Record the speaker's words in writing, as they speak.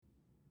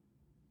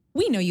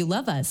We know you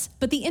love us,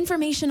 but the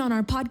information on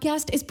our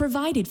podcast is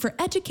provided for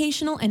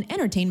educational and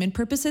entertainment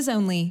purposes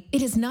only.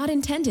 It is not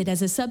intended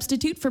as a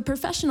substitute for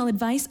professional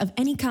advice of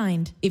any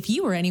kind. If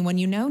you or anyone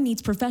you know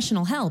needs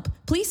professional help,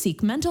 please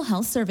seek mental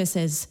health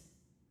services.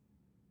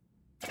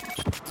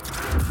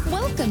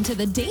 Welcome to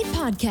the Date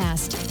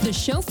Podcast, the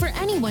show for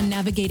anyone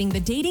navigating the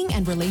dating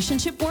and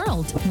relationship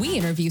world. We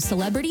interview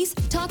celebrities,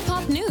 talk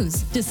pop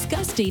news,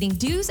 discuss dating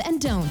do's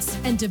and don'ts,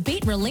 and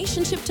debate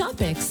relationship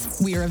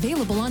topics. We are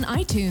available on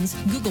iTunes,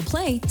 Google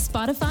Play,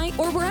 Spotify,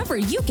 or wherever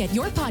you get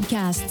your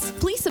podcasts.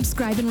 Please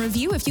subscribe and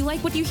review if you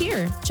like what you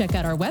hear. Check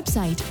out our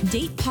website,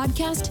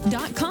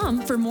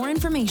 datepodcast.com, for more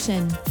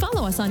information.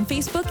 Follow us on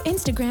Facebook,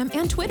 Instagram,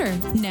 and Twitter.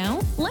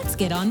 Now, let's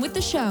get on with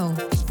the show.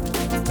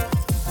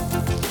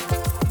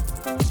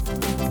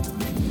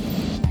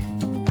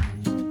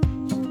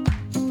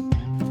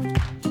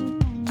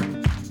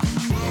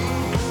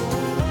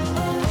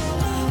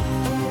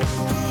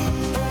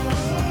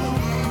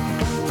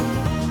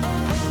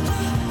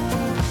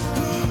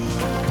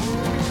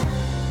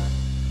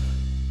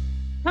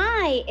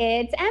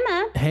 It's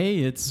Emma. Hey,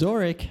 it's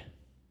Zorik.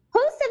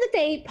 Host of the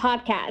Date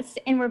Podcast.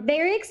 And we're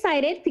very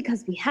excited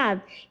because we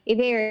have a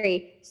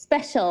very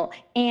special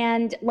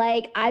and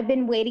I've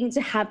been waiting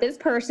to have this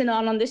person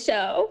on the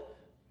show.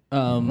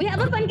 We have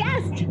a fun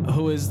guest.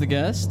 Who is the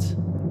guest?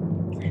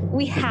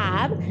 We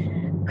have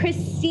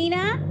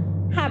Christina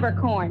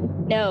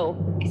Haberken.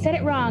 No, I said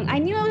it wrong. I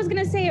knew I was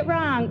going to say it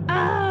wrong.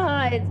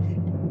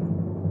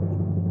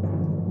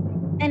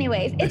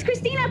 Anyways, it's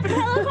Christina from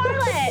Hello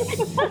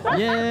Harlot.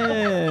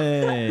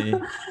 Yay!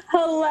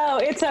 Hello.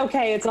 It's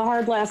okay. It's a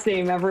hard last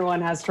name. Everyone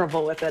has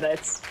trouble with it.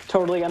 It's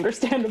totally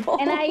understandable.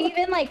 And I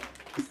even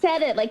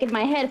said it in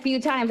my head a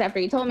few times after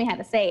you told me how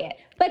to say it.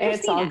 But Christina,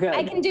 it's all good.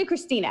 I can do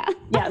Christina.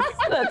 Yes,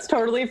 that's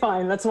totally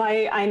fine. That's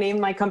why I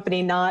named my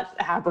company not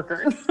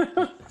Haberken.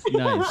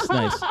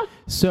 Nice.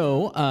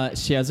 So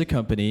she has a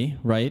company,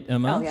 right,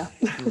 Emma? Oh yeah.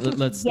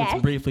 Let's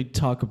briefly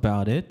talk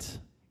about it.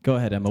 Go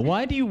ahead, Emma.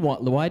 Why do you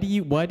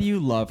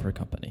love her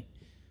company?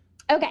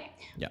 Okay.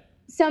 Yeah.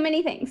 So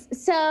many things.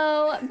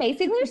 So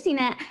basically,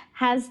 Christina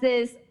has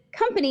this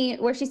company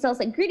where she sells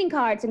greeting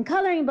cards and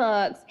coloring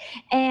books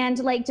and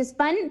just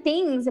fun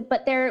things,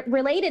 but they're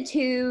related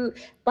to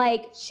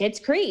Schitt's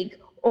Creek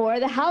or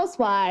The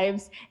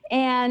Housewives.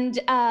 And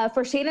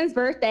for Shannon's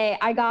birthday,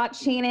 I got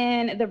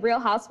Shannon the Real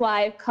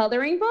Housewife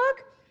coloring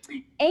book.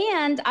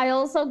 And I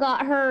also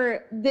got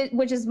her,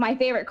 which is my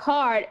favorite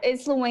card,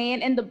 is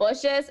Luann in the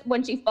bushes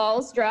when she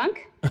falls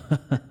drunk.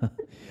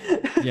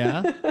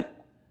 Yeah.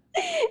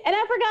 And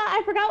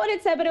I forgot what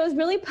it said, but it was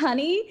really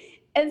punny.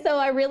 And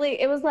so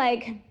it was I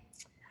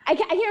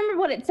can't remember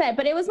what it said,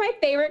 but it was my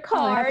favorite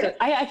card.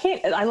 I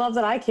can't. I love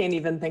that I can't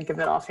even think of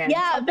it offhand.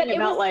 Yeah, something but it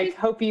about was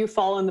hope you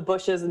fall in the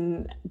bushes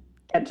and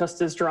get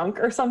just as drunk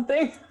or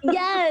something.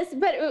 Yes,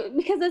 but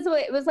because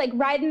it was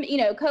riding,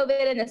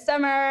 COVID in the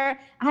summer.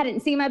 I hadn't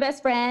seen my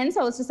best friend,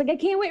 so I was just I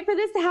can't wait for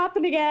this to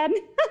happen again.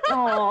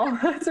 Oh,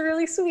 that's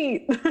really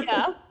sweet.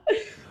 Yeah.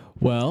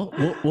 Well,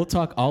 we'll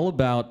talk all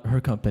about her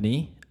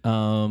company,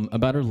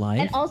 about her life.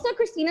 And also,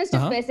 Christina's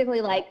just basically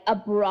a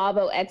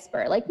Bravo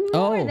expert,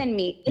 more than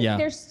me. Yeah.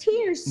 There's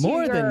tiers to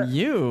more your than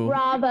you.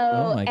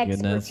 Bravo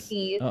Goodness.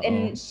 expertise,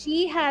 and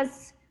she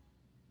has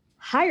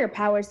higher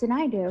powers than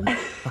I do.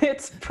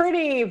 It's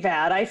pretty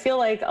bad. I feel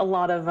like a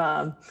lot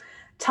of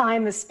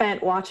time is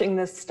spent watching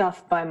this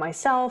stuff by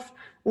myself,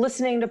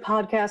 listening to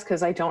podcasts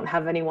because I don't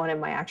have anyone in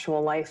my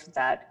actual life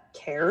that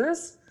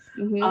cares.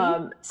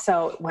 Mm-hmm.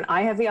 So when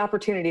I have the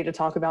opportunity to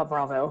talk about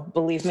Bravo,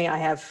 believe me, I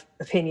have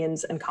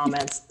opinions and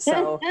comments.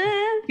 So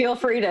feel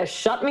free to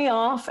shut me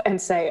off and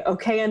say,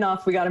 okay,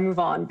 enough, we got to move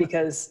on,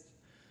 because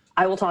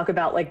I will talk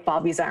about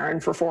Bobby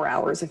Zarin for 4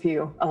 hours if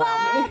you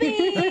allow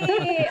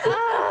me.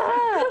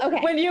 Okay.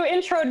 When you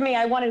introed me,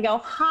 I wanted to go,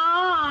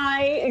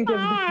 hi, and give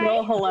the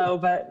real hello,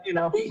 but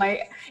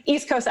my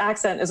East Coast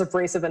accent is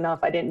abrasive enough.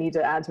 I didn't need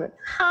to add to it.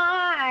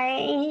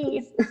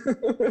 Hi.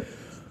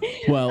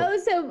 Well,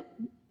 so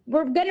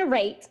we're going to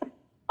rate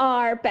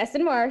our best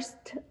and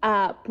worst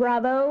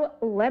Bravo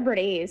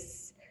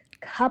celebrities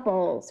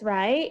couples,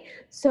 right?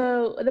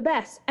 So the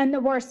best and the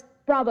worst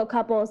Bravo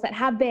couples that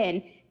have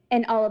been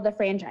in all of the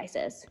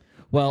franchises.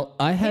 Well,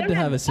 I had to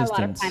have assistance.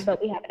 A lot of time,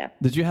 but we have enough.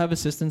 Did you have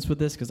assistance with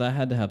this? Because I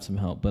had to have some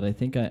help, but I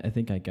think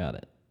I got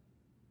it.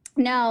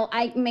 No,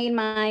 I made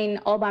mine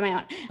all by my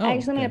own. I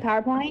actually made a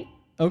PowerPoint.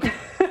 Okay.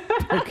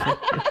 Okay.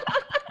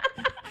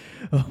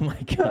 Oh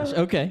my gosh.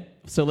 Okay.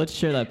 So let's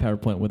share that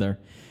PowerPoint with our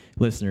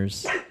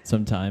listeners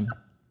sometime.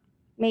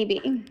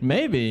 Maybe.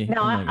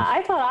 No,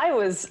 I thought I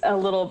was a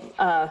little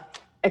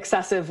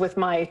excessive with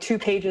my 2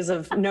 pages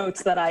of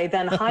notes that I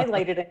then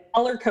highlighted and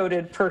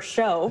color-coded per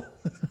show.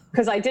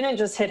 Because I didn't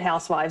just hit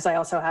Housewives. I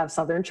also have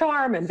Southern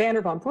Charm and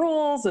Vanderpump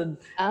Rules and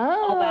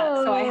all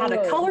that. So I had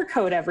to color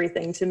code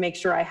everything to make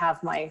sure I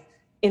have my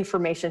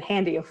information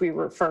handy if we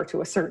refer to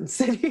a certain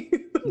city.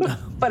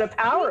 But a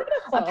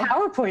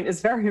PowerPoint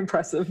is very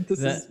impressive.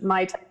 This is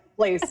my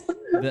place.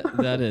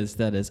 That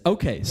is.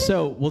 Okay,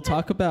 so we'll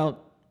talk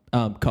about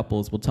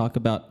couples. We'll talk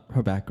about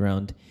her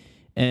background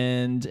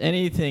and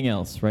anything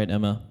else, right,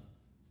 Emma?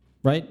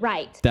 right?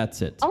 Right.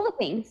 That's it. All the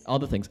things. All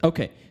the things.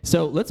 Okay,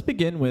 so let's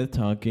begin with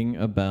talking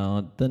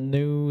about the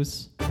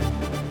news.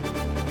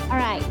 All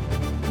right.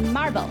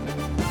 Marvel.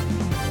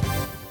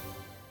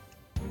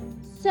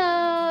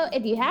 So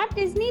if you have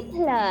Disney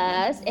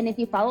Plus and if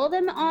you follow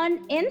them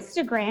on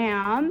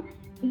Instagram,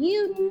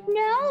 you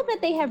know that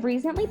they have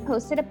recently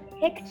posted a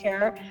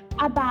picture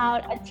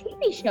about a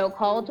TV show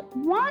called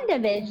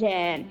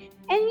WandaVision.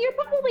 And you're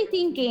probably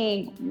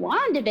thinking,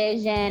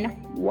 WandaVision?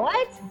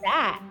 What's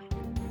that?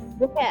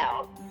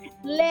 Well,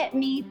 let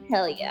me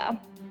tell you.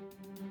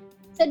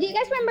 So do you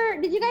guys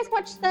remember, did you guys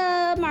watch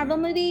the Marvel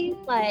movies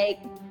like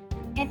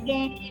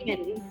Endgame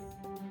and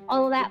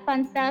all of that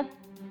fun stuff?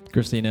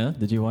 Christina,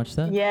 did you watch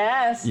that?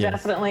 Yes,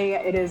 definitely.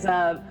 It is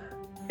a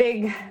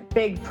big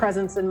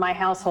presence in my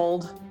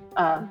household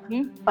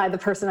by the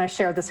person I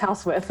share this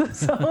house with.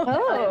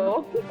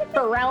 So I'm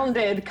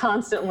surrounded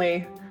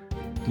constantly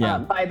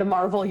by the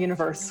Marvel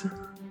universe.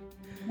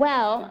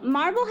 Well,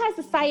 Marvel has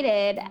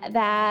decided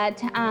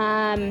that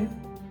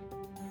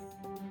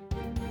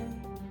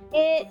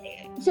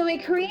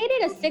it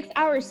created a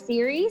 6-hour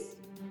series,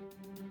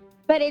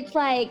 but it's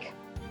like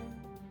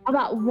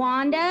about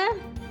Wanda.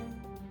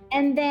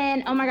 And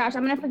then, oh my gosh,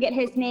 I'm going to forget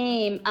his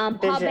name. Paul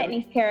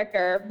Bettany's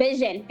character,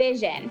 Vision.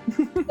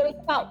 So it's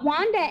about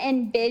Wanda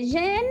and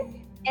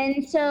Vision.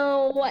 And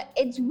so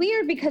it's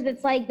weird because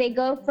it's like they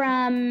go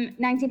from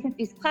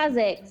 1950s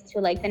classics to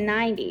like the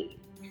 90s.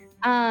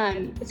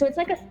 So it's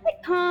like a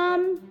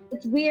sitcom.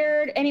 It's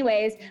weird.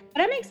 Anyways,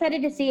 but I'm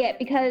excited to see it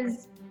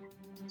because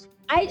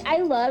I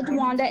loved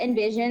Wanda and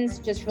Vision's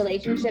just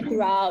relationship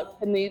throughout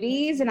the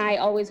movies. And I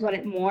always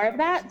wanted more of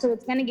that. So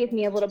it's going to give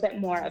me a little bit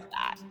more of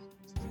that.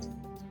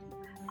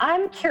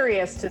 I'm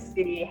curious to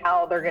see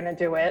how they're going to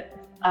do it.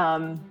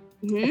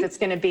 If it's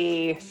going to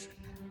be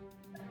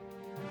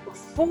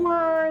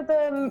for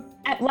the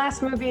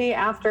last movie,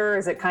 after,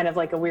 is it kind of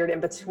like a weird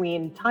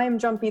in-between time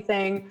jumpy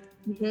thing?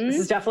 This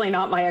is definitely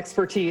not my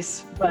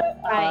expertise, but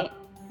right.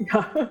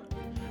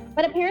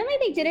 But apparently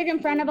they did it in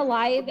front of a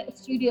live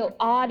studio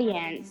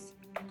audience,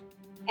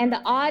 and the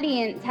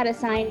audience had to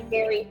sign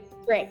very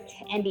strict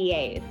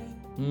NDAs.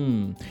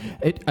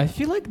 I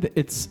feel like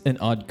it's an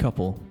odd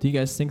couple. Do you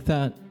guys think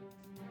that?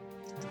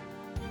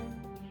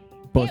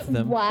 Both of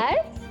them.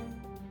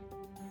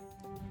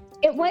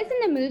 It was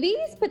in the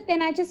movies, but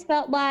then I just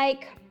felt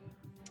like,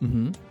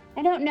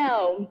 I don't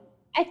know.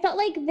 I felt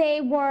like they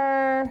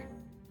were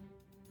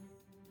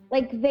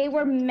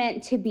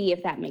meant to be,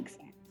 if that makes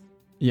sense.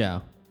 Yeah.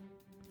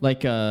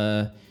 Like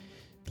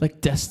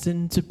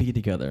destined to be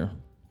together.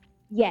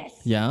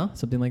 Yes. Yeah,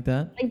 something like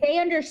that. Like they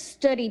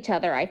understood each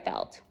other, I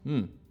felt.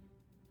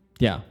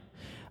 Yeah.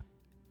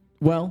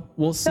 Well,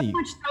 we'll see. So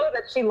much so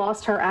that she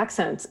lost her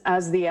accent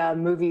as the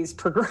movies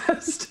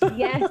progressed.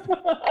 Yes.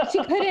 She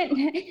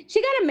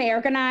got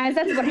Americanized.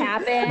 That's what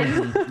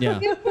happened. Yeah.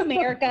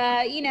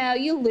 America,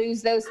 you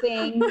lose those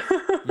things.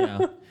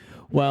 Yeah.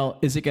 Well,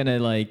 is it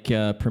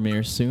gonna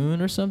premiere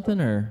soon or something,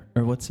 or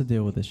what's the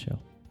deal with this show?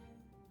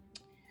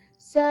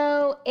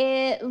 So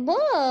it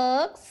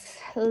looks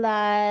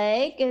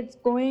like it's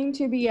going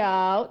to be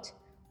out.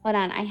 Hold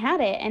on, I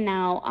had it and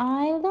now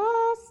I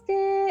lost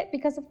it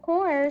because of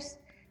course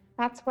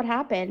that's what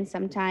happens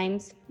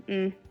sometimes.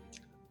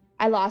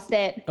 I lost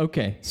it.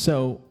 Okay,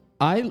 so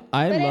I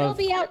but love. It'll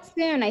be out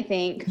soon, I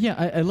think.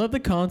 Yeah, I love the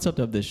concept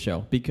of this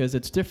show because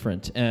it's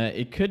different.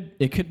 It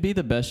could be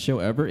the best show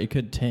ever. It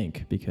could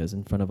tank because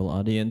in front of an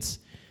audience.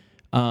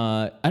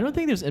 I don't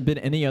think there's been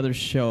any other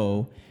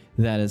show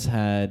that has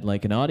had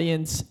like an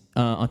audience.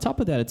 On top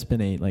of that, it's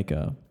been a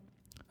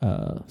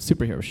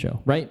superhero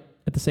show, right?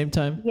 At the same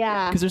time.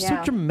 Yeah. Because they're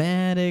so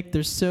dramatic.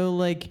 They're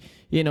so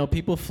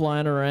people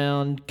flying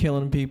around,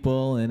 killing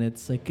people, and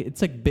it's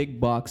like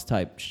big box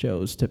type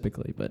shows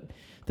typically. But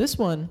this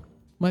one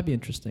might be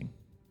interesting.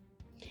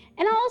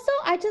 And also,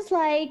 I just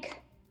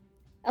like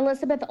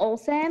Elizabeth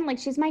Olsen. Like,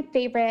 she's my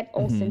favorite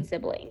Olsen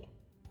sibling.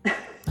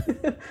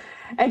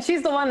 And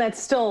she's the one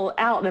that's still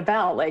out and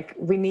about. Like,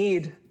 we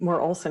need more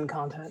Olsen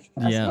content.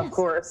 Of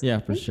course. Yeah,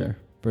 for sure.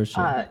 For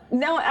sure.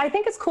 No, I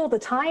think it's cool, the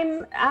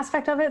time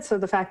aspect of it. So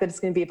the fact that it's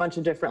going to be a bunch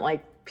of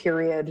different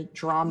period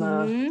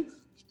drama,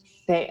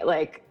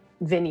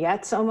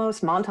 vignettes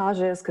almost,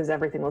 montages, because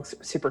everything looks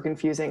super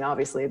confusing.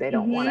 Obviously, they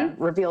don't want to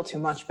reveal too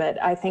much, but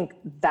I think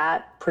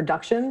that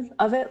production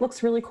of it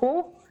looks really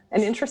cool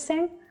and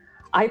interesting.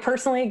 I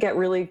personally get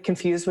really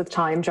confused with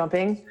time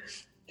jumping.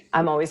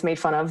 I'm always made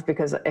fun of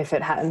because if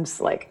it happens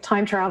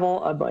time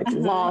travel,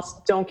 I'm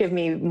lost. Don't give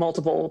me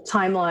multiple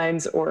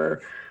timelines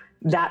or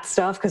that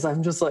stuff because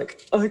I'm just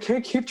I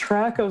can't keep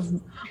track of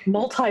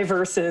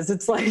multiverses.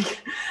 It's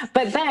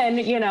but then,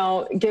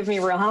 give me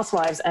Real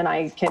Housewives and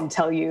I can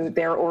tell you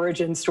their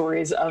origin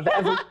stories of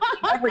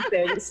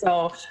everything.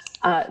 So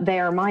they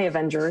are my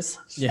Avengers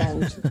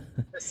and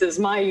this is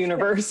my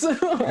universe.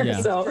 Yeah.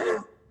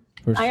 So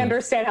For sure. I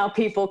understand how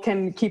people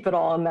can keep it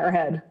all in their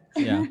head.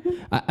 Yeah.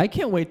 I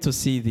can't wait to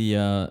see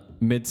the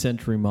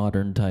mid-century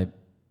modern type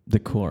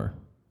decor.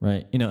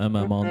 right? You know,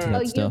 Emma, I'm all into Oh,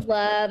 that you stuff.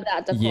 love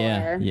that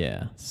decor.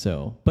 Yeah.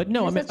 So, but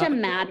no, You're I mean, such a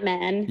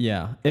madman.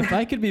 yeah. If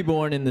I could be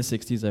born in the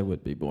 '60s, I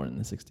would be born in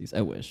the '60s.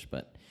 I wish,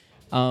 but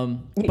You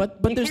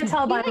there's can't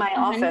tell by like my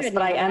 100 office,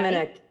 but I am in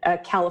right? a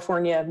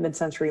California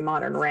mid-century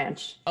modern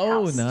ranch.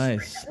 oh, house.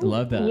 nice.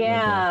 Love that. Love that.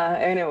 Yeah,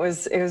 and it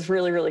was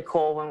really, really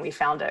cool when we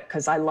found it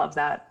because I love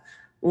that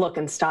look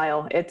and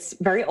style. It's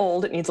very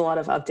old. It needs a lot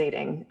of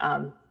updating,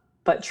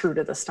 but true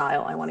to the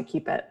style. I want to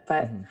keep it.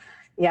 But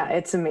yeah,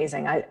 it's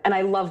amazing.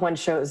 I love when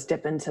shows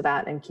dip into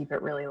that and keep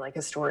it really like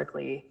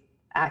historically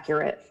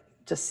accurate.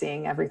 Just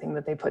seeing everything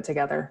that they put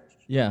together.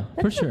 Yeah,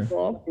 for sure.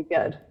 Cool. Pretty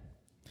good.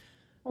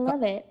 I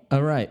love it.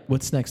 All right.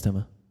 What's next,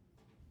 Emma?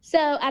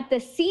 So at the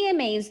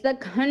CMAs, the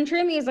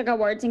Country Music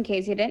Awards, in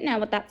case you didn't know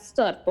what that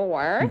stood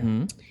for,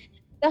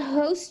 the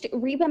host,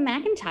 Reba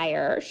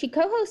McEntire, she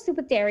co-hosted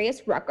with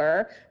Darius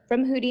Rucker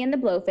from Hootie and the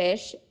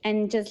Blowfish.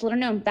 And just little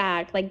known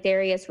fact, like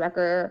Darius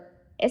Rucker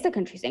is a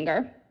country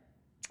singer.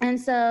 And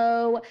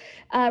so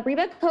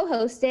Reba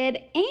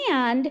co-hosted,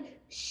 and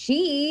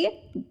she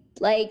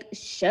like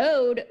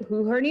showed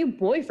who her new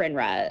boyfriend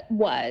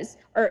was,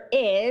 or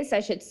is, I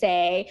should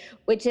say,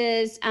 which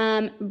is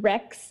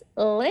Rex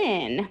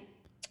Lynn.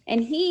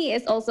 And he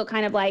is also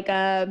kind of like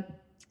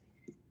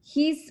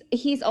he's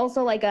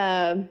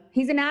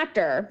an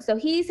actor. So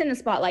he's in the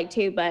spotlight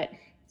too, but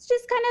it's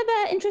just kind of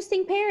an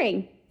interesting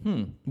pairing.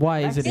 Why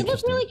is it They look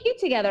interesting? really cute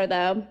together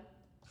though.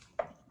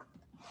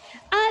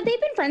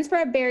 They've been friends for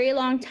a very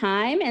long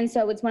time. And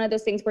so it's one of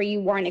those things where you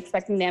weren't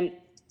expecting them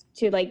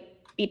to like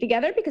be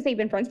together because they've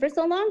been friends for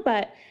so long.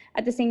 But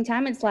at the same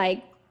time, it's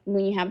like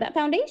when you have that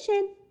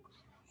foundation,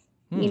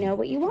 you know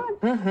what you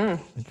want.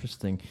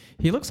 Interesting.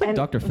 He looks like And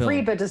Dr. Phil.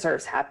 Reba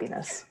deserves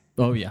happiness.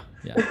 Oh, yeah.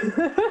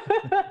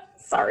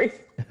 Sorry.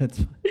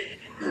 That's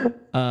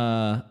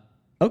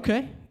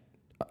okay.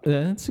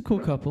 That's a cool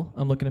couple.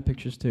 I'm looking at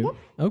pictures too.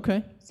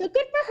 Okay. So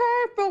good for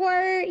her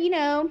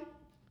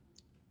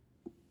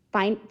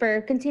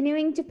for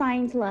continuing to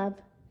find love.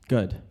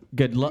 Good.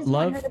 Just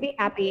want her to be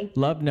happy.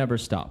 Love never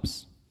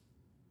stops.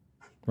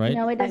 Right?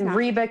 No, it does And not.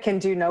 Reba can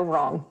do no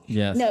wrong.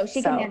 Yes. No,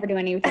 she can So- never do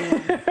anything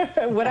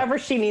wrong. Whatever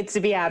she needs to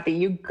be happy,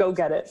 you go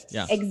get it.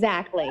 Yeah.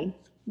 Exactly.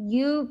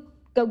 You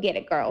go get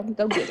it, girl.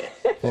 Go get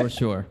it. For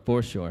sure.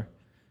 For sure.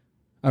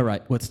 All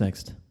right. What's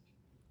next?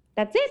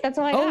 That's it. That's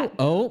all I got.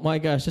 Oh my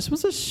gosh. This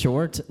was a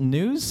short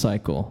news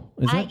cycle.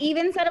 Is I that?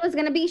 even said it was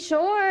going to be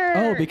short.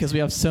 Oh, because we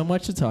have so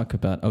much to talk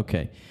about.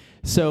 Okay.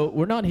 So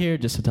we're not here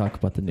just to talk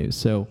about the news.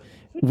 So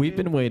we've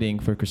been waiting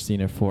for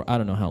Christina for I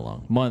don't know how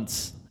long.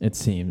 Months, it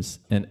seems.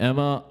 And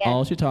Emma, Yeah.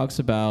 all she talks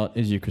about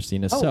is you,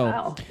 Christina. Oh, so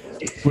wow.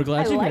 we're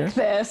glad I you're like here.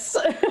 this.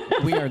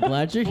 We are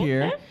glad you're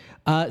here.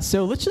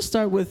 So let's just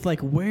start with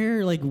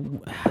where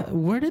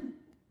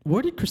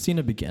did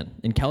Christina begin?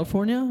 In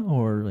California,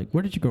 or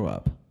where did you grow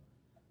up?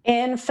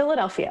 In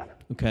Philadelphia.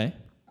 Okay.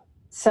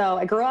 So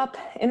I grew up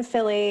in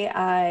Philly.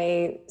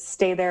 I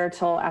stayed there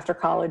till after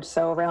college.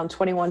 So around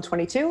 21,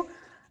 22,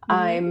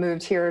 I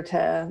moved here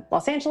to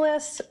Los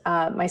Angeles.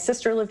 My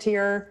sister lived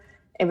here.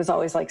 It was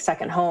always like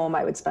second home.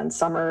 I would spend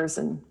summers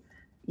and,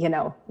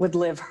 would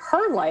live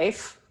her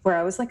life where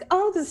I was like,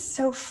 oh, this is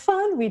so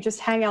fun. We just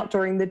hang out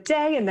during the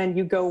day and then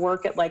you go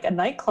work at like a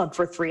nightclub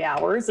for 3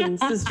 hours. And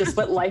this is just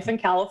what life in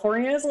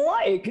California is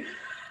like.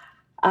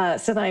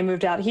 So then I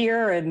moved out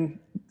here and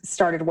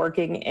started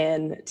working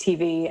in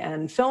TV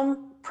and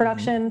film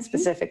production,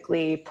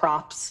 specifically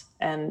props,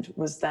 and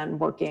was then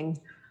working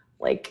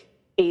like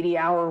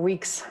 80-hour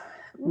weeks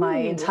my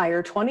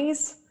entire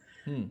 20s.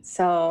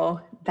 So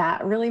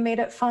that really made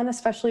it fun,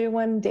 especially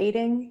when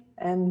dating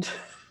and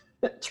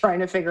trying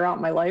to figure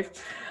out my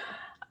life.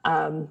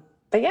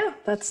 But yeah,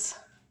 that's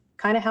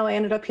kind of how I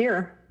ended up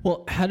here.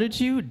 Well, how did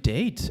you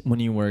date when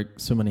you work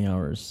so many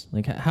hours?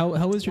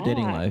 How was your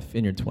dating life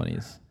in your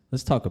 20s?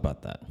 Let's talk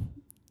about that.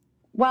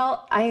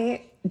 Well,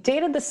 I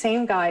dated the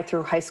same guy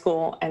through high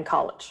school and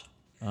college.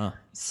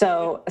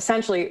 So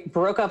essentially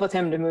broke up with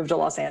him to move to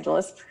Los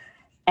Angeles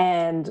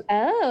and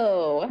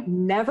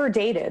never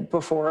dated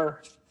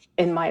before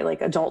in my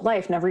adult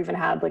life, never even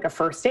had a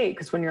first date.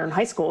 Because when you're in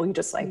high school, you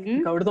just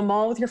go to the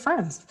mall with your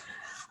friends.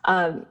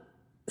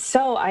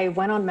 So I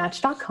went on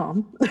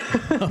Match.com.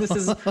 This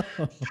is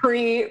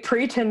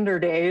pre-Tinder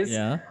days.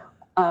 Yeah.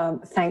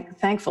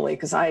 Thankfully,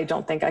 because I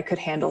don't think I could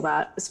handle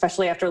that,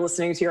 especially after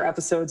listening to your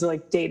episodes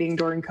dating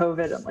during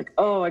COVID. I'm like,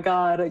 oh my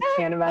God, I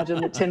can't imagine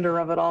the Tinder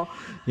of it all.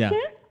 Yeah.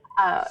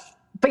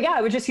 But yeah,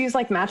 I would just use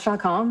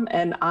Match.com,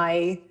 and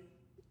I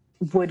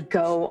would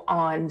go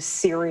on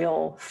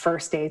serial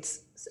first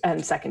dates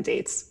and second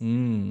dates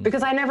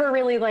because I never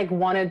really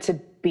wanted to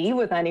be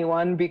with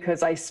anyone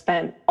because I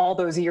spent all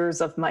those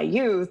years of my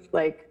youth,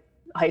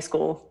 high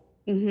school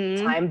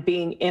time,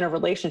 being in a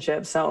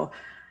relationship. So,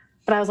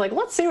 but I was like,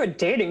 let's see what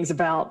dating's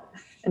about,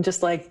 and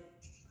just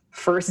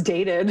first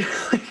dated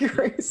like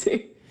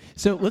crazy.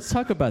 So let's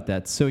talk about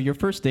that. So your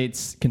first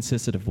dates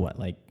consisted of what?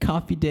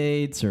 Coffee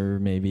dates, or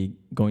maybe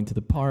going to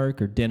the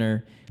park or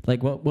dinner?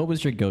 What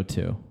was your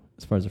go-to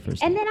as far as the first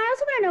date? And then I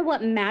also want to know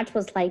what Match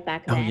was like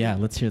back then. Oh yeah,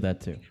 let's hear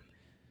that too.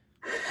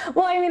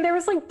 Well, I mean, there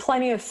was like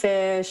Plenty of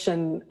Fish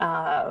and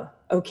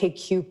OK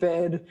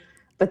Cupid,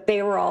 but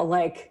they were all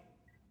like,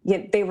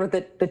 yeah, they were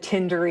the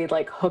Tindery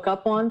like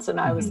hookup ones. And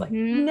I was like,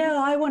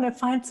 no, I want to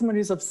find someone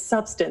who's of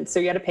substance. So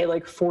you had to pay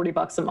like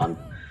 $40 a month.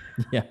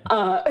 Yeah,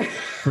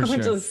 Which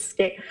is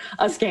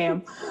a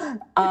scam.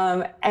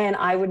 And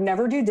I would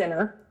never do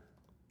dinner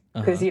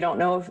because you don't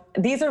know if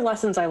these are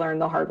lessons I learned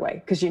the hard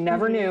way, because you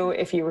never knew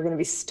if you were going to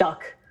be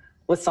stuck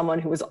with someone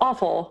who was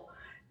awful,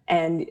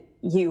 and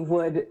you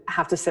would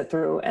have to sit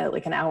through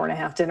like an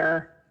hour-and-a-half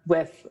dinner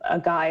with a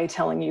guy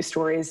telling you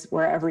stories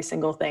where every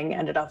single thing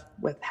ended up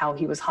with how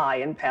he was high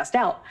and passed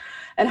out.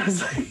 And I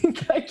was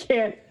like, I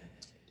can't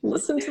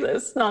listen to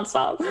this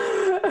nonstop.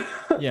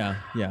 Yeah.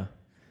 But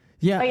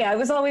yeah, it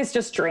was always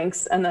just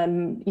drinks. And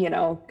then,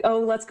 oh,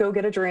 let's go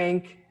get a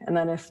drink. And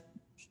then if,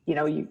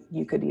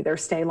 you could either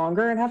stay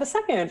longer and have a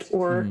second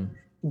or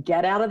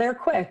get out of there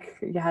quick.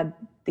 You had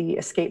the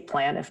escape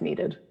plan if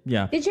needed.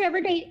 Yeah. Did you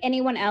ever date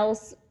anyone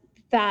else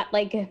that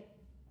like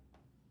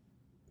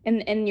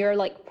in your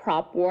like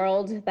prop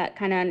world that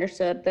kind of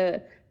understood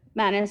the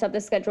madness of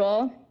the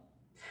schedule?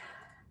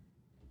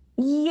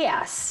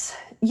 Yes.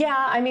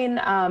 Yeah. I mean,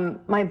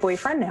 my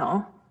boyfriend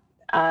now,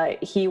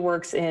 he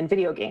works in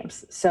video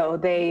games. So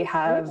they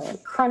have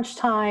crunch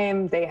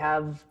time. They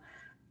have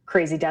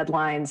crazy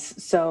deadlines.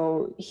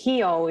 So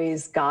he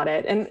always got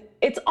it. And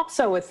it's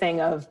also a thing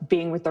of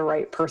being with the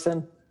right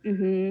person.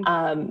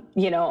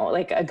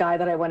 Like a guy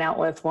that I went out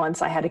with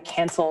once, I had to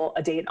cancel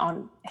a date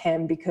on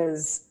him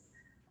because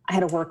I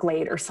had to work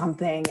late or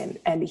something.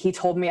 And he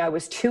told me I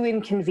was too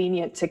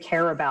inconvenient to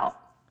care about,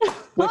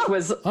 which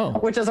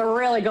is a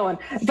really good one.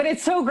 But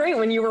it's so great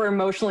when you were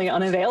emotionally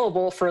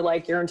unavailable for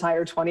like your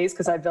entire 20s.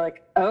 Cause I'd be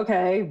like,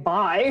 okay,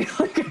 bye.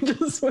 Like I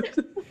just went,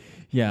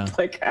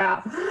 like,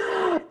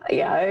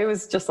 yeah, it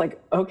was just like,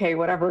 okay,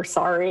 whatever.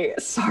 Sorry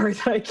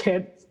that I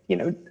can't,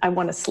 I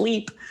want to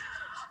sleep.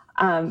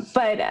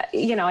 But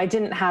I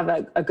didn't have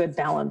a good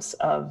balance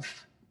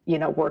of,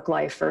 work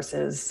life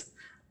versus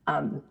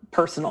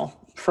personal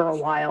for a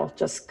while,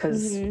 just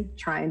because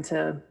trying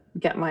to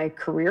get my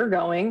career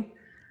going.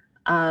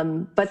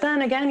 But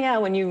then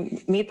again, when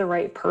you meet the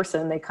right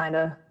person, they kind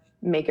of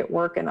make it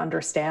work and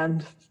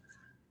understand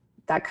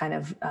that kind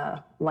of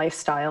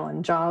lifestyle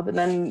and job. And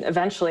then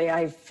eventually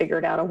I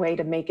figured out a way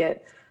to make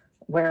it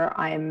where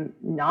I'm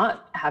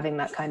not having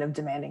that kind of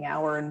demanding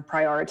hour and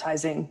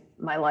prioritizing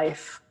my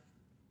life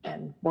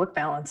and work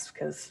balance,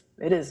 because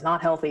it is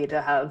not healthy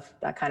to have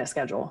that kind of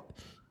schedule.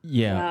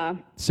 Yeah.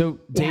 So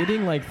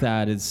dating like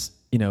that is,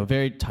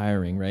 very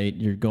tiring, right?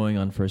 You're going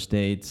on first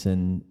dates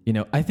and,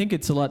 I think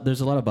there's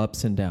a lot of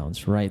ups and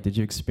downs, right? Did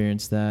you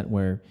experience that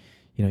where,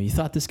 you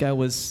thought this guy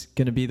was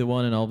going to be the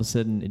one and all of a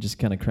sudden it just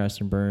kind of crashed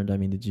and burned? I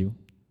mean, did you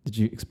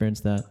experience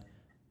that?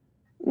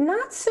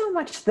 Not so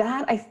much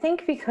that. I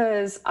think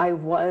because I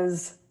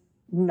was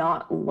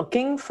not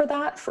looking for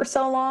that for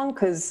so long,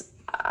 because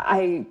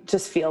I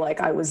just feel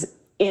like I was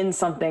in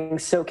something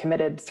so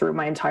committed through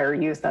my entire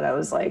youth that I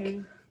was like,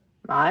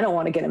 I don't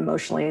want to get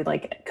emotionally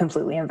like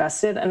completely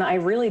invested. And I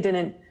really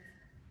didn't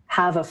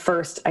have a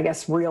first, I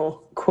guess,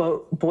 real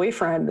quote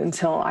boyfriend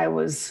until I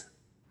was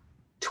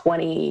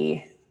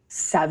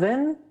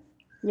 27.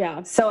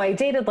 Yeah. So I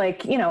dated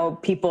like,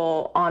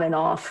 people on and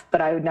off, but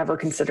I would never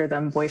consider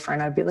them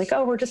boyfriend. I'd be like,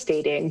 oh, we're just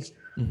dating.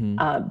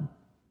 And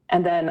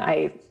then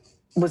I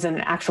was in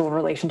an actual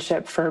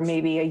relationship for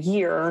maybe a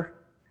year,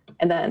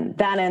 and then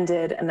that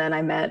ended. And then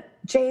I met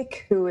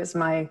Jake, who is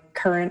my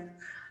current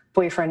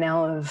boyfriend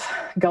now of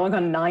going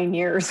on 9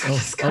 years, which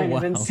is kind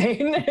of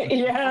insane.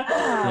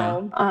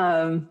 Yeah.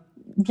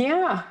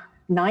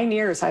 9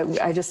 years.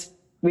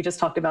 We just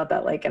talked about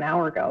that like an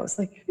hour ago. I was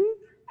like,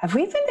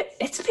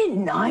 it's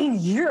been 9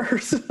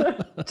 years.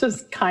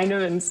 Just kind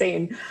of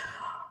insane.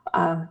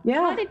 How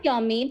did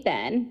y'all meet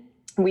then?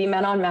 We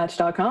met on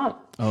Match.com.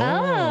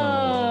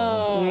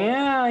 Oh.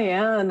 Yeah.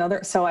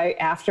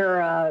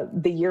 After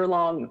the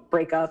year-long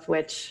breakup,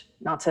 which,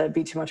 not to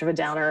be too much of a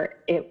downer,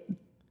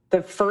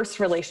 the first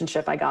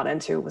relationship I got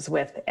into was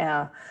with,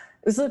 it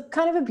was a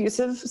kind of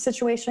abusive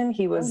situation.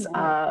 He was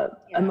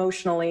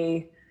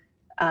emotionally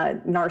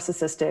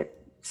narcissistic,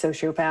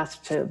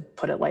 sociopath, to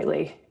put it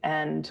lightly,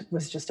 and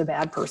was just a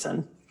bad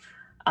person.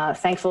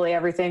 Thankfully,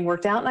 everything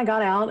worked out and I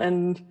got out,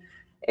 and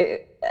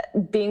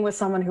being with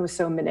someone who was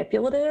so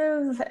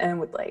manipulative and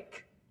would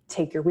like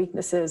take your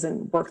weaknesses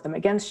and work them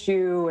against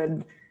you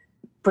and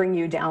bring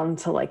you down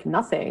to like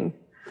nothing.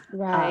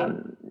 Right.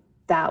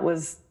 That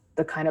was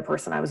the kind of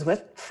person I was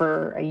with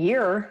for a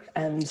year,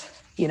 and,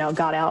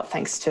 got out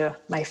thanks to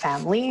my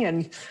family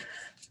and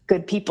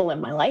good people in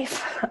my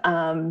life.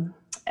 And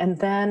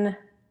then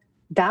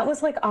that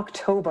was like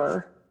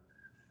October.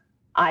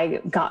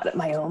 I got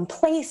my own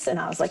place and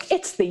I was like,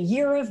 it's the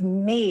year of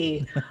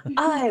me.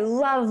 I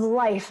love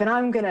life and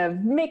I'm going to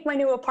make my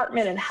new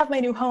apartment and have my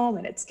new home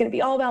and it's going to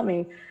be all about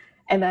me.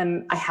 And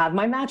then I had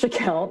my Match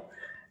account,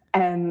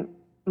 and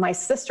my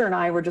sister and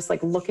I were just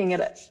like looking at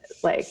it,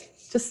 like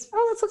just,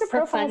 oh, let's look at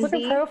profiles, look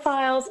at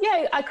profiles.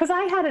 Yeah, because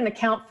I had an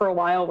account for a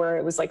while where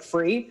it was like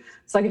free,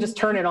 so I could just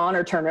turn it on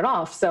or turn it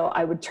off. So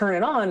I would turn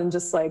it on and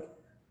just like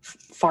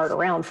fart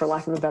around, for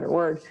lack of a better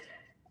word.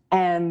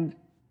 And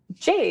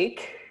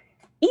Jake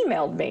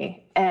emailed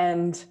me,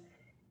 and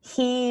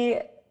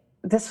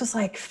this was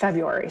like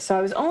February. So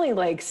I was only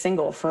like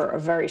single for a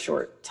very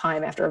short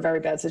time after a very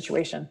bad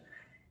situation.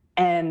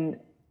 And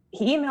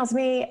he emails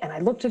me, and I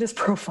looked at his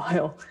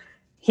profile.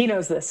 He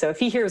knows this. So if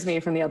he hears me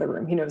from the other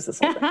room, he knows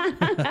this.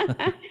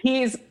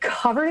 He's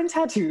covered in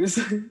tattoos.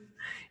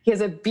 He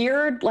has a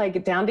beard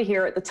like down to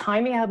here. At the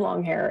time he had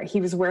long hair. He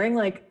was wearing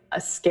like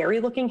a scary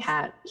looking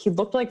hat. He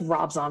looked like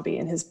Rob Zombie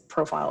in his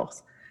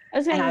profiles. I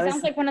was saying, he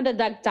sounds like one of the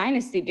Duck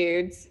Dynasty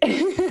dudes.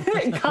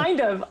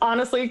 Kind of,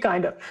 honestly,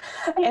 kind of.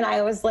 And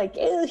I was like,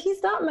 ew,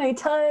 he's not my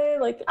type.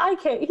 Like, I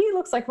can't, he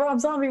looks like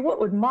Rob Zombie. What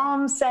would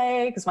mom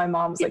say? Because my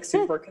mom was like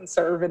super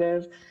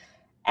conservative.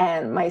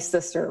 And my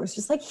sister was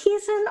just like,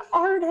 he's an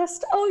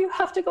artist. Oh, you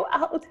have to go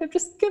out with him.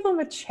 Just give him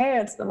a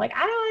chance. And I'm like,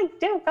 I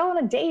don't go on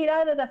a date.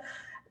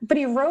 But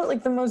he wrote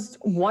like the most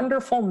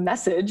wonderful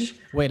message.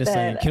 Wait a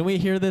second. Can we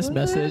hear this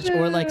message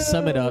or like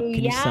sum it up?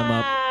 Can you sum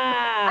up?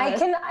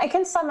 I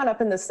can sum it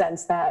up in the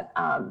sense that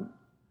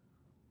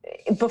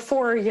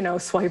before,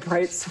 swipe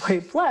right,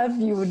 swipe left,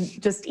 you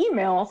would just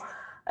email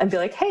and be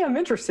like, hey, I'm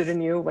interested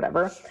in you,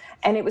 whatever.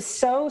 And it was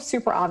so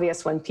super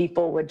obvious when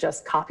people would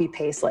just copy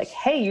paste like,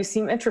 hey, you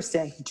seem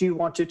interesting. Do you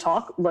want to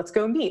talk? Let's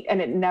go meet.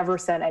 And it never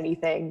said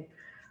anything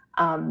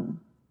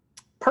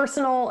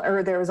personal,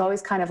 or there was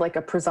always kind of like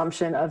a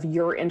presumption of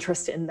your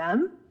interest in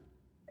them,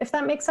 if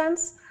that makes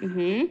sense.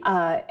 Mm-hmm.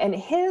 And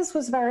his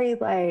was very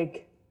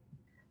like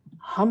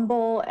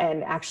humble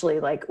and actually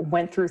like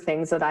went through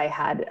things that I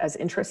had as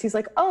interests. He's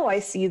like, oh, I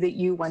see that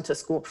you went to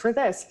school for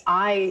this.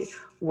 I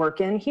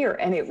work in here.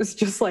 And it was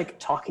just like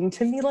talking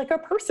to me like a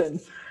person,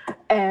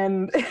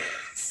 and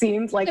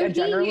seemed like so a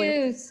generally he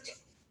used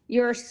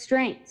your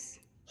strengths.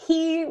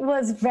 He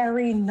was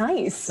very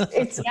nice.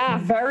 It's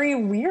very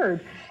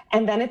weird.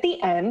 And then at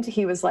the end,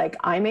 he was like,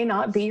 I may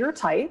not be your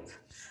type.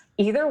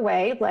 Either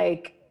way,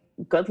 like,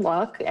 good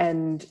luck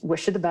and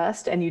wish you the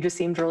best. And you just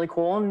seemed really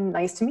cool and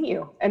nice to meet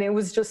you. And it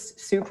was just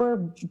super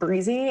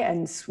breezy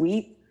and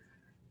sweet.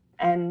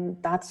 And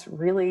that's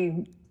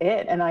really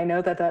it. And I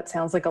know that that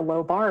sounds like a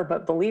low bar,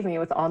 but believe me,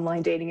 with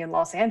online dating in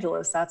Los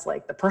Angeles, that's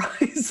like the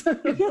prize.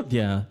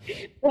 Yeah.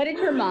 What did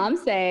your mom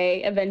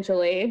say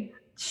eventually?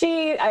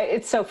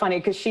 It's so funny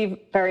because she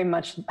very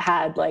much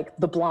had like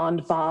the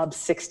blonde bob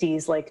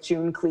 60s, like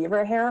June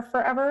Cleaver hair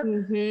forever.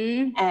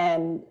 Mm-hmm.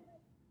 And,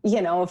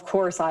 of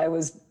course I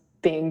was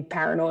being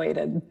paranoid,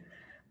 and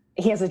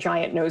he has a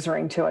giant nose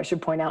ring too, I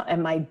should point out.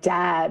 And my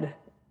dad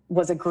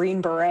was a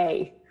Green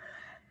Beret.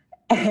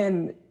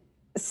 And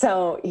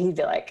so he'd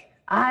be like,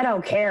 I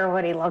don't care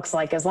what he looks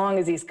like as long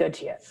as he's good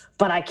to you,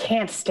 but I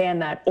can't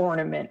stand that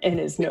ornament in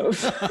his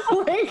nose.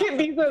 Like,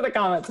 these are the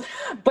comments.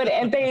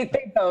 And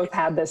they both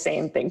had the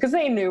same thing because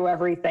they knew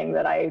everything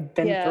that I'd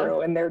been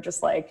through, and they're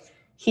just like,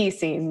 he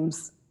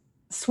seems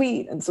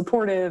sweet and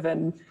supportive.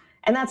 And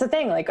that's the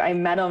thing. Like, I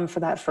met him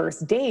for that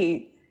first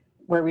date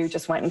where we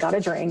just went and got a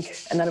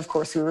drink. And then of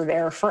course we were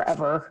there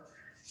forever.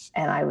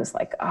 And I was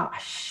like, oh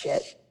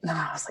shit. No,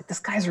 I was like, this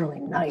guy's really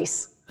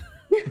nice.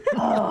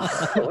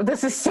 Oh,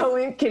 this is so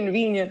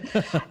inconvenient.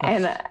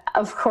 And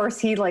of course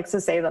he likes to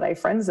say that I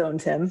friend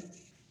zoned him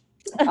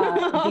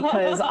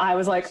because I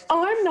was like,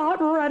 I'm not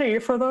ready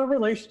for the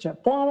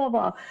relationship, blah, blah,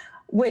 blah,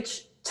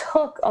 which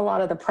took a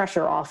lot of the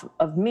pressure off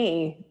of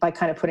me by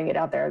kind of putting it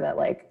out there that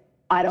like,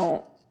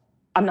 I'm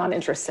not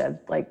interested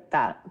like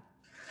that.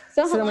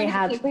 So how long did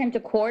it take for him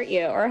to court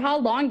you? Or how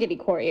long did he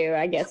court you,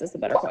 I guess is the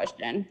better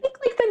question. I think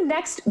like the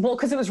next,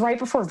 because it was right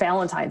before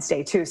Valentine's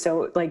Day too.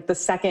 So like the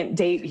second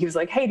date, he was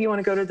like, hey, do you want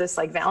to go to this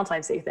like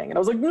Valentine's Day thing? And I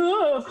was like,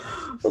 no.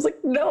 I was like,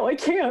 no, I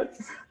can't.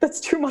 That's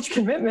too much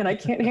commitment. I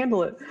can't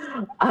handle it.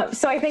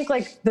 So I think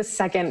like the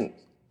second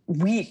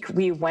week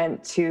we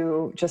went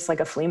to just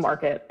like a flea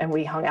market and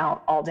we hung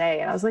out all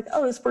day. And I was like,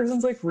 oh, this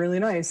person's like really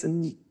nice.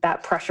 And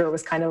that pressure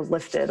was kind of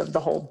lifted of the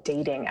whole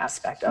dating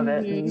aspect of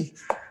it.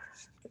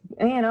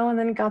 And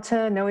then got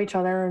to know each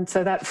other. And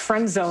so that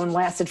friend zone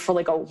lasted for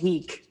like a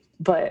week,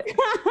 but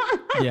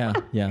yeah.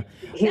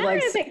 He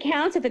likes, if it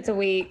counts if it's a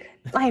week.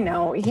 I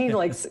know he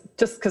likes,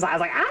 just cause I was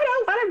like, I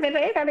don't want to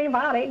date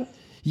anybody.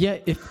 Yeah.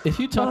 If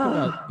you talk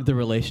about the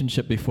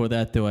relationship before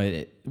that though,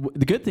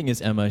 the good thing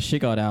is Emma, she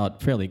got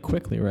out fairly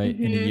quickly, right?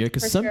 In a year.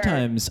 Cause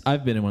sometimes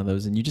I've been in one of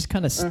those and you just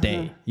kind of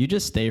stay, you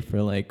just stay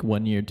for like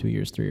 1 year, 2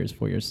 years, 3 years,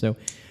 4 years. So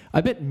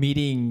I bet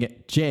meeting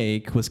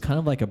Jake was kind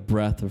of like a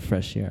breath of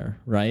fresh air,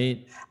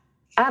 right?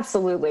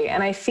 Absolutely.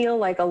 And I feel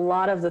like a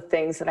lot of the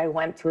things that I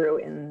went through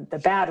in the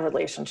bad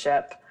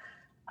relationship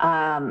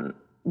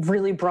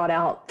really brought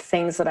out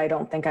things that I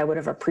don't think I would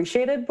have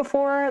appreciated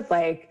before.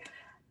 Like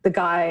the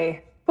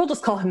guy, we'll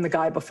just call him the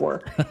guy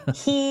before.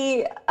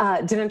 He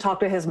didn't talk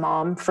to his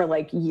mom for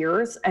like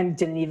years and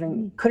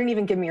couldn't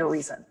even give me a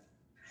reason.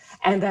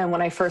 And then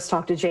when I first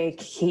talked to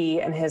Jake,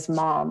 he and his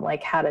mom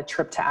like had a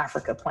trip to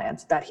Africa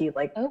planned that he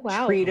like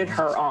treated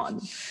her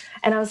on.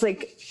 And I was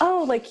like,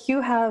 oh, like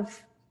you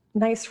have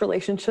nice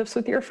relationships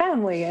with your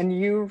family and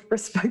you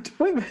respect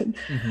women.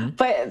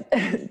 But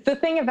the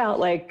thing about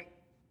like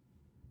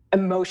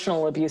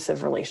emotional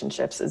abusive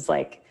relationships is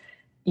like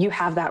you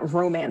have that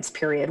romance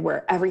period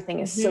where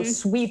everything is so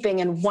sweeping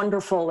and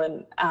wonderful.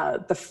 And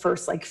the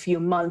first like few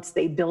months,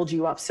 they build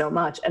you up so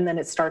much. And then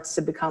it starts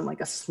to become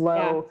like a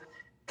slow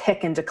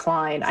pick and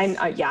decline.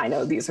 I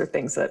know these are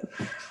things that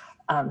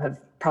have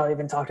probably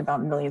been talked about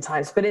a million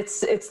times, but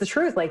it's the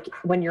truth. Like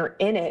when you're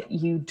in it,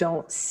 you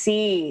don't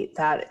see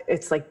that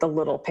it's like the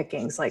little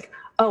pickings, like,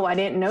 oh, I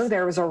didn't know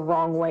there was a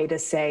wrong way to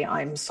say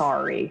I'm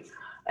sorry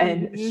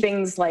and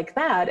things like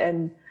that.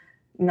 And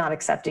not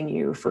accepting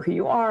you for who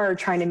you are,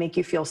 trying to make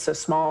you feel so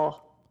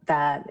small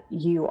that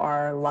you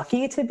are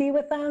lucky to be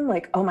with them.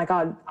 Like, oh my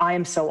God, I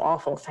am so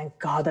awful. Thank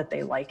God that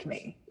they like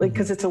me. Like,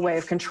 cause it's a way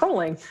of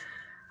controlling.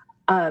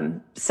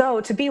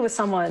 So to be with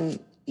someone,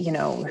 you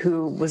know,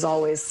 who was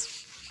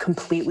always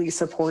completely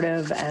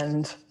supportive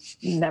and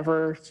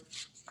never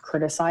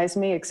criticized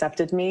me,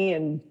 accepted me.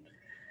 And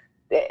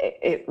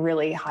it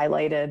really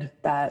highlighted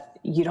that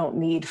you don't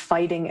need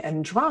fighting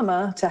and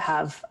drama to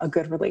have a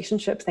good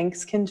relationship.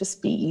 Things can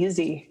just be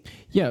easy.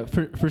 Yeah,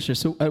 for sure.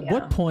 So at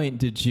what point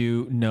did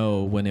you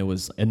know when it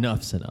was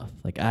enough's enough?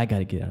 Like, I got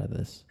to get out of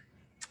this.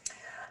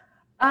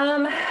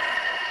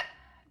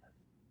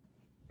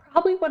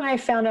 Probably when I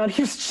found out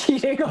he was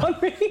cheating on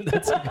me.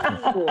 That's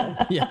cool.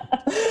 Yeah.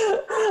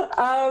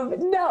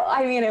 No,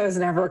 I mean, it was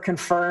never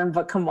confirmed,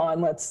 but come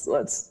on, let's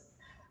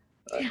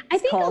I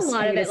think a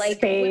lot of it, like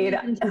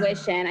women's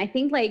intuition. I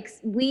think like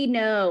we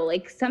know,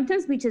 like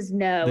sometimes we just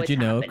know. Did you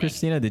know, happening.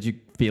 Christina? Did you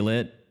feel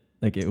it?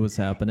 Like it was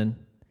happening?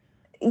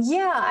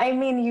 Yeah, I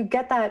mean, you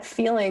get that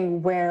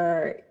feeling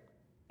where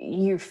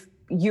you've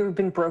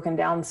been broken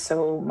down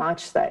so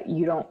much that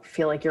you don't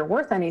feel like you're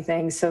worth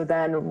anything. So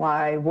then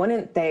why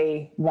wouldn't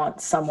they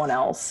want someone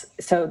else?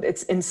 So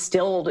it's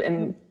instilled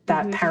in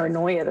that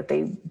paranoia that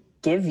they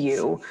give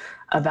you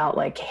about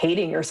like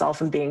hating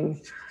yourself and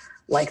being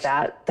like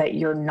that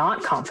you're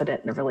not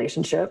confident in a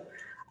relationship.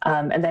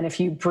 And then if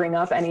you bring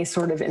up any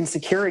sort of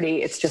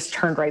insecurity, it's just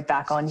turned right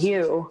back on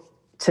you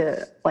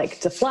to like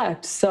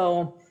deflect.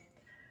 So,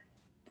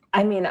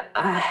 I mean,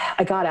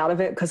 I got out of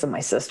it because of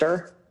my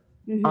sister,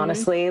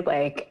 honestly,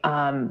 like,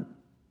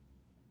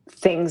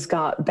 things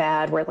got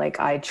bad where like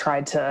I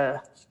tried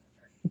to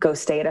go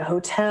stay at a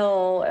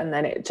hotel and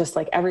then it just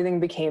like everything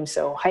became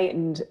so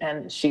heightened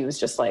and she was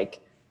just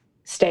like,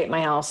 stay at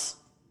my house.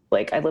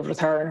 Like I lived with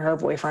her and her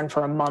boyfriend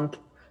for a month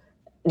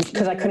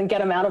because I couldn't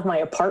get him out of my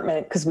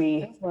apartment because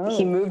he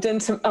moved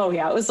into,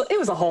 it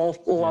was a whole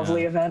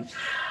lovely event.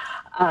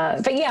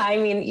 But yeah, I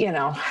mean, you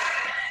know,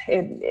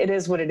 it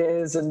is what it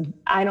is. And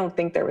I don't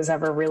think there was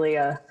ever really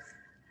a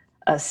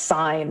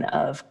sign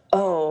of,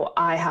 oh,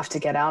 I have to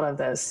get out of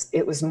this.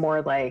 It was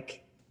more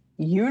like,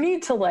 you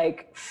need to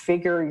like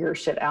figure your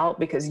shit out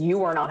because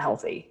you are not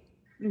healthy.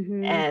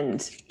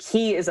 And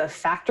he is a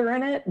factor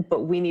in it,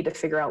 but we need to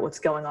figure out what's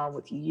going on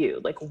with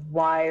you. Like,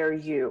 why are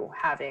you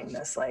having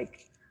this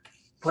like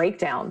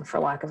breakdown, for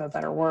lack of a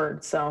better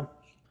word? So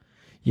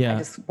I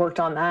just worked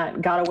on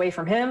that, got away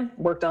from him,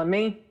 worked on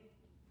me,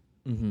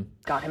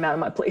 got him out of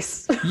my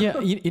place.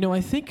 You know, I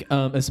think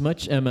as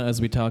much, Emma,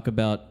 as we talk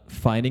about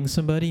finding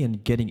somebody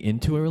and getting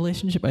into a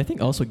relationship, I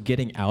think also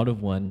getting out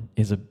of one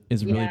is a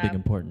really big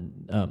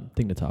important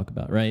thing to talk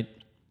about, right?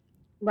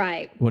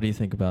 Right. What do you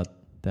think about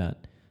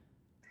that?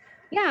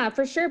 Yeah,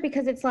 for sure.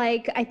 Because it's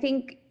like, I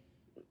think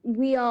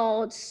we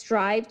all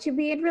strive to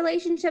be in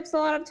relationships a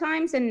lot of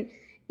times. And,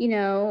 you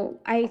know,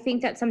 I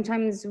think that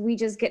sometimes we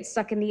just get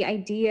stuck in the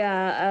idea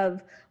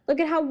of, look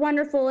at how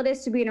wonderful it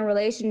is to be in a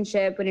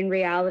relationship. When in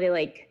reality,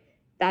 like,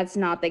 that's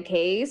not the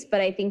case.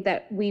 But I think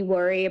that we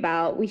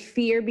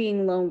fear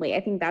being lonely. I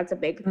think that's a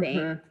big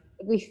thing.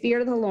 We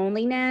fear the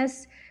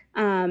loneliness,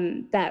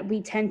 that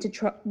we tend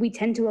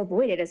to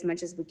avoid it as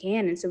much as we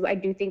can. And so I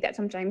do think that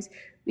sometimes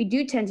we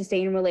do tend to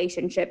stay in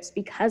relationships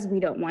because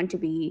we don't want to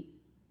be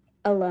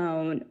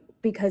alone,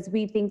 because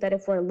we think that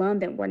if we're alone,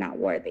 then we're not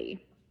worthy.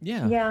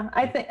 Yeah.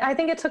 I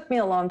think it took me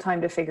a long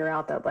time to figure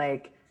out that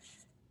like,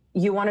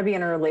 you want to be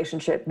in a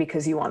relationship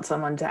because you want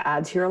someone to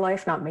add to your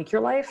life, not make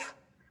your life.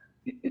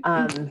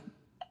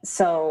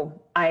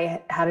 So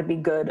I had to be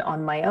good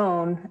on my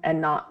own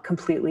and not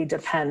completely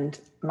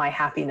depend my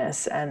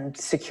happiness and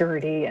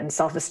security and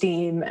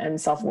self-esteem and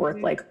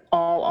self-worth, like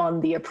all on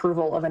the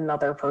approval of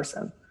another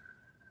person.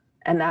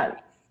 And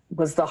that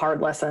was the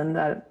hard lesson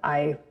that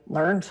I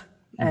learned.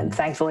 And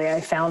thankfully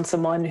I found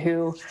someone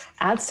who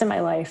adds to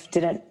my life,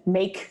 didn't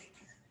make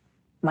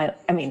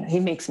he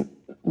makes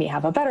me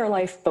have a better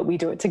life, but we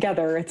do it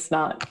together. It's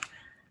not,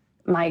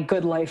 my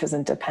good life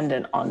isn't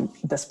dependent on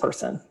this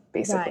person,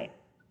 basically. Right.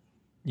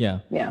 Yeah.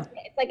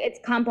 It's like, it's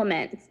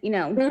compliments, you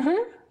know?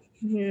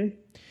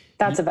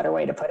 That's a better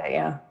way to put it.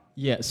 Yeah.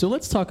 Yeah. So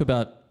let's talk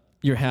about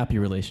your happy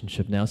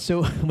relationship now.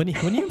 So when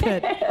you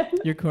met,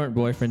 your current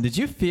boyfriend. Did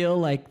you feel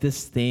like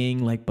this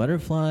thing, like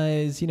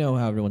butterflies? You know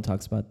how everyone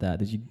talks about that.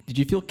 Did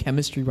you feel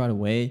chemistry right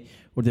away,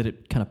 or did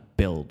it kind of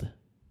build?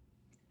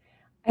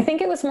 I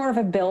think it was more of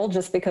a build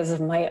just because of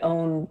my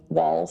own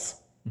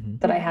walls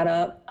that I had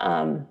up.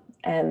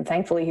 And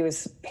thankfully he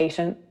was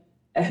patient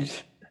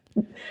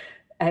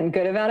and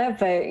good about it.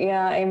 But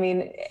yeah, I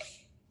mean,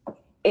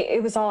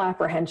 it was all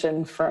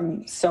apprehension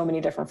from so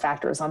many different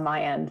factors on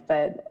my end.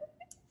 But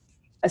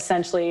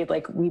essentially,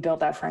 like, we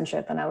built that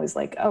friendship and I was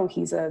like, oh,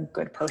 he's a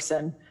good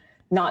person,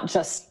 not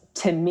just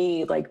to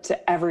me, like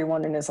to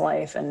everyone in his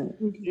life.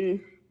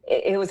 And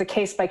it was a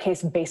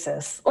case-by-case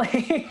basis. Like,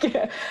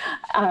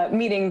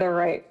 meeting the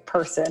right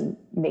person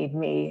made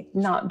me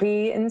not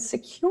be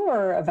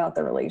insecure about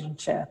the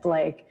relationship.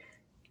 Like,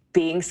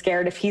 being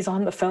scared if he's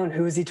on the phone,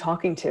 who is he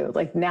talking to?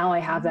 Like, now I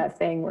have that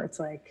thing where it's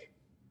like,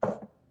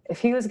 if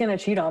he was going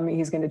to cheat on me,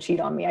 he's going to cheat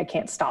on me. I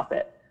can't stop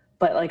it.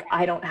 But like,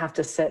 I don't have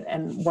to sit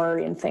and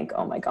worry and think,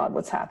 oh my God,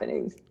 what's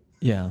happening?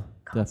 Yeah,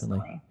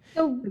 Constantly.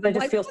 definitely. So I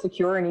just feel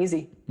secure and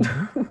easy.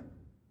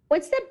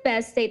 what's the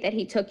best date that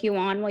he took you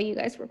on while you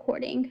guys were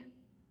recording?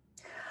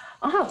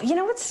 Oh, you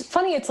know what's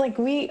funny? It's like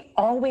we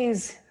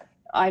always,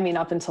 I mean,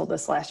 up until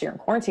this last year in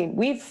quarantine,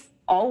 we've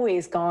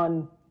always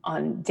gone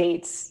on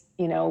dates.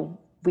 You know,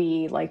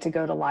 we like to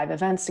go to live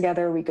events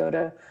together. We go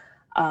to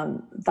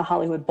the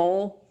Hollywood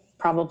Bowl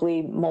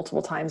probably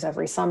multiple times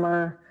every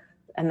summer.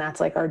 And that's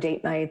like our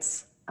date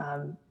nights.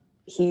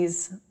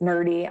 He's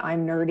nerdy,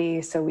 I'm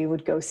nerdy. So we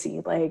would go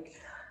see like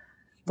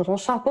Little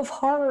Shop of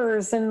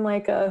Horrors and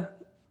like a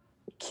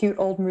cute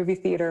old movie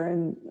theater,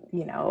 and,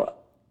 you know,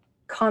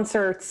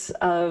 concerts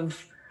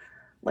of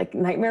like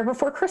Nightmare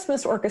Before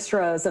Christmas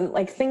orchestras and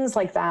like things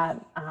like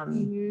that.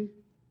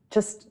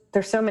 Just,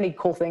 there's so many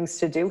cool things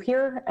to do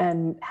here,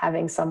 and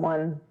having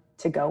someone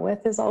to go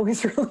with is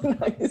always really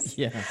nice.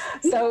 Yeah.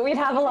 So we'd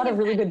have a lot of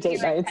really good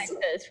date nights.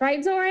 Texas,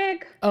 right,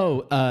 Zorik?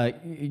 Oh,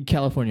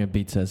 California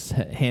beats us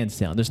hands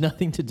down. There's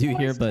nothing to do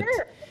here but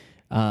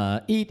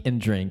eat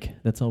and drink.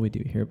 That's all we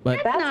do here.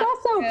 But That's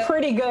also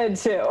pretty good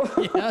too.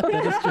 yeah,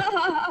 that is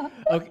true.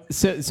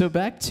 Okay, so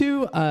back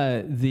to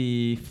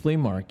the flea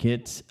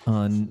market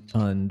on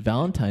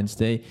Valentine's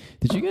Day.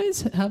 Did you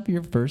guys have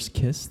your first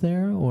kiss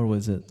there, or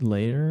was it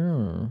later?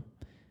 Or?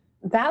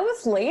 That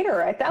was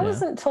later. That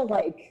wasn't until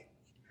like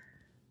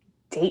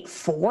date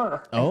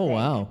 4. Oh,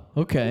 wow.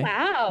 Okay.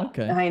 Wow.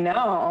 Okay. I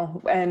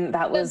know. And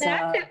that was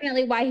that's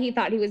definitely why he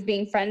thought he was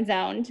being friend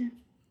zoned.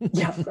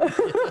 yeah.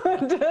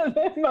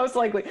 Most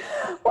likely.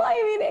 Well,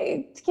 I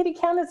mean, can it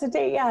count as a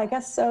date? Yeah, I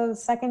guess so.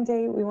 Second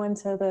date, we went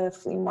to the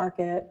flea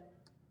market.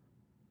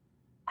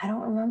 I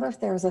don't remember if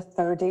there was a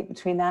third date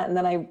between that. And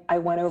then I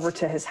went over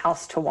to his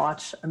house to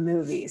watch a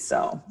movie.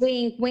 So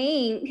Wink,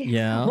 wink.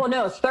 Yeah. well,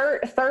 no,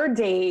 third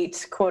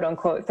date, quote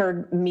unquote,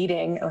 third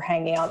meeting or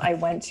hanging out. I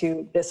went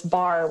to this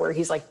bar where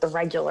he's like the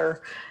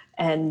regular,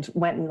 and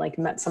went and like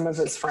met some of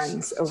his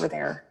friends over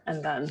there.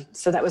 And then,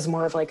 so that was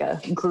more of like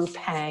a group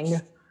hang,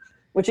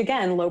 which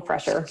again, low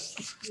pressure.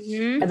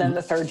 And then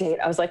the third date,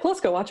 I was like, let's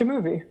go watch a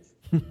movie.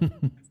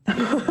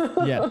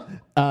 Yeah.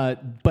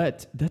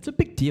 But that's a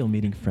big deal,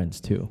 meeting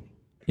friends too.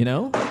 You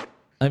know,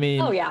 I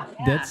mean, Oh, yeah.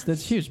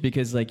 that's huge,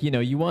 because like, you know,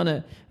 you want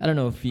to, I don't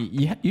know if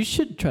you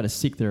should try to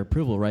seek their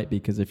approval, right?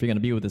 Because if you're going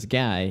to be with this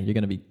guy, you're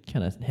going to be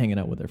kind of hanging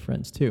out with their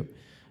friends too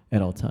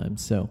at all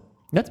times. So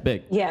that's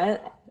big. Yeah.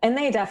 And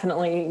they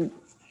definitely,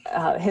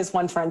 his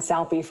one friend,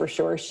 Salpy, for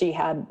sure, she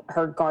had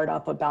her guard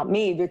up about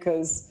me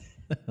because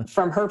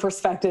from her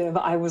perspective,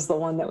 I was the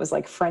one that was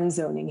like friend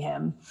zoning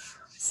him.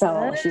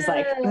 So she's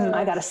like,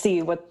 I got to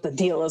see what the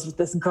deal is with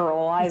this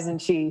girl. Why isn't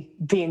she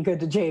being good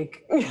to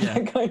Jake?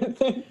 That kind of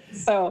thing.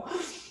 So,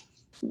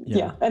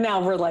 yeah. And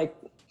now we're like,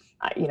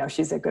 you know,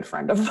 she's a good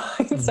friend of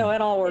mine. So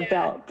it all worked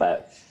out.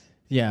 But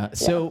yeah.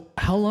 So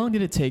how long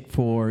did it take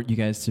for you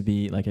guys to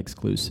be like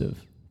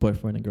exclusive,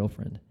 boyfriend and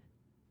girlfriend?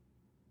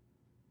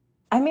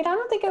 I mean, I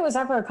don't think it was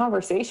ever a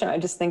conversation. I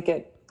just think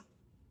it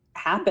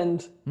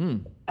happened.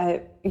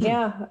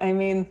 Yeah. I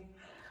mean,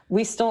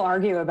 we still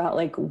argue about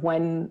like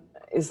when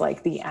is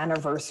like the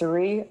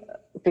anniversary,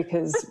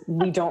 because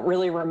we don't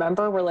really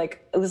remember. We're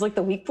like, it was like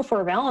the week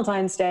before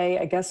Valentine's Day.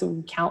 I guess we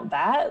would count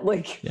that.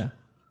 Like,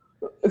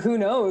 who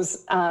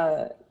knows?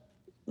 But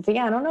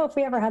yeah, I don't know if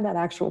we ever had that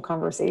actual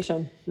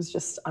conversation. It was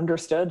just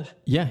understood.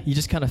 Yeah, you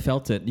just kind of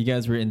felt it. You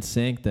guys were in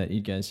sync, that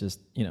you guys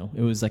just, you know,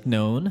 it was like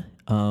known.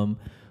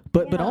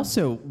 But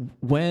also,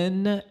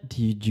 when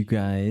did you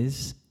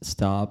guys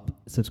stop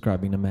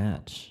subscribing to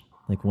Match?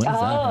 Like, when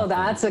does that happen?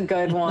 That's a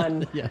good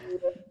one. Yeah.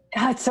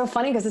 God, it's so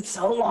funny because it's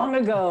so long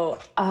ago.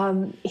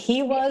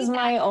 He was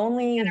my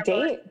only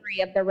date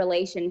Of the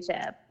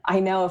relationship. I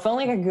know. If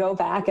only I could go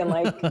back and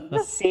like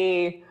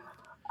see.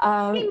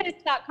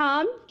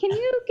 Match.com. Can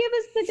you give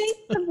us the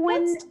dates of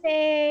when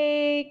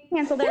they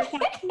canceled their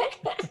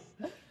account?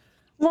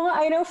 Well,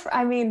 I know.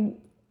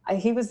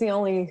 He was the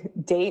only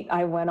date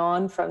I went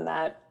on from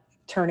that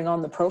turning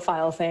on the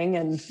profile thing,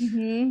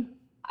 and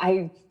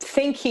I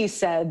think he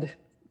said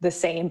the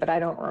same, but I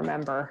don't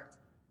remember.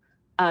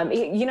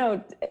 You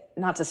know,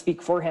 not to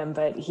speak for him,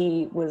 but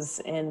he was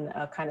in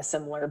a kind of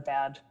similar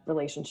bad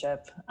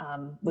relationship,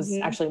 was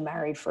actually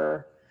married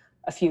for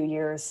a few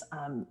years,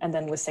 and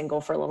then was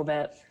single for a little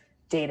bit,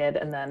 dated,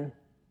 and then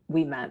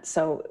we met.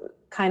 So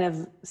kind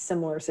of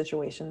similar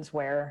situations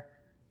where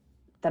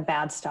the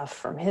bad stuff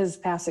from his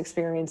past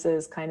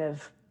experiences kind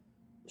of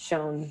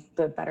shown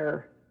the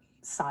better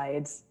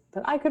sides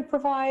that I could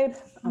provide.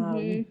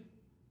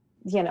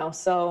 You know,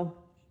 so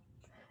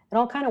it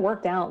all kind of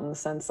worked out in the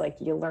sense, like,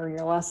 you learn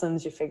your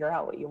lessons, you figure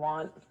out what you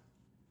want,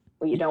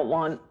 what you don't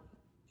want.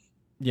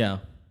 Yeah,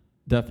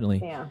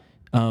 definitely. Yeah.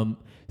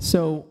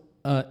 So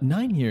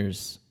 9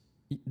 years,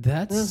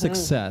 that's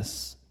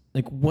success.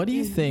 Like, what do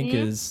you think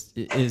is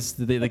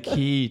the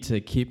key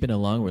to keeping a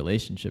long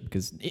relationship?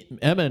 Because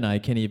Emma and I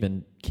can't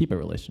even keep a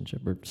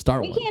relationship or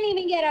start one. I can't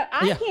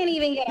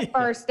even get a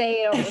first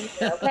date over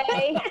here,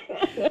 okay?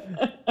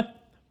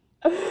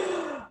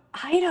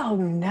 I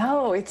don't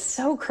know. It's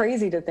so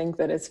crazy to think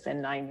that it's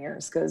been 9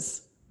 years,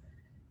 because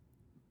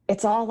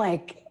it's all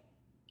like,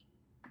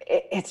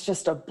 it's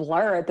just a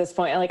blur at this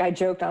point. And like, I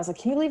joked, I was like,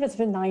 can you believe it's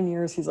been 9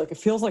 years? He's like, it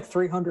feels like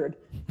 300,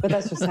 but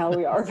that's just how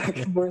we are back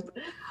and forth.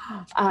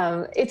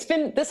 It's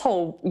been, this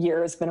whole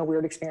year has been a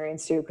weird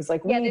experience too. Cause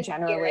like we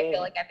generally, year, I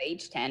feel like I've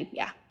aged 10.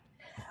 Yeah.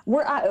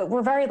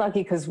 We're very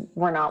lucky because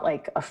we're not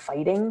like a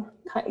fighting.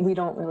 We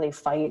don't really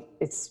fight.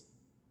 It's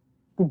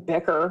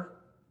bicker,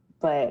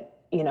 but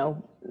you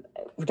know,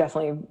 we're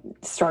definitely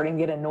starting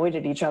to get annoyed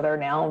at each other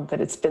now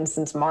that it's been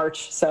since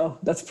March. So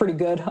that's pretty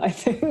good, I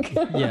think.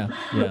 Yeah.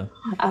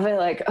 I'll be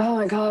like, oh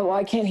my God,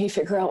 why can't he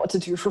figure out what to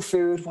do for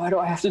food? Why do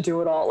I have to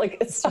do it all? Like,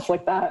 it's stuff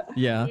like that.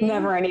 Yeah.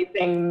 Never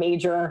anything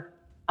major.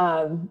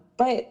 But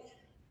I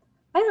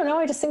don't know.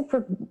 I just think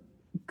for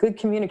good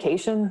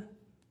communication,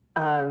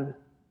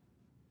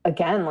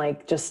 again,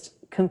 like just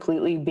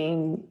completely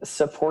being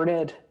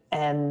supported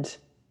and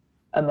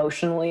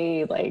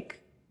emotionally like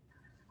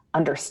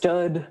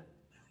understood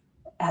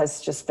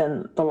has just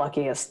been the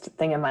luckiest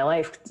thing in my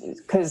life.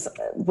 Because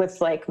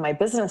with like my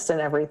business and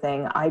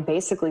everything, I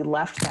basically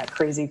left that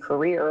crazy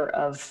career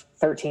of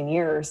 13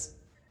 years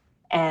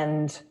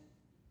and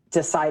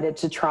decided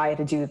to try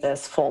to do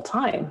this full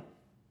time.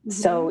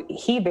 So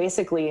he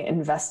basically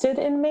invested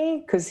in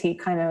me because he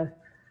kind of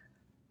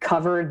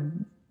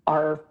covered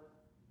our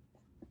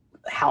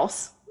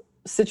house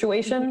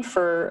situation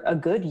for a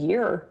good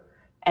year.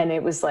 And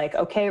it was like,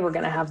 okay, we're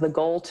going to have the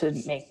goal to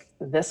make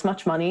this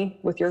much money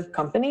with your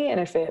company. And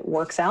if it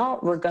works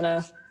out, we're going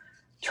to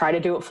try to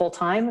do it full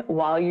time.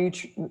 While you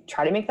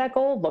try to make that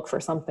goal, look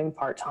for something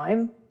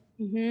part-time.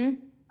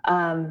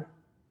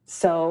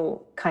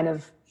 So kind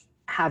of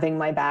having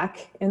my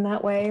back in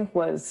that way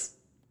was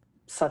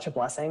such a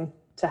blessing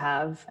to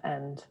have.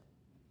 And,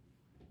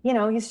 you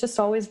know, he's just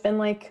always been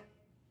like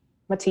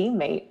my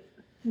teammate,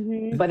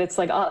 but it's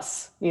like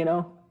us, you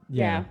know?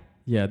 Yeah,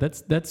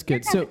 that's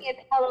good. So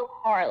it's Hello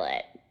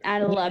Harlot. I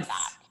love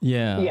that.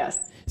 Yeah.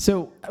 Yes.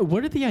 So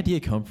where did the idea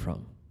come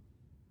from?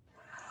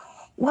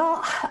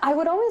 Well, I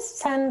would always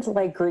send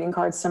like greeting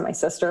cards to my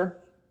sister.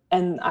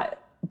 And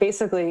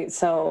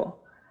so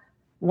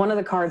one of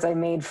the cards I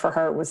made for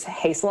her was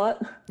 "Hey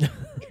slut."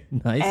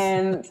 Nice.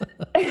 And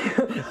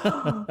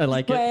I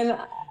like it.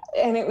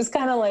 And it was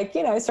kind of like,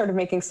 you know, I started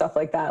making stuff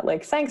like that,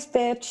 like "Thanks,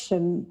 bitch,"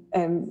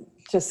 and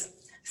just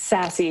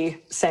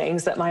sassy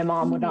sayings that my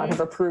mom would not have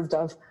approved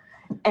of.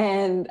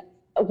 And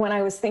when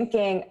I was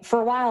thinking, for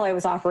a while, I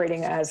was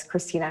operating as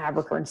Christina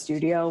Haberken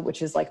Studio,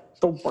 which is like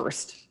the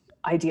worst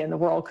idea in the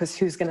world because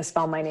who's going to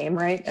spell my name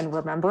right and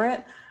remember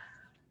it?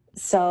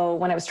 So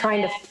when I was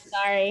trying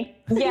Sorry.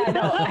 Yeah,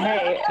 no,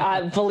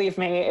 hey, believe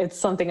me, it's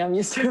something I'm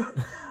used to.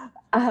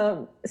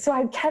 So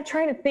I kept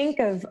trying to think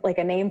of like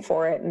a name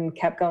for it and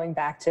kept going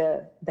back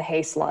to the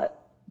 "Hey Slut"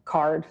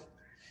 card.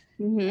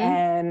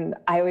 And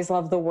I always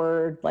love the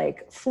word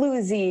like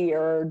floozy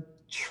or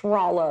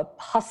trollop,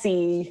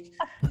 hussy.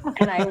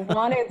 And I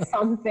wanted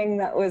something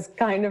that was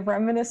kind of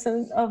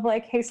reminiscent of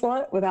like "Hey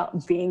Slut"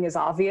 without being as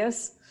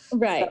obvious.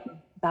 Right. So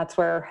that's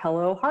where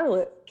 "Hello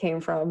Harlot" came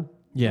from,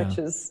 which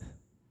is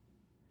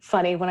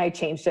funny. When I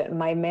changed it,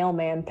 my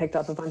mailman picked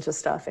up a bunch of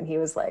stuff and he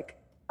was like,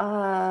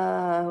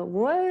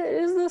 what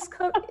is this?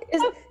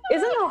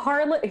 Isn't a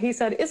harlot, he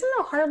said, isn't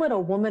a harlot a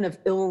woman of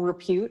ill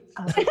repute?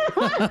 I was like,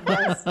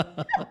 yes.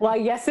 Why,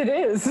 yes, it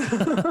is.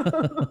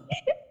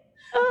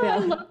 I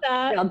love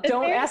that. Now,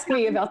 don't ask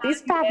me about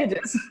these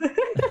packages.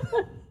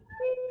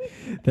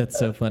 That's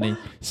so funny.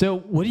 So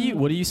what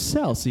do you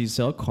sell? So you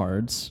sell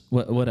cards.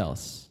 What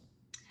else?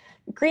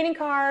 Greeting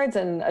cards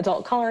and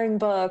adult coloring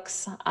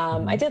books.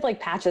 I did like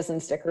patches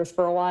and stickers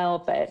for a while,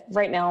 but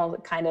right now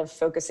kind of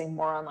focusing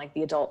more on like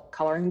the adult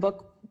coloring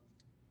book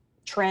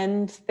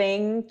trend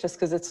thing, just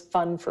because it's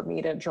fun for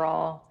me to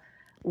draw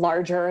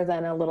larger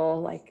than a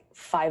little like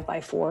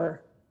 5x4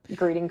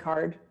 greeting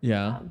card.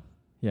 Yeah.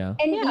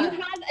 And you have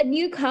a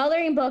new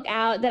coloring book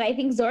out that I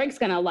think Zorg's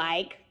gonna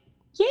like.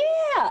 Yeah,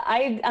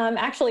 I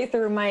actually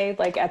through my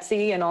like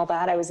Etsy and all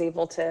that,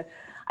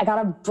 I got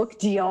a book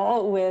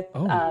deal with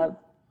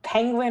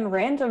Penguin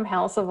Random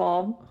House of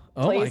all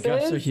places. Oh my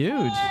gosh, so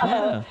huge.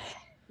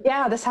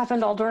 Yeah, this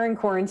happened all during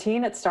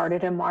quarantine. It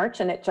started in March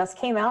and it just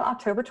came out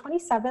October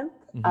 27th.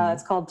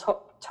 It's called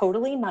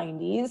Totally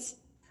 90s.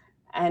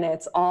 And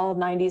it's all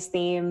 90s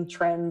themed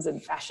trends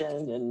and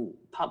fashion and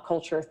pop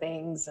culture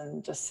things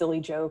and just silly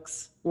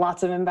jokes.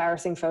 Lots of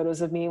embarrassing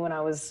photos of me when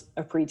I was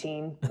a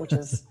preteen, which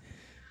is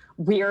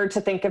weird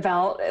to think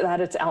about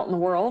that it's out in the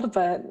world.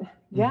 But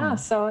yeah,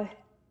 so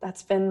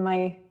that's been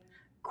my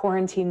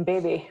quarantine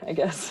baby, I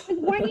guess.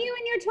 Weren't you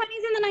in your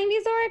 20s in the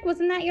 90s, Oric?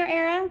 Wasn't that your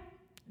era?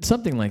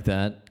 Something like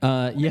that.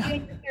 Yeah. You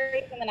in your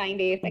 30s in the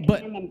 90s. I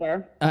can't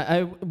remember.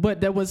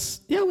 But that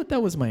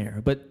was my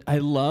era. But I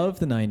love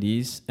the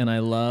 90s and I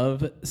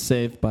love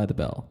Saved by the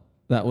Bell.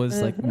 That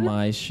was like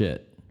my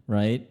shit,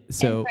 right?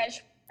 So and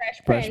Fresh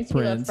Prince.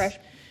 You love Fresh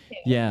Prince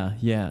too.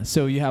 Yeah.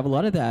 So you have a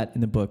lot of that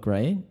in the book,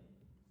 right?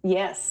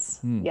 Yes.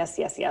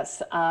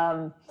 Yes.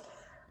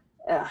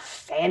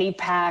 Fanny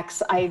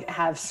packs. I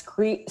have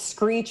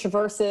Screech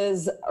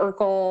versus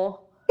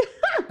Urkel.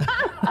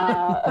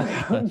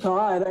 Oh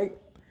God, I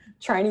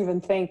try and even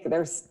think.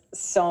 There's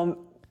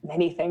so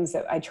many things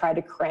that I try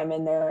to cram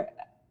in there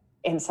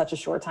in such a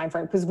short time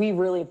frame because we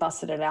really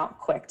busted it out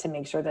quick to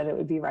make sure that it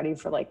would be ready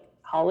for like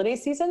holiday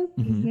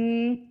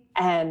season.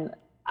 And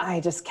I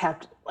just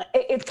kept.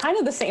 It's kind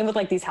of the same with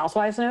like these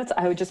housewives notes.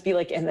 I would just be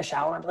like in the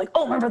shower and be like,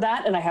 oh, remember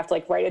that? And I have to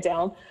like write it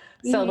down.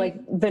 So like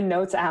the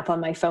notes app on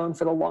my phone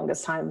for the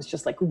longest time was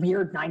just like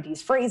weird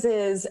 90s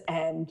phrases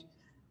and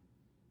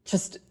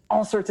just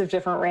all sorts of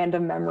different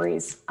random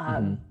memories.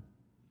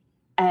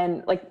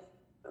 And like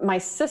my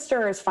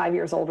sister is 5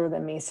 years older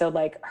than me. So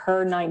like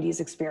her 90s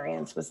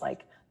experience was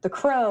like The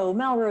Crow,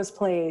 Melrose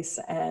Place,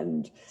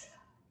 and,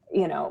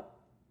 you know,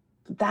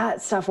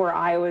 that stuff where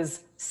I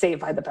was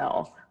Saved by the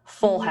Bell,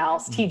 Full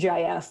House,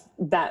 TGIF,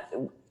 that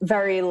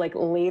very like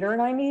later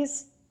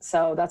 90s.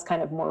 So that's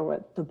kind of more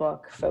what the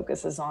book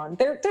focuses on.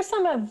 There's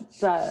some of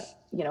the,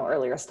 you know,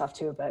 earlier stuff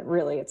too, but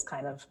really it's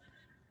kind of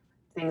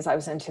things I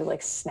was into,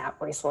 like snap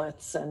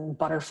bracelets and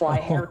butterfly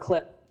hair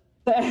clip.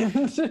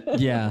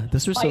 Yeah,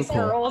 those are so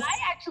cool. I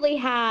actually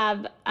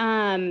have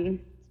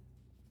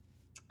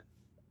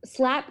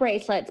slap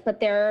bracelets,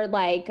 but they're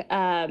like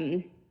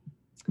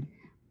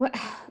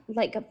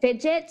like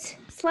fidget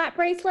slap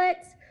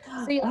bracelets.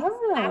 So you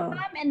slap them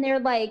and they're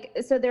like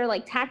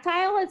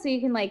tactile, and so you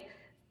can like,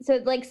 so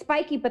like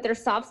spiky, but they're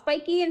soft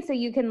spiky, and so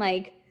you can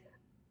like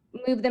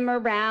move them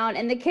around,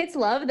 and the kids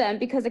love them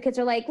because the kids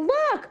are like,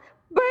 look,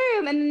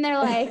 boom, and then they're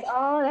like,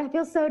 oh, that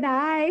feels so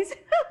nice.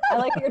 I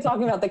like that you're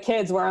talking about the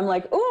kids, where I'm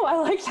like, oh, I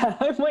like that.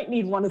 I might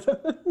need one of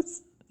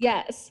those.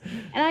 Yes.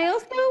 And I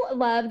also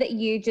love that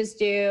you just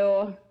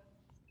do,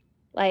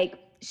 like,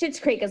 Schitt's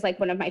Creek is like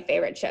one of my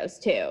favorite shows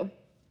too.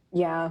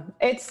 Yeah,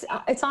 it's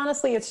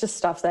honestly, it's just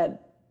stuff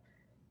that,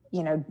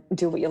 you know,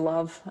 do what you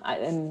love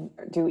and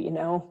do what you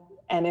know.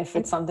 And if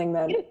it's something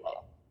that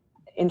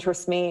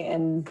interests me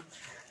and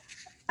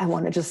I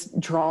want to just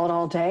draw it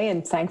all day,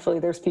 and thankfully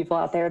there's people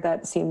out there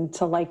that seem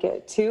to like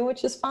it too,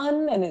 which is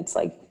fun. And it's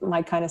like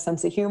my kind of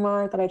sense of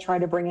humor that I try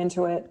to bring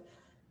into it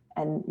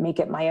and make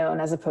it my own,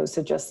 as opposed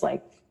to just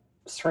like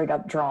straight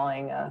up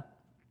drawing a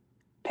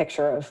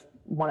picture of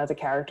one of the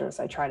characters.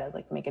 I try to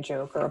like make a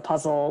joke or a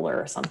puzzle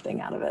or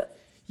something out of it.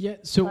 Yeah.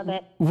 So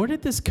where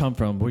did this come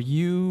from? Were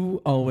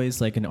you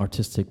always like an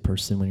artistic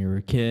person when you were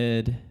a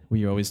kid? Were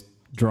you always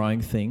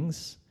drawing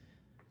things?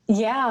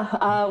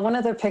 Yeah. One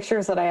of the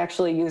pictures that I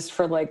actually used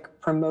for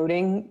like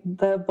promoting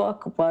the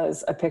book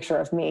was a picture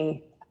of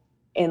me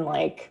in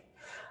like,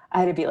 I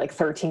had to be like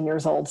 13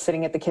 years old,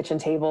 sitting at the kitchen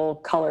table,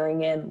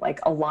 coloring in like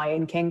a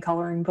Lion King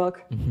coloring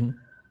book.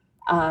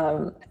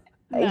 Yeah.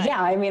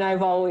 I mean, I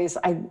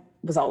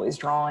was always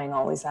drawing,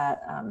 always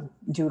at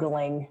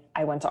doodling.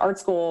 I went to art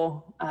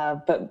school,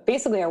 but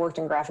basically I worked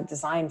in graphic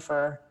design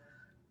for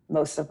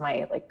most of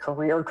my like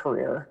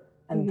career.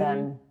 And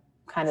then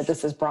kind of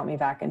this has brought me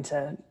back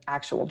into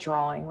actual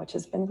drawing, which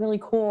has been really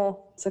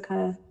cool to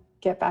kind of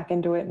get back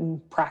into it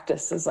and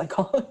practice, as I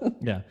call it.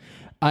 Yeah.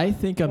 I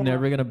think I'm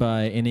never going to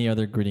buy any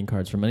other greeting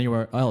cards from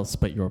anywhere else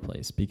but your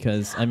place,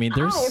 because I mean,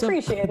 there's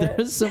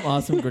some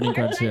awesome greeting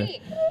cards here.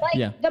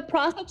 Like the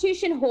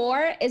prostitution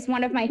whore is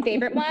one of my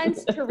favorite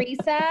ones.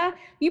 Teresa,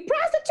 you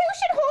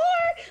prostitution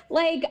whore.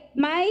 Like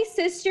my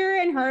sister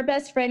and her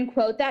best friend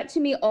quote that to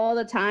me all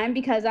the time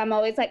because I'm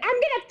always like, I'm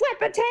going to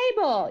flip a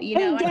table, you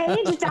know.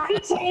 Engaged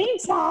 19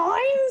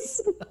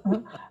 times.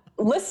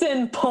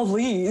 Listen,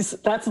 please.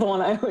 That's the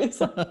one I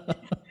always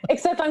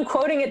except I'm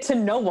quoting it to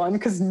no one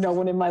because no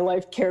one in my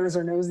life cares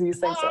or knows these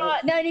things.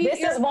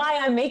 This is why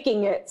I'm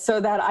making it, so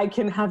that I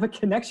can have a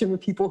connection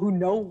with people who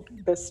know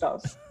this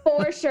stuff.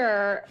 For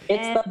sure.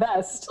 It's the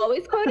best.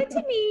 Always quote it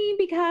to me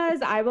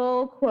because I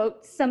will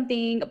quote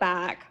something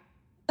back.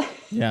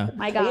 Yeah.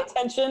 My God. Pay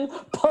attention,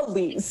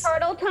 please.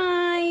 Turtle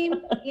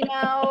time, you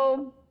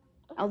know.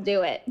 I'll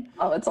do it.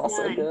 Oh, it's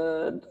also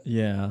good.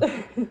 Yeah.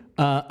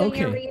 Okay.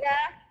 Senorita.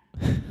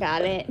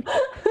 Got it.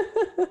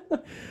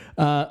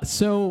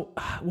 So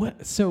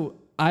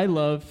I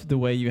love the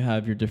way you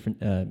have your different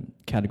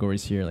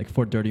categories here, like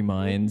For Dirty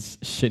Minds,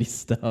 shitty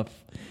stuff,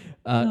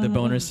 the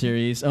boner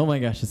series. Oh my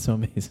gosh, it's so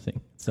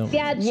amazing. So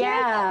Yeah,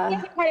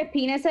 Yeah. part of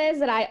penises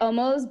that I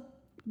almost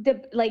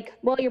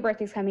well, your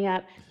birthday's coming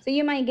up, so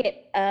you might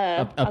get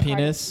a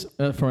penis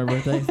for my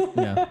birthday.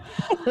 Yeah.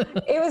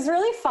 It was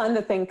really fun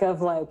to think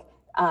of like,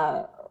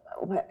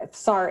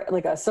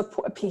 like a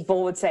support.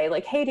 People would say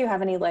like, "Hey, do you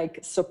have any like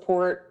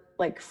support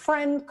like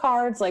friend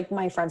cards? Like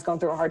my friend's going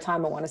through a hard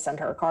time. I want to send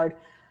her a card."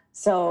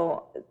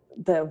 So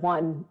the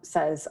one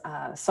says,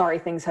 "Sorry,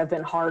 things have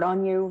been hard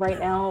on you right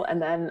now,"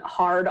 and then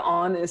 "hard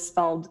on" is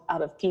spelled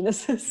out of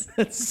penises.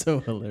 That's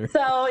so hilarious.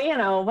 So, you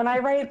know, when I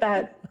write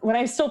that, when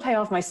I still pay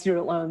off my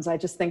student loans, I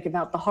just think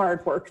about the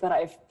hard work that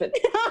I've been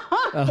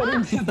put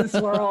into this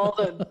world,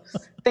 and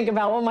think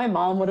about what my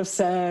mom would have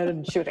said.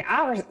 And she would,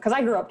 because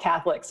I grew up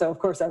Catholic, so of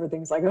course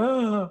everything's like,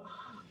 oh,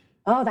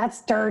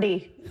 that's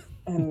dirty.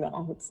 And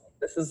no,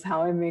 this is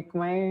how I make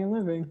my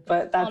living.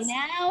 But that's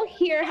now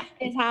here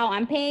is how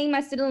I'm paying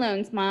my student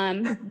loans,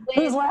 Mom.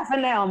 Who's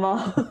laughing now,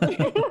 Mom?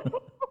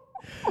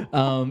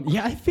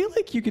 Yeah, I feel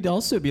like you could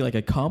also be like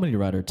a comedy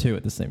writer too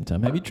at the same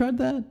time. Have you tried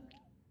that?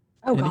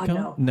 Oh, God,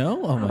 no.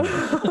 No? Oh, my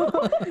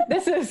God.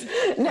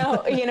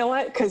 No, you know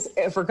what? Because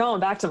if we're going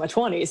back to my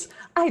 20s,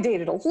 I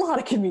dated a lot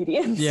of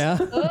comedians. Yeah.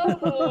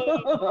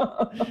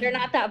 They're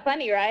not that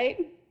funny,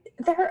 right?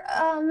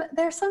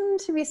 There's something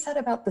to be said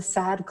about the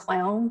sad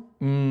clown.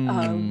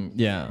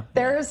 Yeah.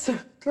 There's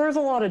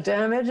a lot of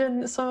damage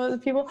in some of the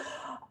people.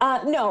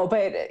 No,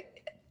 but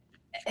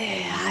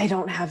I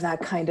don't have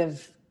that kind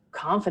of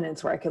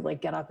confidence where I could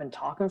like get up and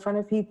talk in front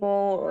of people,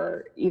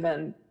 or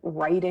even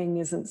writing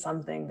isn't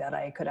something that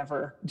I could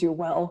ever do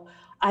well.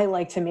 I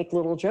like to make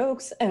little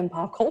jokes and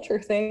pop culture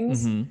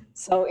things.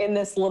 So in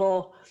this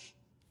little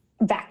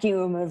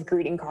vacuum of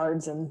greeting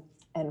cards and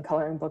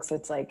coloring books,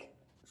 it's like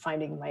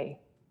finding my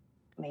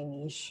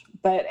niche.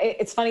 But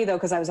it's funny though,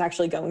 because I was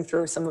actually going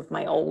through some of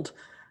my old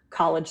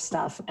college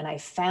stuff, and I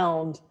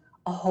found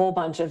a whole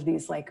bunch of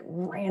these like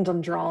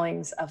random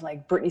drawings of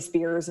like Britney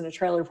Spears in a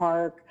trailer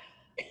park.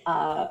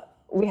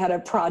 We had a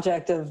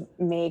project of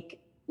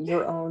make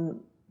your own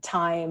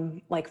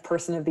Time like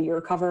person of the year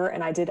cover,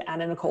 and I did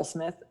Anna Nicole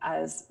Smith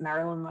as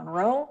Marilyn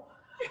Monroe,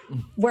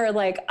 where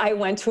like I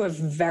went to a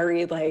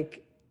very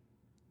like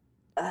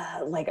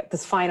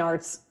this fine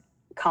arts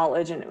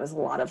college, and it was a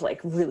lot of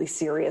like really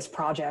serious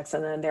projects,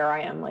 and then there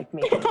I am like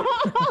making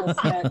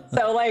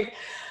so like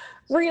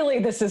really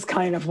this is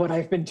kind of what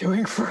I've been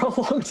doing for a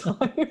long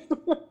time.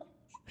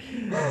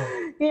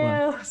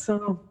 Yeah. Wow.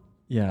 So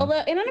yeah. Although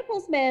Anna Nicole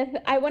Smith,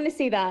 I want to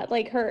see that,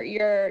 like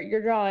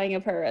your drawing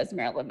of her as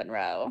Marilyn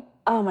Monroe.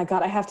 Oh my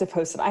God, I have to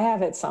post it. I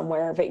have it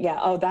somewhere, but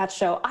yeah. That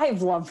show,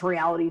 I've loved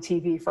reality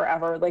TV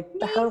forever. Like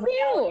her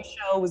reality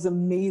show was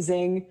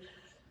amazing.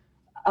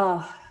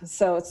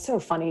 So it's so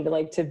funny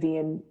to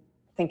be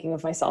thinking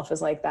of myself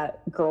as like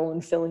that girl in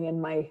Philly in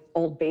my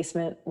old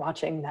basement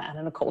watching the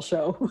Anna Nicole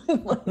show.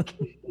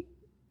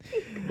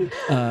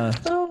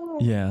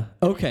 Yeah.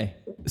 Okay.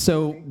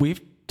 So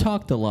we've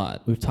talked a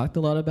lot. We've talked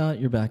a lot about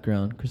your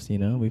background,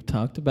 Christina. We've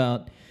talked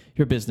about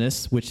your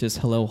business, which is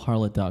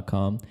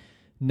helloharlot.com.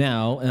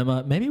 Now,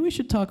 Emma, maybe we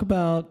should talk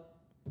about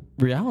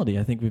reality.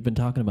 I think we've been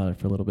talking about it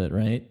for a little bit,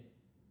 right?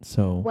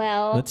 So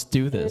let's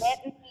do this.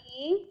 Let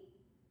me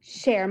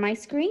share my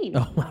screen.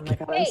 Oh my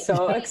God. I'm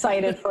so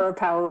excited for a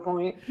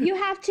PowerPoint. You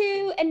have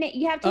to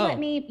let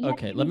me.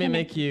 Okay, let me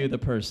make you the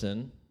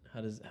person.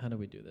 How do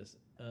we do this?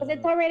 Because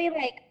it's already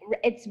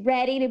it's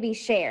ready to be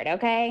shared.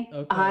 Okay.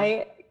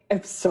 I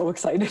am so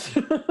excited.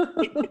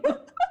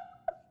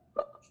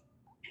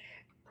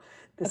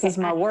 This is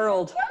my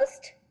world.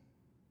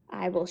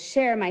 I will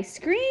share my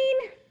screen.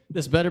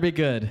 This better be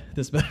good.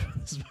 This better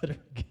be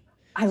good.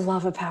 I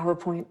love a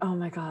PowerPoint. Oh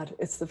my God,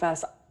 it's the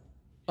best.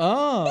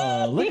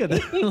 Oh, look at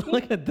that.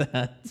 Look at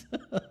that.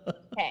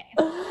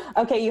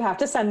 Okay, you have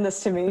to send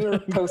this to me or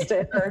post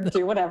it or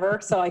do whatever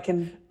so I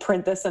can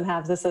print this and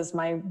have this as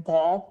my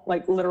wall,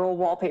 like literal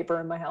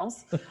wallpaper in my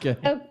house. Okay.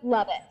 Oh,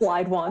 love it.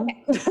 Slide one.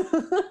 Okay.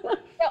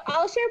 So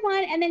I'll share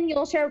one and then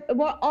you'll share.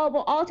 We'll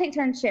all take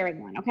turns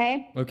sharing one,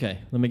 okay? Okay,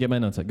 let me get my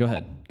notes out. Go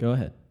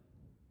ahead.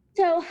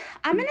 So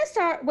I'm going to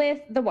start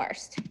with the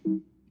worst.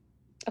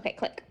 Okay,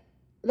 click.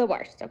 The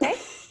worst, okay?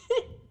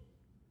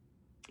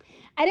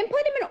 I didn't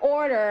put them in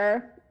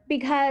order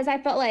because I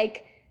felt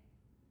like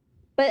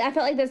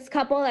this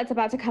couple that's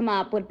about to come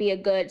up would be a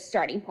good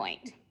starting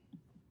point.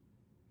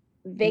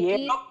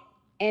 Vicky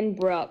and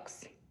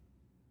Brooks.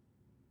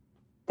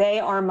 They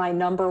are my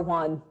number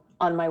one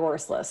on my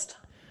worst list,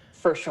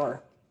 for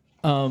sure.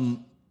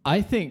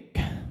 I think,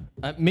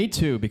 me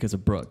too, because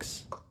of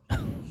Brooks.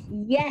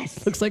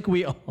 Yes. Looks like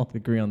we all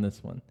agree on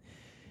this one.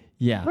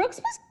 Yeah. Brooks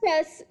was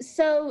just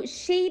so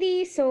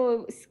shady,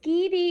 so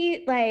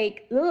skeevy,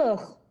 like,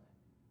 ugh.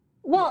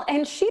 Well,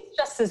 and she's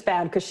just as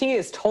bad because she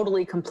is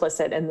totally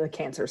complicit in the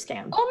cancer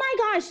scam. Oh my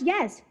gosh,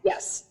 yes.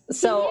 Yes.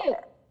 So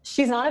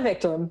she's not a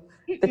victim.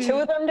 The two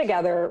of them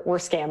together were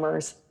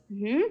scammers.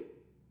 Mm-hmm.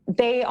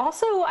 They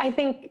also, I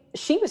think,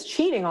 she was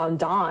cheating on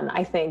Dawn,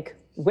 I think,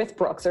 with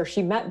Brooks, or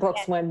she met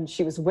Brooks when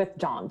she was with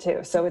Dawn too.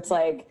 So it's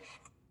like,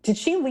 did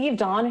she leave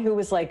Dawn, who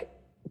was like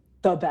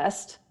the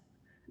best?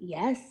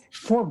 Yes.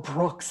 For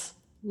Brooks.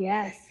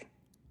 Yes.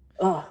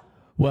 Ugh.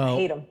 Well,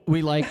 hate him.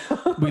 we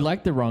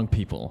like the wrong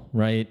people,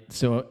 right?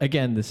 So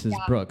again, this is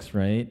Brooks,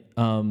 right?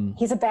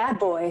 He's a bad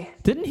boy.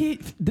 Didn't he?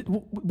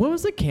 What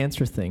was the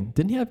cancer thing?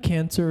 Didn't he have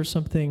cancer or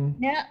something?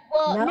 No.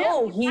 Well,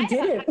 No, he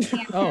didn't.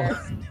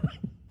 Oh,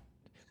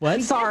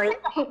 what? Sorry.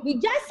 We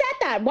just said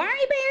that. Why are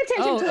you paying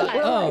attention to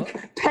We're us?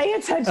 like, pay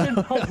attention,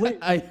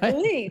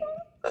 please.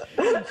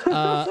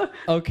 Please.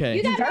 Okay.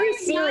 You got Very married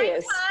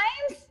serious.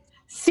 9 times?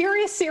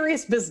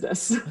 Serious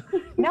business.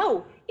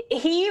 No,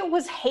 he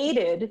was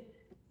hated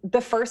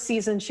the first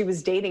season she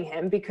was dating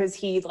him because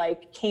he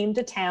like came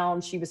to town.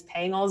 She was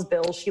paying all his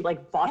bills. She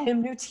like bought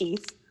him new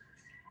teeth.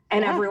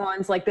 And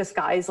everyone's like, this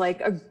guy's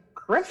like a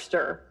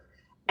grifter.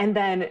 And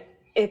then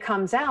it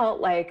comes out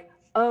like,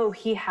 oh,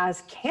 he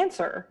has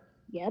cancer.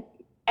 Yep.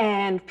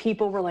 And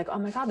people were like, oh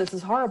my God, this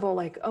is horrible.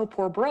 Like, oh,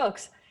 poor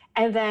Brooks.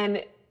 And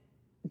then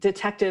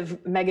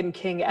Detective Megan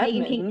King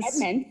Edmonds,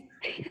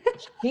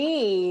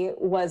 he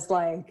was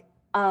like,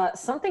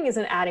 something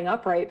isn't adding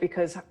up right,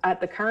 because at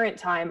the current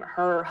time,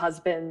 her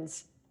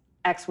husband's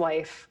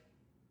ex-wife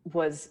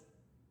was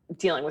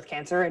dealing with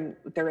cancer and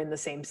they're in the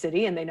same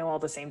city and they know all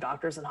the same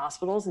doctors and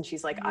hospitals. And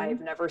she's like,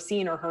 I've never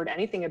seen or heard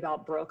anything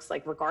about Brooks,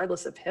 like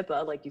regardless of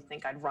HIPAA, like you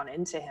think I'd run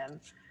into him.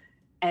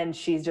 And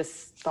she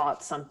just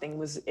thought something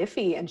was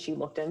iffy and she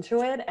looked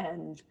into it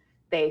and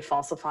they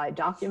falsified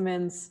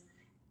documents.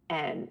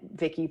 And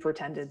Vicky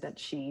pretended that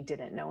she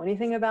didn't know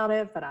anything about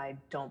it, but I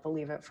don't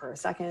believe it for a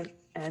second.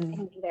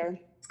 And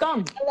it's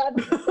gone. I love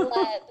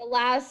the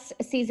last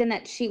season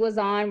that she was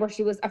on where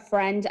she was a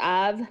friend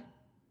of.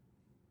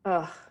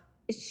 Ugh.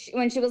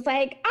 When she was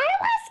like, I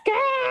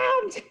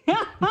was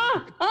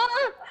scammed.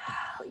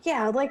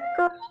 Yeah, like,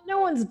 girl,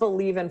 no one's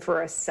believing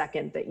for a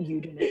second that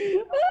you didn't.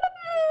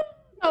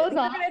 You're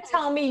going to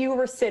tell me you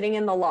were sitting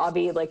in the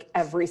lobby like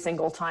every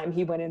single time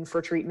he went in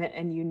for treatment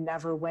and you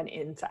never went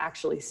in to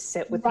actually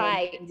sit with him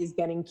when he's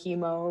getting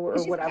chemo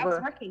or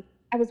whatever.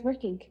 I was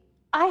working.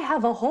 I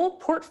have a whole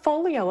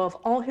portfolio of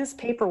all his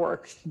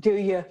paperwork. Do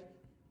you?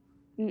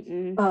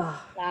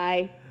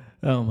 Lie.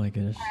 Oh my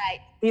goodness. All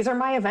right. These are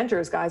my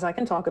Avengers, guys. I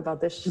can talk about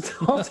this shit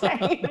all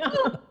day.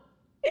 All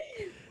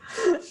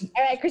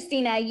right,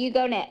 Christina, you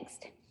go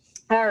next.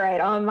 All right,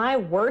 on my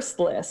worst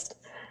list.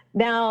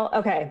 Now,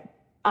 okay,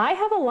 I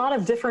have a lot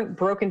of different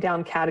broken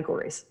down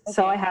categories. Okay.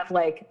 So I have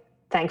like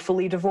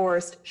thankfully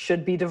divorced,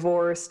 should be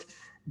divorced,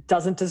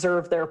 doesn't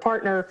deserve their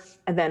partner,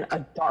 and then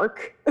a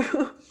dark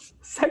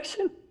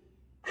section.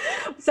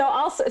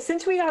 So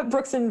since we have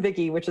Brooks and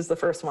Vicky, which is the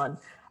first one,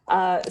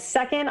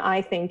 second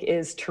I think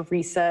is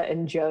Teresa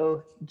and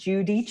Joe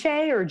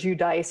Giudice or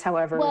Giudice,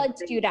 however. Well,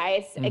 it's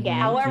Giudice again.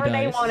 However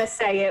they want to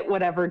say it,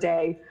 whatever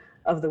day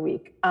of the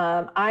week.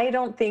 I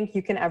don't think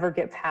you can ever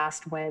get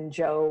past when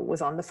Joe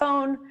was on the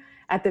phone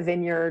at the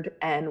Vineyard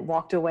and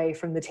walked away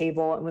from the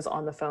table and was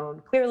on the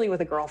phone, clearly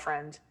with a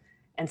girlfriend,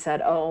 and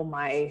said, oh,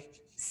 my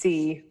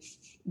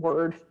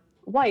C-word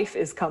wife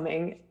is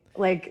coming.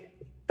 Like,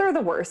 they're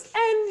the worst.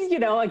 And, you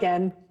know,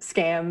 again,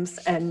 scams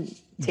and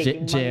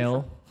taking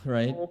jail,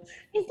 right?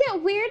 Is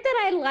it weird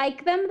that I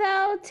like them,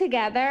 though,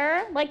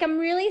 together? Like, I'm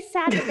really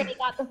sad that they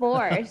got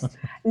divorced.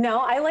 No,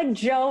 I like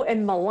Joe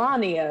and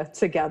Melania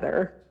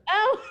together.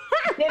 Oh.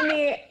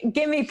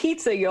 give me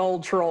pizza, you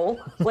old troll.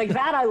 Like,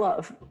 that I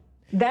love.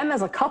 Them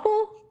as a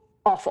couple,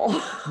 awful.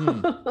 I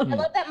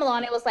love that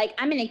Melania was like,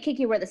 I'm going to kick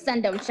you where the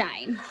sun don't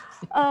shine.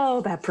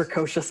 Oh, that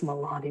precocious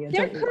Melania.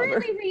 They're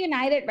currently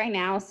reunited right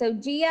now. So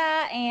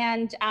Gia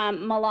and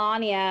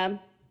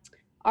Melania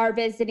are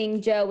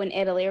visiting Joe in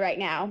Italy right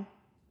now.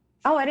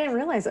 Oh, I didn't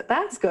realize it.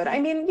 That's good. I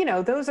mean, you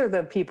know, those are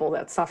the people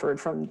that suffered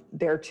from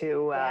their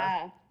two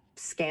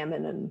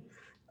scamming and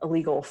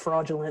illegal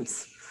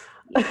fraudulations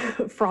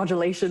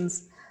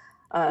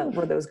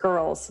were those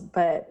girls.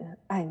 But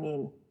I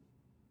mean,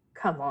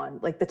 come on,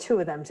 like the two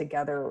of them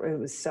together, it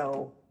was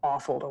so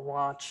awful to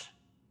watch.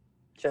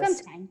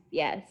 Sometimes,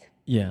 yes.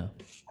 Yeah.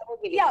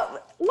 Yeah,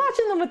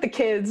 watching them with the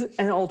kids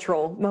and old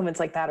troll moments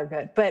like that are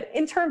good. But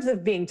in terms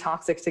of being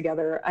toxic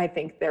together, I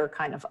think they're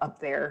kind of up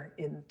there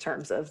in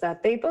terms of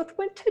that they both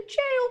went to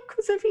jail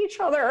because of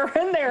each other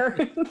and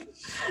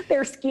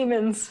their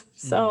schemings.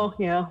 So,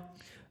 yeah.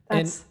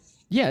 And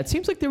yeah, it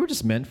seems like they were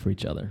just meant for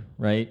each other,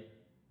 right?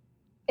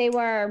 They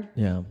were.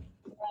 Yeah.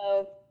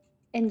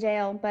 In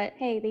jail, but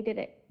hey, they did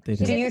it.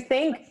 Do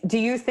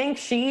you think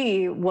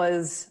she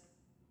was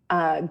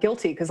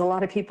guilty? Because a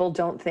lot of people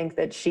don't think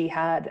that she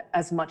had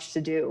as much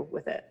to do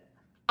with it.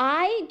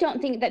 I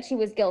don't think that she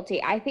was guilty.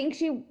 I think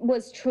she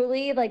was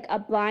truly like a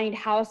blind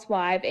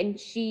housewife, and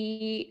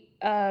she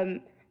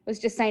was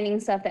just signing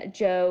stuff that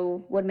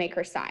Joe would make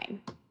her sign.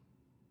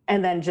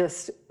 And then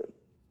just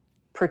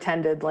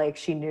pretended like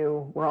she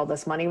knew where all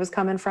this money was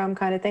coming from,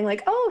 kind of thing.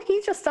 Like, oh,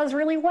 he just does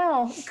really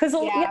well. Because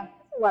a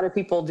lot of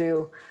people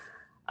do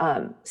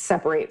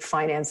separate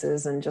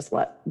finances and just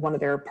let one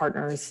of their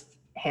partners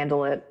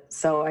handle it.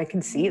 So I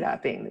can see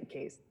that being the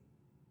case.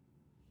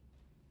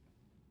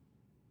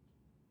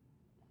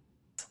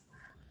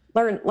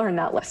 Learn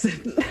that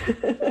lesson.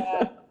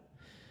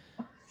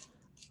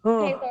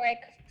 Hey,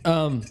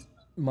 Thoric.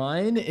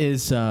 Mine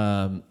is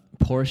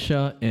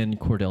Portia and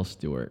Cordell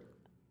Stewart.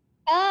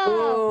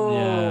 Oh,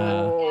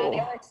 Yeah. yeah, they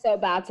work so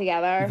bad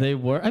together. They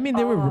were. I mean,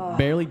 they were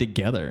barely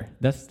together.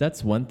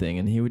 That's one thing,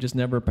 and he would just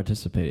never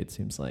participate. It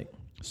seems like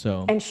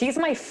so. And she's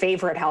my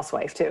favorite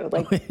housewife too.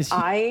 Like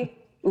I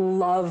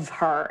love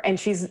her, and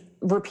she's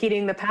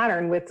repeating the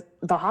pattern with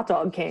the hot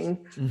dog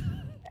king,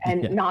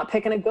 and not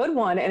picking a good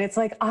one. And it's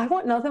like I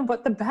want nothing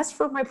but the best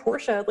for my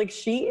Portia. Like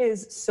she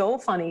is so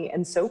funny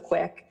and so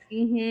quick,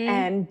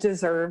 and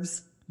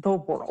deserves the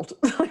world.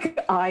 Like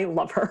I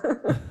love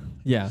her.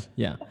 Yeah.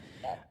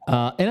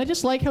 And I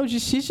just like how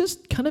she's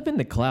just kind of in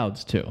the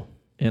clouds too,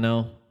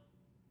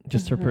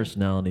 just her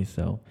personality.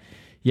 So,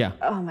 yeah.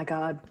 Oh my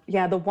God.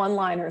 Yeah. The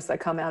one-liners that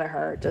come out of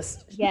her,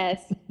 just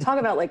Yes. talk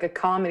about like a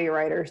comedy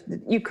writer.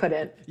 You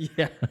couldn't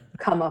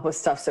come up with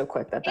stuff so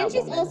quick that And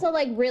she's woman. also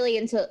like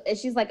really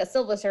she's like a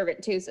civil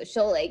servant too. So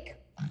she'll like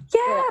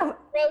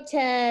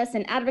protest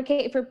and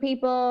advocate for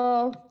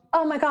people.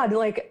 Oh my God.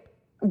 Like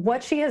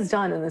what she has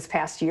done in this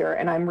past year.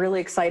 And I'm really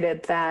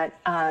excited that,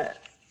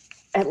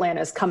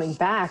 Atlanta's coming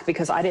back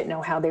because I didn't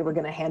know how they were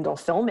going to handle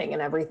filming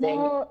and everything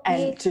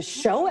and to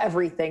show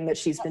everything that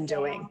she's been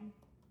doing.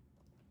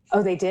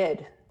 Oh, they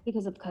did.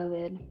 Because of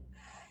COVID.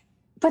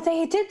 But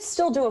they did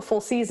still do a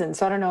full season.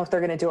 So I don't know if they're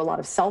going to do a lot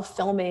of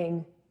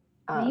self-filming.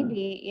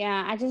 Maybe.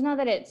 Yeah. I just know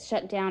that it's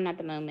shut down at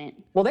the moment.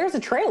 Well, there's a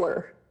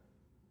trailer.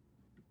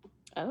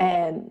 Oh.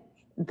 And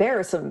there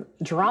are some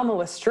drama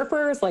with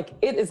strippers. Like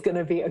it is going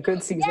to be a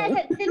good season.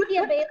 Yes, it's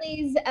Cynthia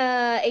Bailey's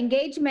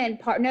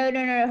engagement No,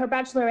 her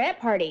bachelorette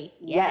party.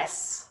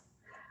 Yes.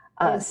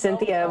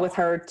 Cynthia with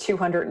her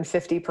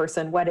 250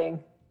 person wedding.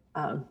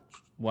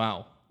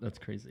 Wow, that's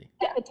crazy.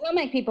 The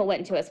Potomac people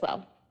went to as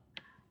well.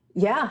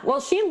 Yeah.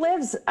 Well,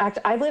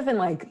 I live in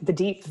like the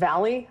Deep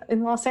Valley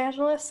in Los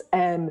Angeles,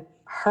 and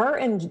her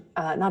and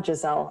not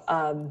Giselle,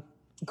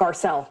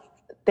 Garcelle,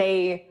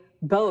 they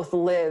both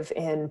live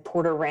in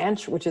Porter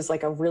Ranch, which is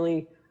like a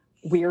really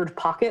weird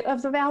pocket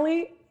of the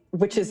valley,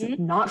 which is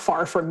not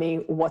far from me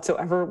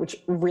whatsoever, which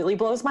really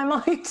blows my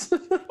mind.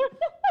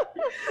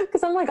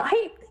 Because I'm like,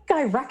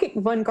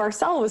 when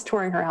Garcelle was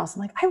touring her house,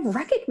 I'm like, I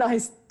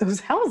recognize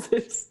those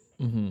houses.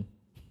 And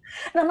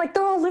I'm like,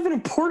 they're all living in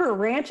Porter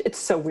Ranch. It's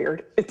so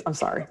weird. I'm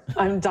sorry.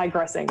 I'm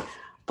digressing,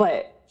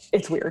 but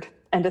it's weird.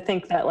 And to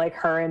think that like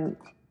her and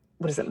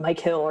Mike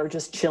Hill are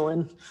just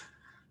chilling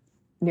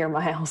near my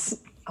house.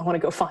 I want to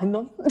go find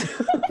them.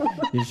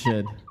 You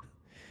should.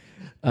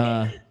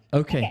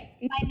 Okay.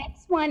 My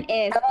next one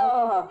is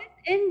Elizabeth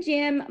and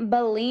Jim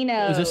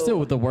Bellino. Is this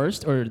still the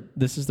worst, or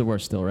this is the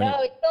worst still, right?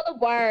 No, it's still the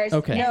worst.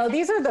 Okay. No,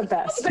 these are the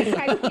best.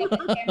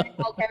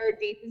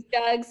 Jesus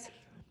jugs.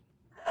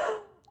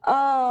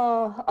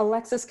 Oh,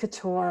 Alexis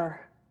Couture.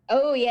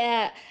 Oh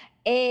yeah,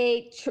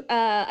 a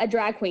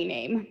drag queen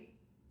name.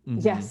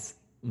 Yes.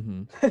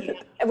 With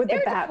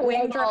the bat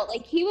wing dress.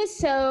 Like he was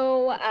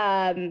so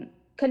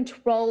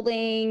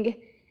controlling,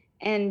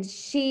 and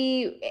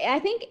I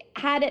think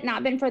had it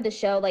not been for the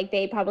show, like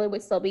they probably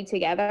would still be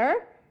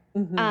together.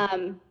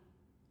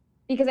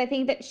 Because I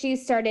think that she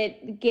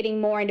started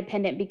getting more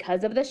independent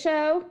because of the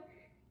show,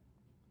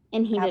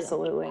 and he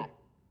absolutely. Didn't like that.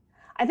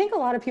 I think a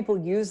lot of people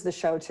use the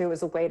show too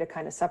as a way to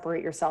kind of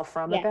separate yourself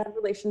from a bad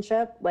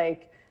relationship.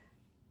 Like,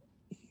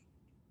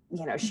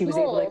 she was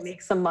able to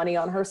make some money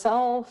on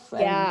herself.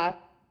 And,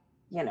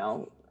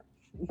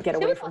 get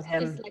away from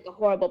him. Just like a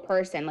horrible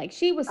person. Like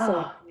she was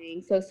so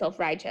annoying, so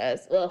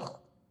self-righteous. Ugh.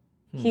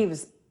 He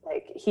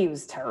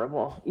was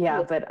terrible.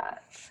 Yeah,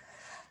 but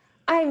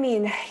I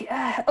mean,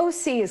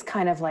 OC is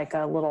kind of like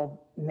a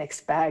little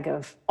mixed bag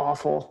of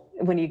awful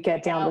when you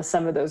get down to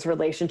some of those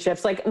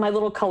relationships. Like my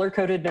little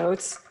color-coded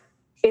notes,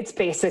 it's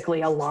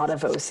basically a lot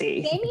of OC.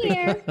 Same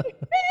here.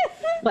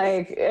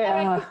 Like,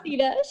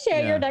 Christina,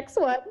 share your next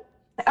one.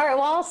 All right,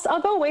 well,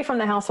 I'll go away from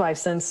the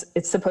housewives since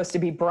it's supposed to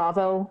be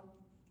Bravo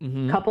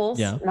couples,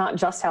 not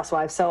just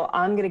housewives. So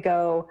I'm going to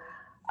go,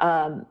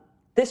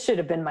 this should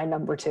have been my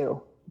number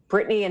 2.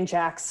 Brittany and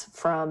Jax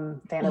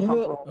from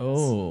Vanderpump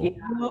Rules.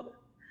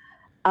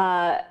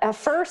 At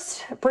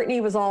first,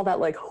 Brittany was all that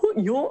like,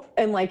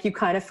 and like you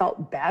kind of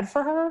felt bad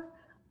for her,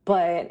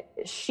 but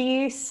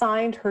she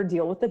signed her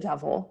deal with the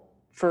devil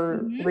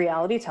for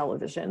reality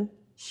television.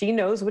 She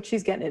knows what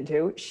she's getting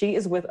into. She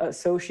is with a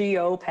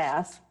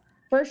sociopath.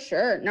 For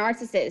sure.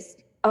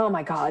 Narcissist. Oh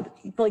my God.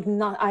 Like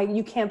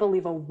you can't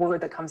believe a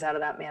word that comes out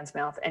of that man's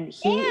mouth. And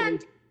he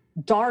is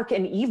dark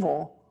and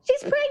evil.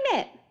 She's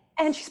pregnant.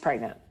 And she's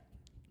pregnant.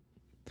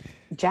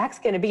 Jack's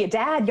going to be a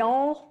dad,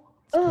 y'all.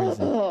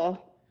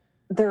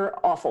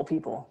 They're awful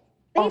people.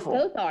 They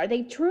both are.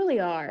 They truly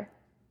are.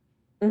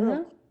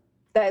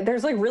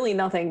 There's like really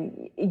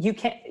nothing you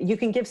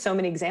can give so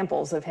many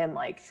examples of him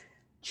like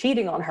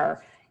cheating on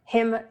her,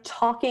 him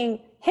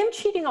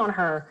cheating on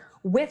her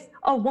with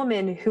a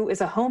woman who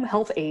is a home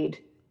health aide,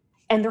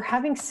 and they're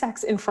having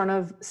sex in front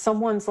of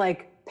someone's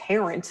like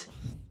parent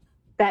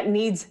that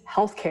needs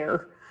health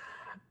care.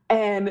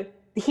 And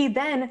he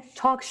then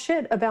talks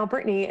shit about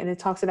Brittany, and it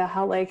talks about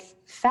how like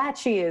fat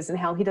she is and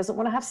how he doesn't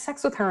want to have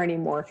sex with her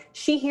anymore.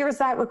 She hears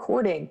that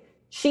recording.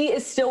 she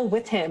is still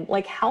with him.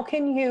 Like, how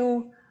can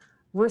you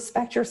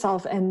respect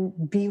yourself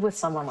and be with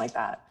someone like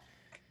that?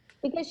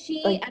 Because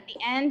at the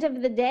end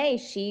of the day,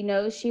 she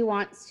knows she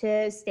wants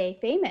to stay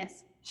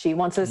famous. She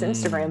wants those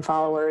Instagram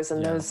followers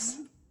and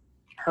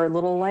her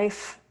little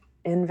life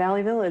in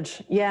Valley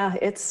Village. Yeah,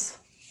 it's...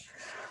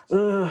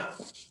 Ugh.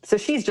 So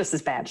she's just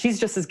as bad. She's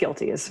just as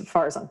guilty as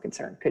far as I'm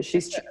concerned, because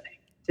she's choosing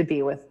to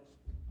be with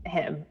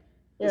him.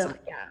 Ugh,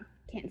 yeah,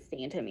 can't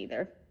stand him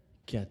either.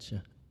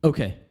 Gotcha.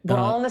 Okay, we're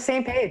all on the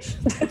same page.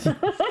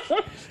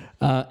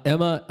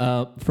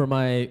 Emma, for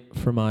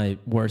my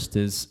worst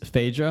is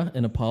Phaedra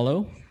and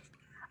Apollo.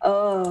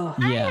 Oh,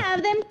 yeah. I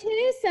have them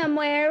too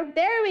somewhere.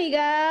 There we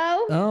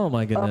go. Oh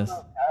my goodness.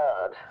 Oh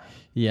God.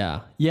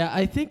 Yeah.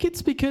 I think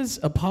it's because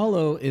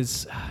Apollo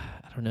is,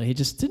 I don't know, he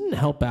just didn't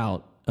help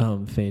out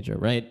Phaedra,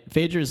 right?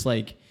 Phaedra's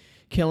like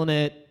killing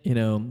it,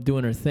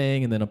 doing her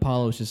thing, and then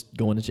Apollo's just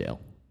going to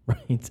jail,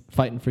 right?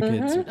 Fighting for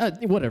kids,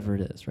 whatever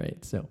it is, right?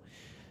 So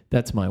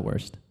that's my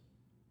worst.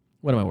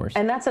 One of my worst.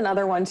 And that's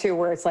another one too,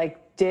 where it's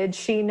like, did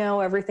she know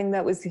everything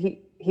that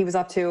he was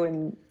up to,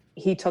 and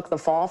he took the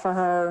fall for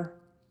her?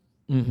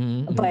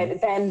 But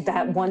then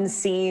that one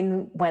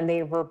scene when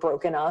they were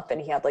broken up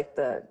and he had like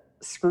the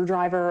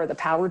screwdriver or the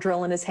power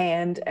drill in his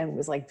hand and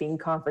was like being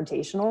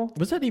confrontational.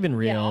 Was that even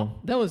real? Yeah.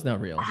 That was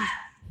not real.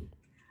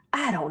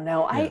 I don't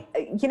know.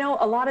 Yeah.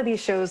 A lot of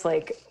these shows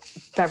like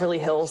Beverly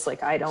Hills,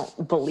 like I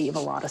don't believe a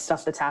lot of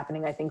stuff that's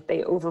happening. I think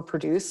they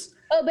overproduce.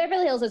 Oh,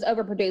 Beverly Hills is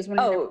overproduced.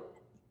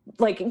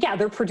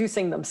 They're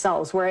producing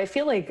themselves, where I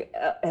feel like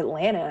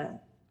Atlanta,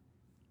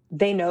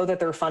 they know that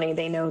they're funny.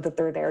 They know that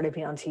they're there to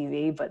be on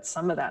TV, but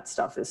some of that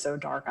stuff is so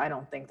dark. I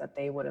don't think that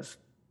they would have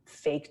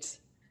faked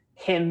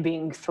him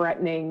being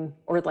threatening,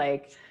 or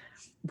like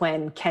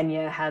when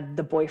Kenya had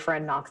the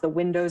boyfriend knock the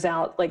windows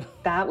out. Like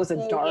that was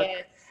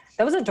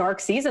that was a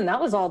dark season.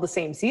 That was all the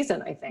same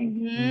season, I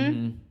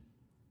think.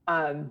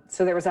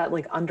 So there was that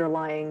like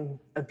underlying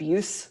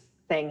abuse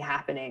thing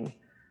happening.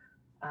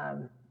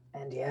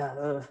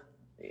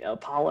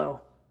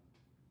 Apollo.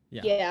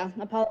 Yeah,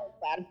 Apollo's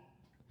bad.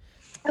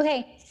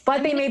 Okay.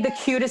 But they made the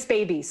cutest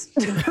babies.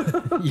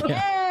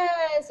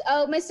 Yes.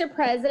 Oh, Mr.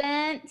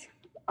 President.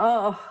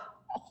 Oh,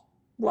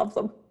 love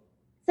them.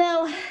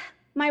 So,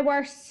 my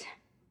worst,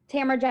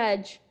 Tamara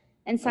Judge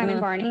and Simon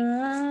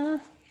Barney.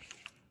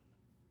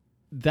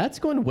 That's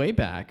going way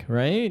back,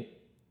 right?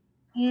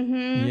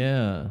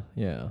 Yeah.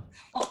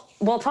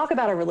 Well, talk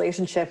about a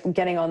relationship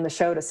getting on the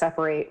show to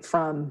separate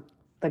from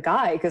the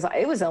guy, because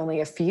it was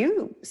only a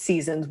few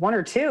seasons, 1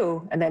 or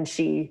 2, and then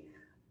she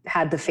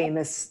had the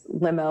famous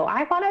limo,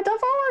 I want a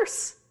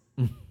divorce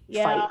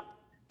fight.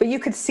 But you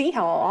could see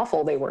how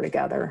awful they were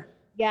together.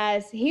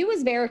 Yes, he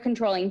was very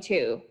controlling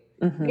too.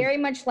 Very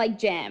much like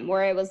Jim,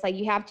 where it was like,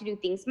 you have to do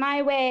things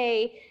my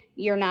way.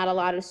 You're not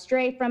allowed to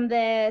stray from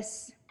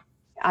this.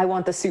 I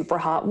want the super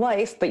hot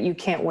wife, but you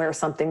can't wear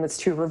something that's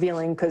too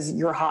revealing because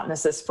your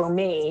hotness is for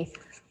me,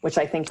 which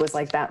I think was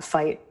like that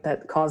fight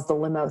that caused the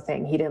limo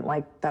thing. He didn't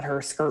like that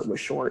her skirt was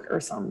short or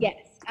some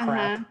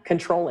crap,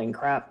 controlling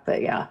crap.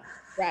 But yeah.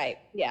 Right.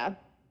 Yeah.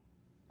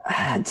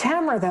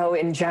 Tamara, though,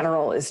 in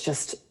general, is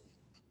just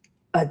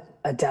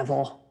a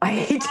devil. I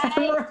hate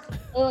Tamara.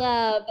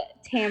 Love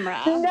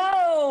Tamara.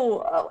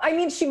 No, I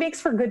mean, she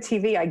makes for good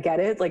TV. I get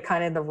it, like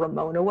kind of the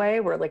Ramona way,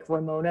 where like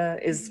Ramona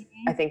is,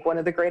 I think, one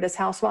of the greatest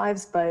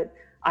housewives, but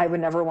I would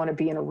never want to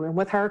be in a room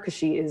with her because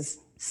she is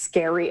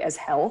scary as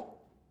hell.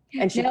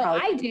 And she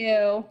I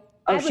do.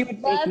 Oh, she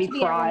would make me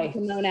cry.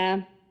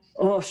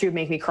 Oh, she would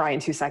make me cry in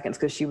 2 seconds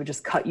because she would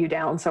just cut you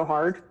down so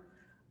hard.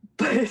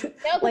 But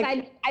no,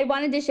 like, I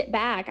want to dish it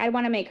back. I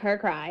want to make her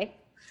cry.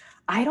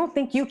 I don't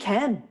think you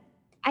can.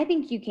 I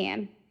think you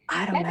can.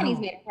 I don't know. Bethany's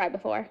made her cry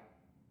before.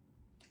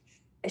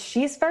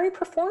 She's very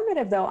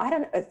performative, though. I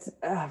don't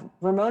know.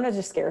 Ramona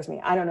just scares me.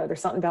 I don't know.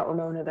 There's something about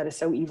Ramona that is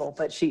so evil,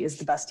 but she is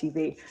the best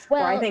TV.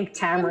 Well, where I think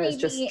Tamara is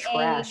just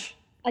trash.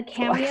 A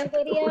cameo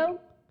video.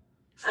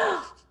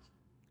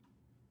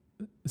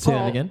 Say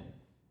that again,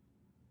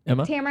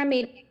 Emma? Tamara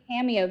made a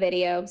cameo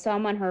video, so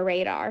I'm on her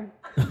radar.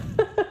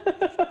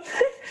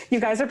 You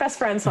guys are best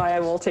friends, so I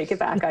will take it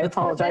back. I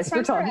apologize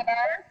for talking.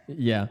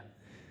 Yeah.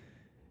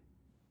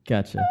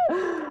 Gotcha.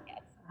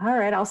 All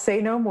right, I'll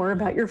say no more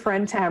about your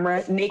friend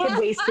Tamara. Naked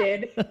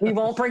Wasted. We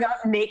won't bring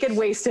up Naked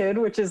Wasted,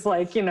 which is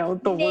like, the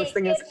worst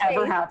thing that's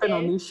ever happened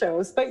on these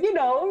shows. But,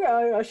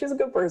 she's a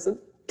good person.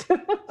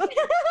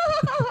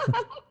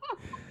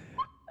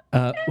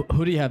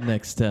 Who do you have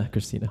next,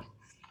 Christina?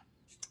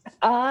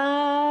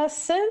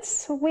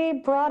 Since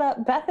we brought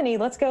up Bethany,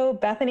 let's go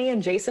Bethany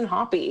and Jason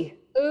Hoppy.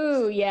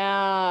 Ooh,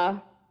 yeah.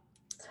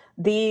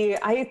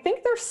 I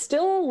think they're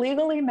still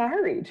legally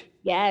married.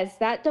 Yes,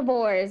 that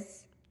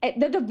divorce.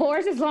 The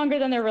divorce is longer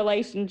than their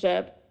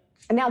relationship.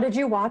 Now, did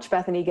you watch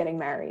Bethany getting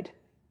married?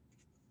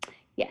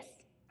 Yes.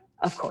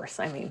 Of course.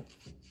 I mean,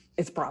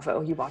 it's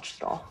Bravo. You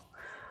watched it all.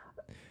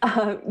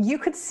 You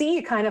could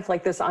see kind of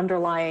like this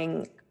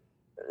underlying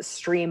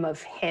stream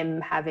of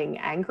him having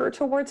anger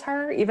towards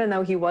her, even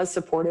though he was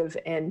supportive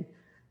in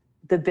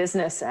the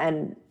business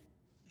and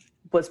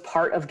was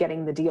part of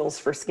getting the deals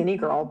for Skinny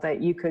Girl,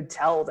 that you could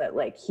tell that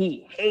like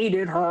he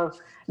hated her.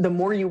 The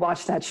more you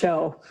watch that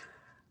show,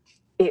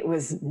 it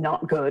was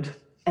not good.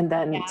 And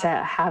then to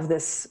have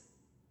this,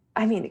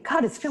 I mean,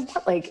 God, it's been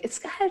what, like,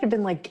 it's had to have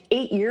been like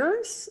 8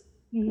 years,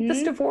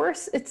 this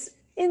divorce. It's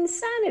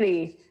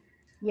insanity.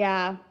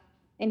 Yeah.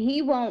 And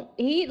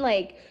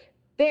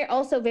they're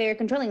also very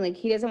controlling. Like,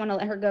 he doesn't want to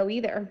let her go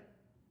either.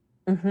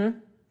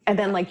 And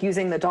then like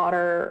using the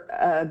daughter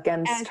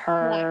against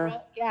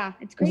her. Yeah,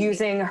 it's crazy.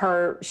 Using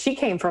her, she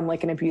came from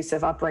like an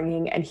abusive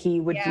upbringing, and he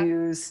would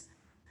use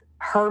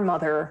her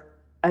mother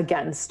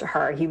against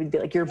her. He would be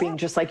like, you're being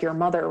just like your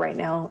mother right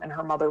now. And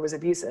her mother was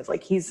abusive.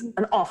 Like, he's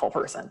an awful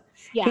person.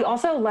 Yeah. He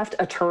also left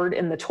a turd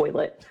in the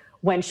toilet.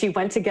 When she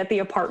went to get the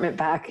apartment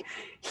back,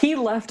 he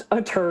left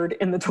a turd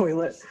in the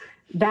toilet.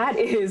 That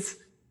is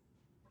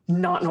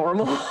not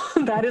normal.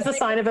 That is a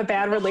sign of a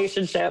bad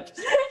relationship.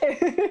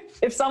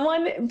 If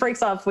someone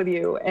breaks up with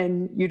you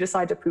and you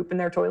decide to poop in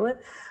their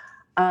toilet,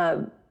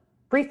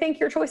 rethink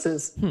your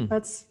choices.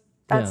 That's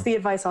the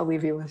advice I'll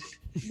leave you with.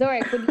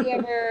 Zorik, would you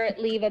ever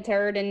leave a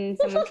turd in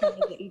someone's toilet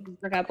that you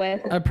broke up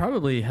with? I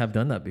probably have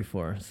done that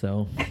before,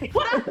 so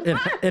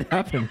it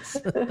happens.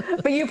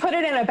 But you put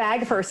it in a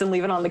bag first and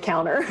leave it on the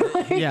counter.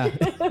 Yeah.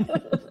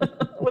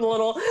 With a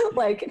little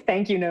like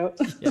thank you note.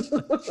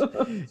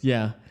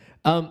 Yeah.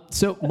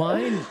 So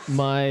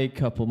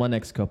my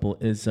next couple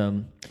is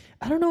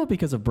I don't know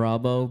because of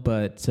Bravo,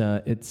 but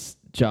it's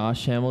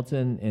Josh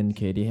Hamilton and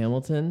Katie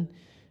Hamilton.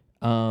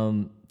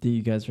 Do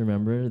you guys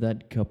remember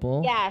that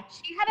couple? Yeah,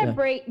 she had a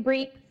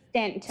brief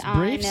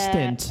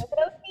stint.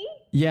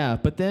 Yeah,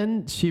 but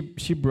then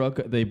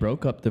they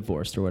broke up,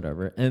 divorced or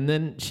whatever, and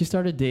then she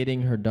started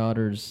dating her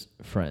daughter's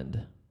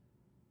friend.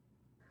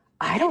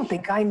 I don't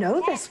think I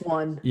know this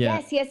one.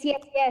 Yeah. Yes.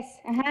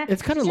 Uh-huh.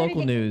 It's kind of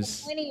local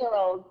news.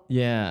 20-year-old.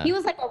 Yeah. He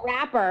was like a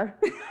rapper.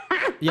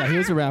 Yeah, he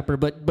was a rapper,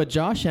 but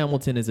Josh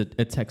Hamilton is a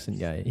Texan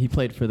guy. He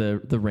played for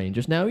the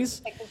Rangers. Now I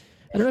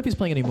don't know if he's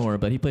playing anymore,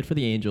 but he played for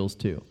the Angels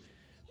too.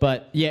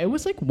 But yeah, it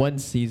was like one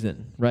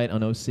season, right,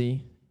 on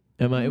OC.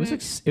 Emma, it was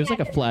like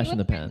a flash in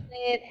the pan.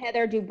 With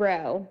Heather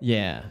Dubrow.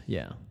 Yeah.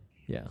 I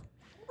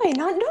did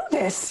not know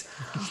this.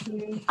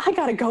 I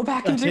got to go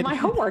back and do my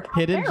homework.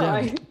 Hidden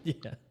gem. Yeah.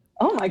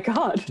 Oh my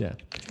God. Yeah.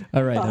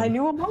 All right. I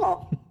knew them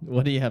all.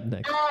 What do you have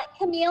next?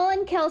 Camille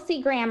and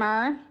Kelsey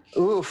Grammer.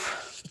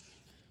 Oof.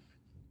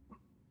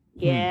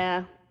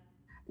 Yeah.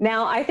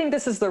 Now, I think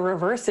this is the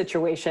reverse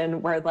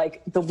situation where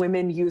like the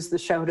women use the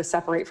show to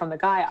separate from the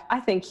guy. I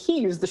think he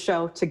used the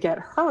show to get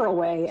her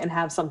away and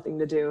have something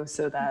to do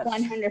so that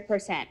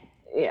 100%.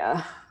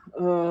 Yeah.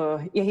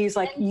 Yeah, he's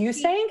like, you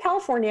stay in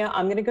California.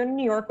 I'm going to go to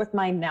New York with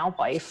my now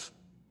wife.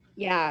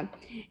 Yeah.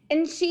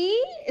 And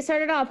she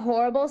started off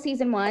horrible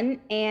season 1,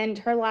 and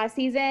her last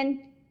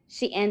season,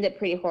 she ended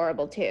pretty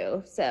horrible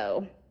too.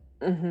 So,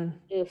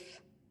 oof.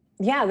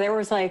 Yeah, there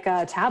was like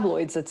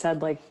tabloids that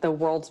said like the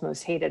world's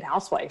most hated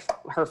housewife,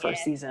 her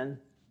first season.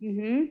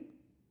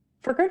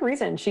 For good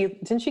reason.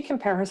 Didn't she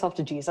compare herself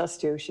to Jesus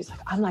too? She's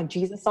like, I'm like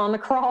Jesus on the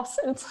cross.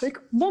 And it's like,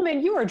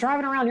 woman, you are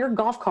driving around your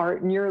golf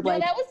cart and you're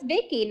like. No, that was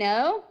Vicky,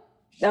 no?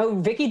 No,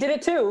 Vicky did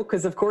it too,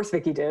 because of course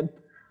Vicky did.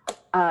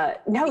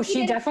 No,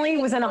 she definitely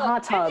was in a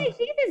hot tub. Jesus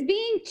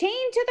being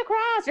chained to the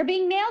cross or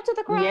being nailed to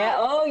the cross. Yeah.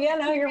 Oh, yeah.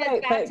 No, you're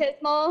right.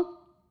 Baptismal.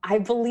 I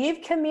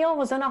believe Camille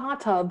was in a hot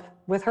tub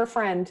with her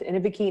friend in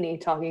a bikini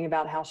talking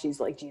about how she's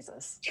like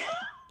Jesus.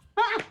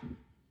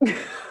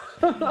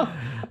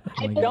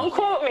 Don't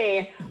quote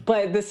me,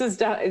 but this is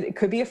it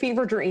could be a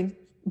fever dream,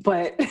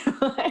 but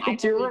I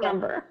do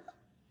remember.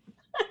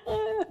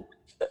 All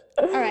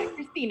right,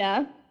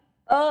 Christina.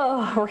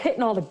 Oh, we're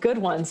hitting all the good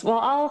ones. Well,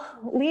 I'll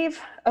leave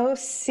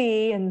OC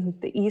and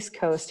the East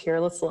Coast here.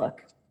 Let's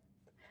look.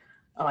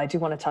 Oh, I do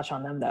want to touch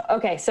on them though.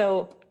 Okay,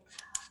 so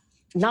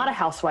not a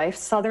housewife,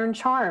 Southern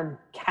Charm,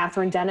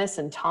 Catherine Dennis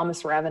and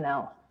Thomas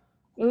Ravenel.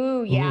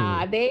 Ooh,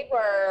 yeah, they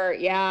were,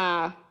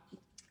 yeah.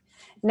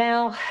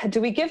 Now, do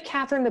we give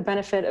Catherine the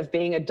benefit of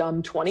being a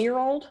dumb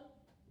 20-year-old?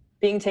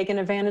 Being taken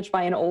advantage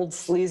by an old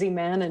sleazy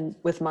man and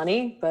with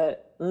money?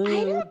 But I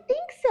don't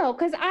think so,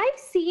 because I've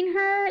seen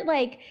her,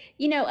 like,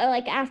 you know,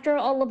 like after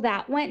all of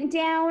that went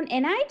down,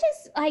 and I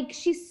just, like,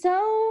 she's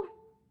so...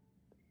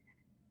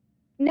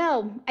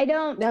 No, I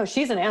don't. No,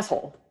 she's an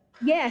asshole.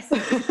 Yes. She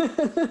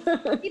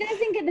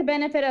doesn't get the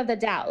benefit of the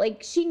doubt.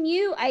 Like, she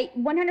knew,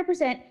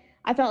 100%,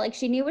 I felt like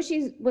she knew what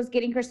she was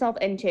getting herself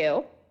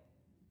into.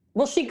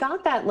 Well, she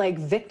got that like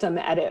victim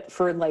edit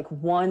for like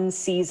one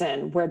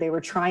season where they were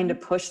trying to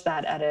push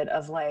that edit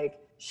of like,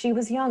 she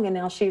was young and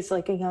now she's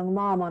like a young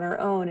mom on her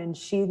own and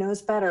she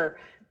knows better.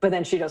 But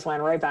then she just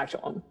went right back to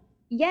him.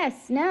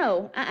 Yes,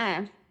 no,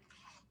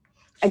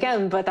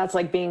 Again, but that's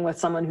like being with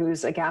someone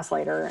who's a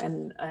gaslighter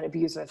and an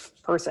abusive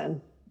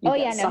person. You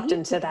get sucked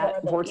into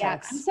that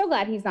vortex. Yeah, I'm so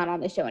glad he's not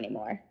on the show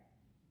anymore.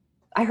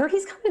 I heard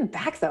he's coming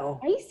back though.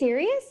 Are you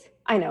serious?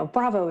 I know.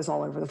 Bravo is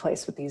all over the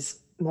place with these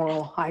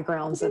moral high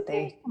grounds that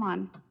they. Come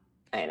on.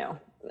 I know.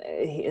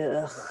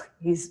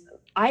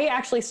 I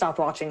actually stopped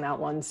watching that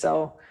one,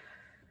 so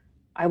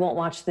I won't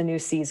watch the new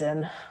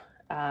season.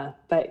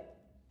 But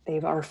They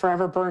are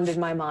forever burned in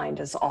my mind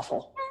as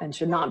awful and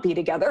should not be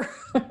together.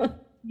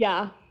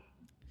 Yeah.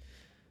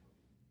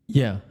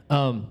 Yeah.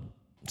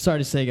 Sorry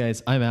to say,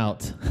 guys, I'm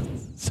out.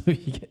 So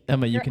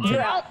Emma, you can take.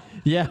 You're out?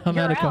 Yeah, I'm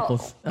You're out of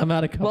couples. out. I'm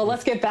out of couples. Well,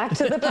 let's get back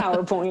to the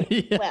PowerPoint.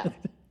 Yeah.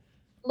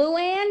 Well,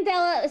 Luann de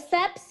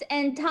Lesseps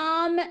and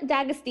Tom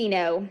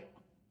D'Agostino.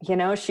 You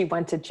know, she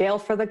went to jail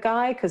for the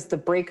guy because the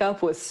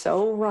breakup was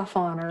so rough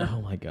on her.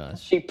 Oh my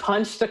gosh. She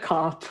punched a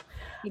cop.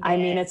 I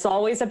mean, it's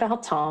always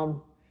about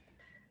Tom.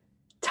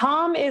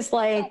 Tom is I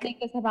like, think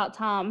it's about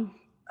Tom.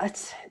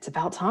 it's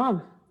about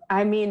Tom.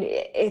 I mean,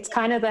 it's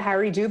kind of the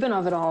Harry Dubin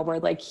of it all, where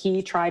like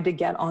he tried to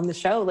get on the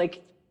show.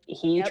 Like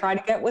he tried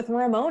to get with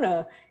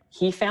Ramona.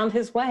 He found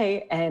his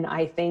way. And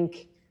I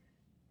think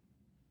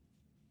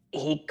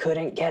he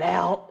couldn't get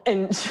out.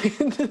 And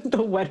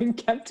the wedding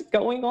kept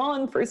going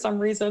on for some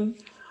reason.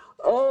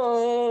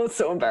 Oh, it's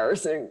so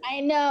embarrassing. I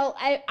know.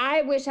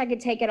 I wish I could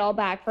take it all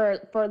back for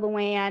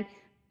Luann.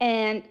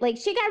 And like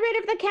she got rid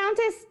of the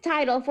Countess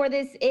title for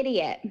this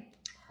idiot.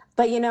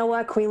 But you know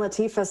what? Queen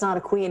Latifah's not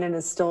a queen and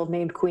is still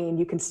named queen.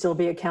 You can still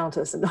be a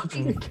countess and not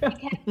be a countess.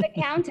 She kept the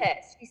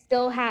Countess.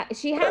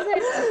 She has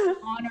an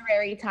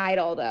honorary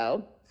title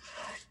though.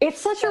 It's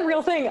such a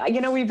real thing.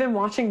 You know, we've been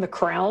watching The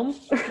Crown.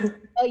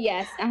 Oh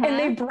yes. Uh-huh. And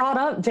they brought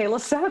up De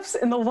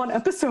Lesseps in the one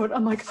episode.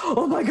 I'm like,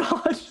 oh my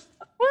God.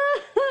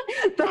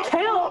 The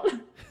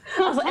Count.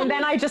 And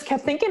then I just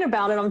kept thinking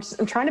about it.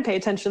 I'm trying to pay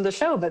attention to the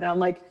show, but I'm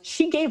like,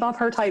 she gave up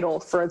her title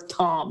for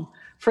Tom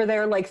for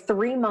their like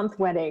 3-month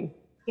wedding.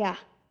 Yeah.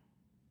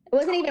 It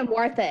wasn't even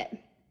worth it.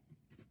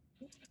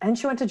 And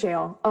she went to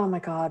jail. Oh my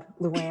God,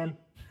 Luann.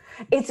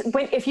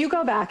 If you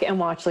go back and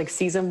watch like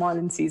season 1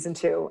 and season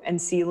 2 and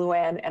see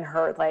Luann and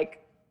her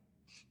like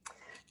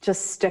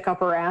just stick up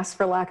her ass,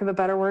 for lack of a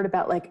better word,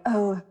 about like,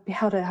 oh,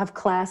 how to have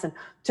class and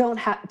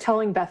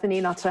telling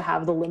Bethany not to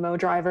have the limo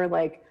driver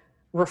like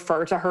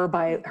refer to her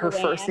by her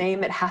first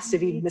name. It has to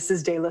be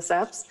Mrs. De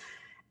Lesseps.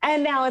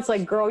 And now it's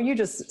like, girl, you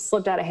just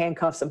slipped out of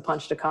handcuffs and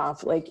punched a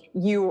cop. Like,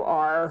 you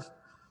are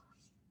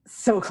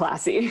so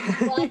classy.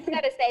 Well, I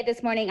gotta say,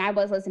 this morning I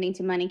was listening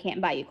to Money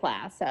Can't Buy You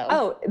class. So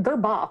oh, they're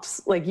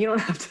bops. Like, you don't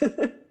have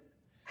to.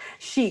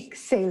 Chic,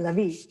 c'est la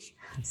vie,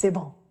 c'est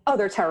bon. Oh,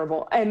 they're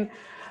terrible. And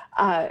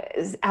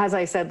as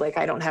I said, like,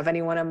 I don't have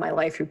anyone in my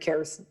life who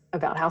cares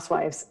about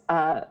housewives.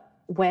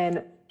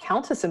 When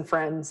Countess and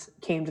Friends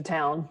came to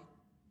town,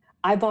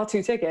 I bought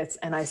 2 tickets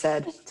and I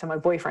said to my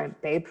boyfriend,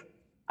 babe,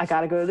 I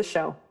got to go to the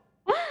show.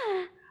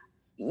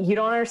 You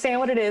don't understand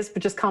what it is,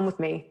 but just come with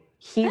me.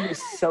 He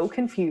was so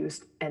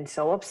confused and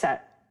so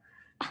upset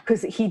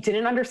because he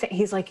didn't understand.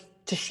 He's like,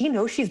 does she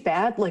know she's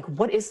bad? Like,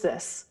 what is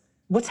this?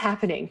 What's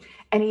happening?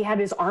 And he had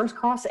his arms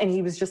crossed and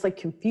he was just like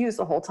confused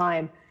the whole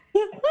time.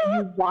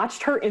 You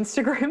watched her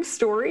Instagram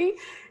story.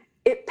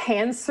 It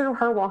pans through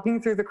her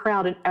walking through the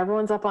crowd and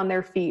everyone's up on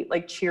their feet,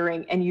 like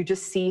cheering. And you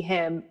just see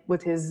him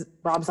with his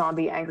Rob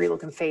Zombie angry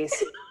looking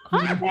face,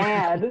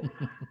 mad.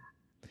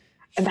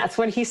 And that's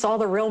when he saw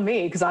the real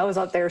me, because I was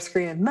up there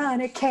screaming,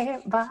 money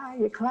can't buy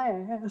your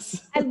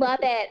class. I love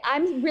it.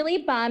 I'm really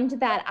bummed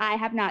that I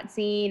have not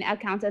seen a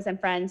Countess and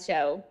Friends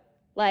show.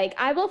 Like,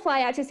 I will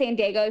fly out to San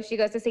Diego if she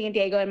goes to San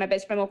Diego, and my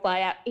best friend will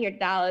fly out here to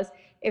Dallas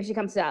if she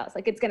comes to Dallas.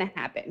 Like, it's going to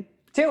happen.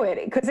 Do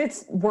it, because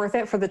it's worth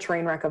it for the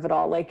train wreck of it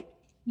all. Like,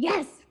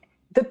 yes.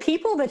 The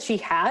people that she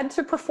had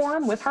to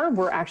perform with her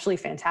were actually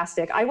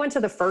fantastic. I went to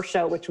the first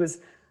show, which was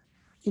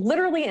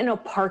literally in a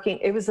parking.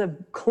 It was a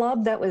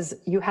club that was,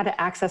 you had to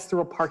access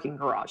through a parking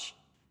garage.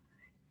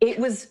 It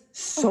was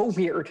so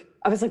weird.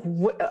 I was like,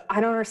 what?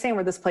 I don't understand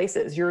where this place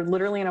is. You're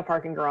literally in a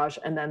parking garage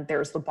and then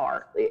there's the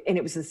bar. And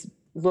it was this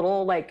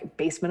little like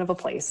basement of a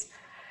place.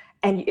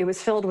 And it was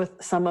filled with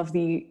some of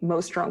the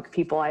most drunk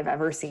people I've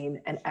ever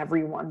seen. And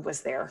everyone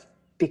was there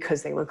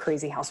because they were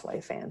crazy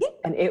housewife fans.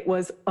 And it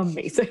was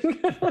amazing.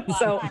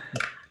 So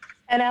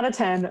 10 out of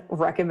 10,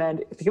 recommend.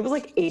 I think it was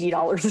like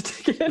 $80 a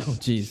ticket. Oh,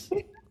 geez.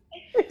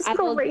 It's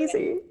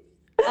crazy.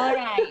 All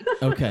right.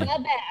 Okay.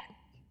 Not bad.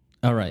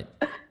 All right.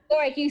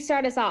 Lori, can you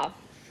start us off?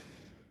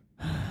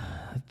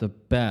 The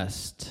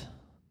best.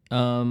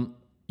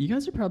 You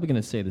guys are probably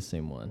going to say the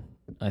same one,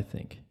 I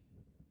think.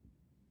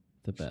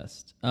 The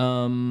best.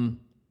 Hold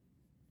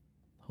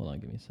on,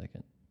 give me a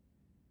second.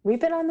 We've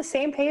been on the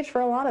same page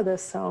for a lot of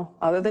this, so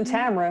other than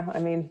Tamra, I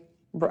mean,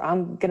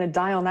 I'm going to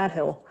die on that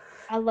hill.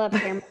 I love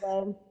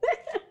Tamra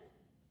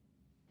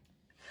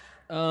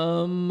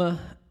though.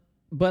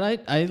 But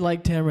I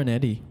like Tamra and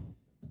Eddie.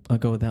 I'll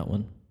go with that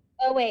one.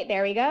 Oh, wait,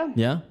 there we go.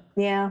 Yeah?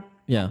 Yeah.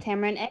 Yeah.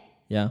 Tamra and Ed.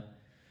 Yeah.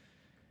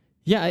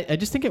 Yeah, I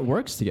just think it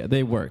works together.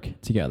 They work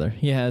together.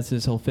 He has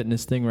his whole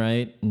fitness thing,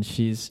 right? And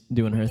she's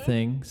doing her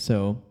thing.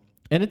 So,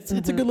 and it's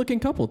a good looking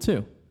couple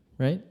too,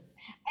 right?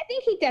 I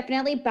think he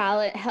definitely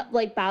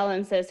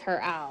balances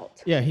her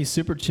out. Yeah, he's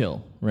super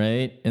chill,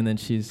 right? And then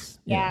she's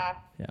Yeah,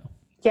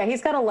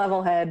 he's got a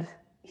level head.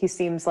 He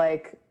seems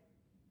like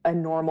a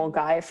normal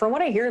guy. From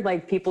what I hear,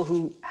 like people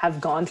who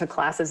have gone to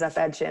classes at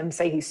that gym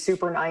say he's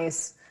super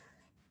nice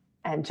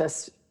and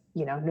just,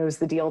 knows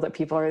the deal that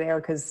people are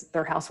there because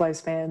they're Housewives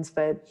fans.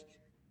 But,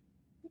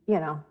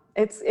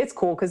 It's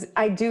cool because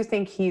I do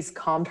think he's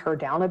calmed her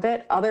down a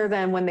bit, other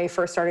than when they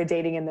first started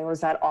dating and there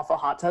was that awful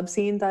hot tub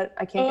scene that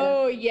I can't get out.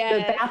 Oh, yeah.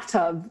 The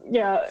bathtub.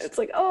 Yeah, it's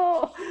like,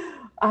 oh.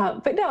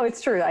 But no,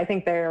 it's true. I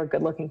think they're a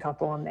good-looking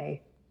couple, and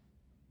they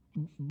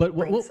But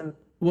what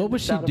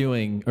was she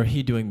doing or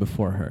he doing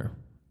before her?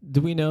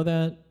 Do we know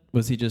that?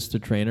 Was he just a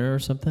trainer or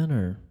something?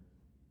 Or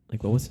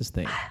like, what was his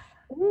thing?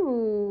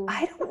 Ooh.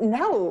 I don't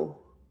know.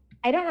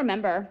 I don't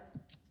remember.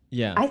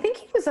 Yeah. I think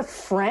he was a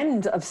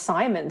friend of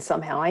Simon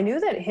somehow. I knew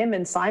that him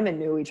and Simon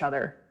knew each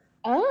other.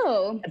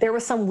 Oh. There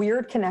was some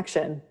weird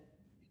connection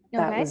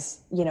that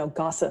was,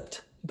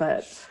 gossiped,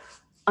 but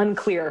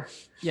unclear.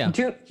 Yeah.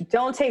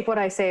 Don't take what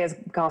I say as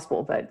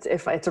gospel, but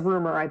if it's a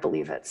rumor, I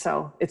believe it.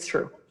 So it's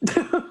true.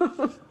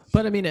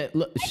 But I mean,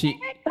 she.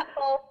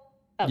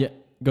 Yeah.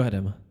 Go ahead,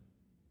 Emma.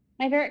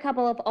 My favorite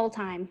couple of all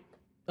time.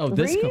 Oh,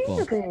 this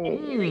couple.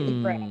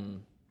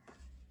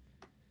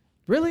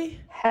 Really?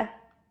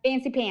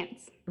 Fancy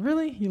pants.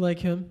 Really? You like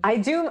him? I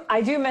do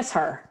miss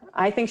her.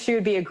 I think she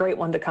would be a great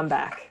one to come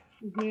back.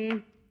 Mm-hmm.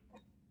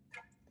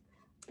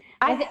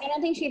 I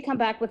don't think she'd come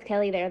back with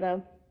Kelly there,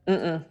 though.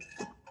 Mm-mm.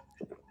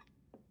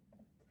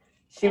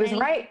 She was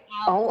right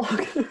all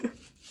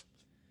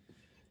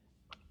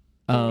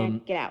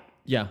along. Get out.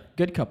 Yeah,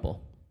 good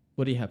couple.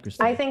 What do you have,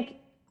 Christina?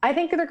 I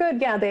think they're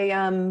good. Yeah, they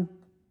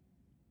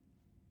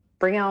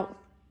bring out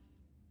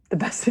the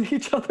best in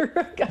each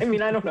other. I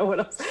mean, I don't know what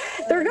else.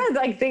 They're good.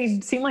 Like, they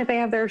seem like they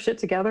have their shit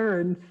together,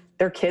 and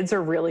their kids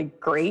are really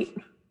great.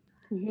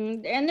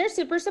 Mm-hmm. And they're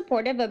super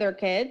supportive of their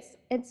kids.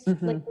 It's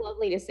like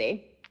lovely to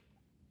see.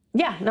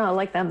 Yeah, no, I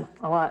like them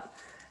a lot.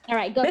 All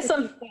right, go. Miss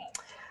them.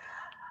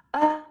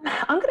 I'm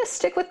gonna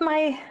stick with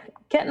my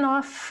getting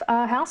off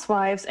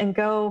Housewives and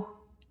go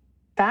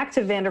back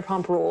to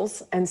Vanderpump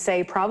Rules and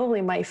say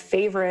probably my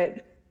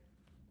favorite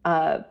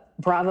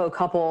Bravo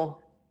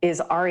couple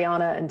is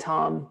Ariana and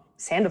Tom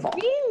Sandoval.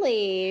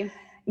 Really?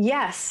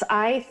 Yes,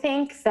 I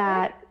think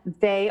that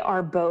they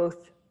are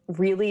both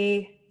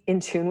really in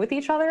tune with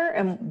each other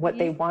and what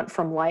they want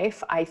from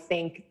life. I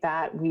think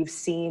that we've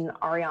seen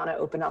Ariana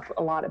open up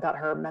a lot about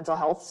her mental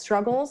health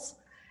struggles.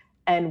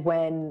 And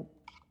when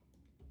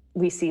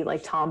we see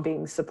like Tom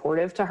being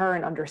supportive to her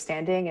and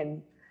understanding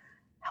and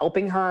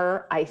helping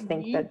her, I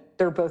think that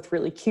they're both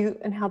really cute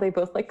and how they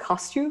both like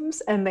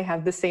costumes and they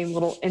have the same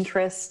little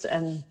interest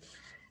and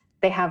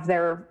they have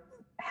their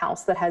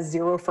house that has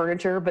zero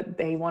furniture, but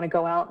they want to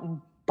go out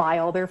and buy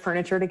all their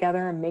furniture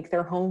together and make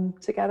their home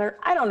together.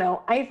 I don't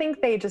know. I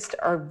think they just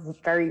are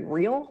very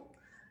real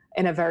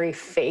in a very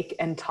fake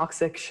and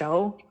toxic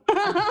show.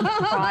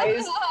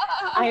 I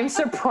am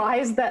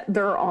surprised that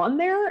they're on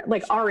there,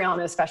 like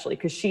Ariana especially,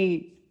 because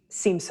she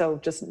seems so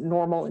just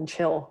normal and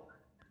chill.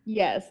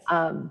 Yes.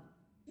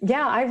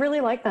 Yeah, I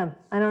really like them.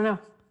 I don't know.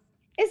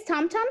 Is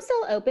Tom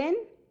still open?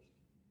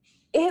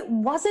 It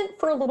wasn't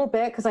for a little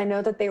bit because I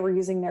know that they were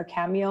using their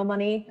cameo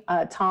money.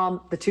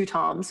 The two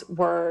Toms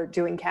were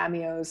doing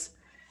cameos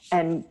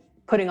and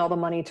putting all the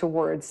money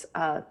towards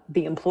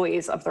the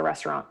employees of the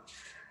restaurant.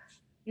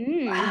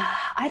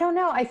 I don't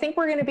know. I think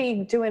we're going to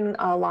be doing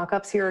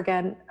lockups here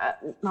again.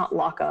 Not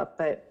lockup,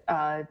 but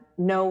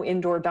no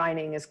indoor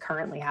dining is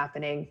currently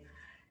happening.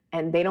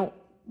 And they don't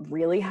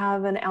really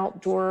have an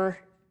outdoor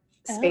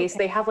space.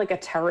 They have like a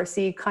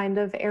terracey kind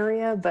of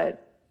area,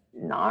 but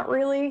not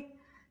really.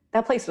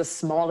 That place was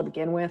small to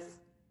begin with,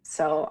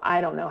 so I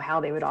don't know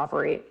how they would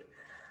operate.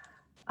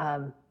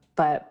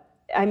 But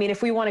I mean,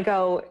 if we want to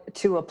go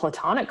to a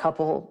platonic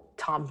couple,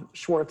 Tom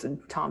Schwartz and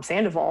Tom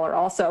Sandoval are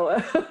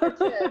also.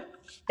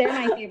 They're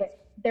my favorite.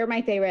 They're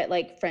my favorite,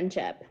 like,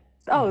 friendship.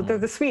 Oh, they're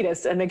the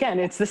sweetest. And again,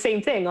 it's the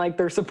same thing. Like,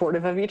 they're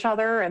supportive of each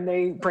other and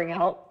they bring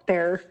out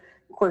their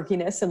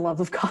quirkiness and love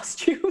of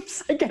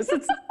costumes. I guess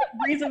it's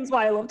reasons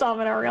why I love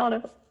Tom and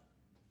Ariana.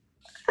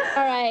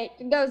 All right,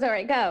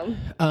 go.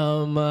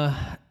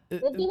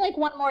 We'll do like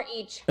one more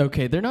each.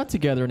 Okay, they're not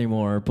together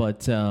anymore,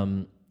 but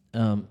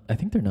I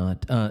think they're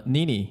not.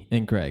 Nene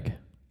and Greg.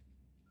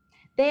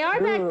 They are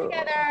back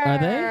together. Are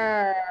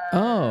they?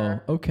 Oh,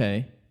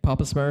 okay.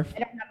 Papa Smurf. I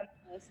don't have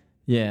a nose.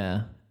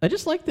 Yeah, I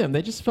just like them.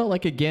 They just felt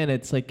like, again,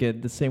 it's like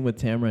the same with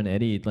Tamara and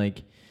Eddie.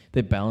 Like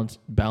they balance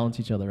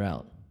each other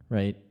out,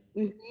 right?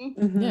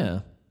 Mm-hmm. Yeah.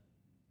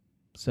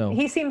 So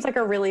he seems like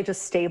a really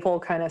just stable,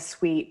 kind of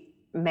sweet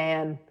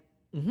man.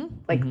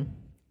 Like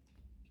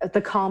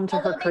the calm to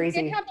her crazy.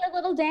 They did have their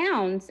little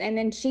downs, and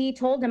then she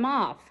told him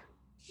off.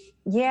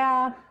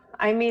 Yeah,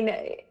 I mean,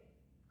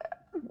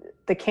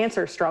 the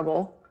cancer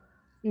struggle,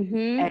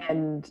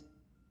 and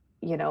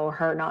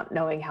her not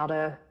knowing how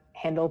to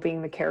handle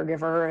being the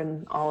caregiver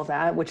and all of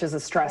that, which is a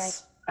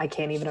stress I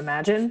can't even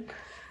imagine.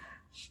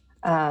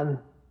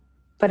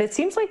 But it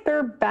seems like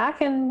they're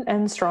back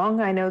and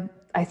strong.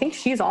 I think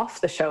she's off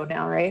the show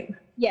now, right?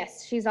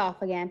 Yes, she's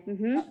off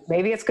again.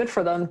 Maybe it's good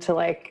for them to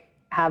like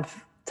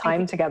have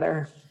time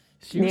together.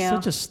 She was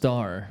such a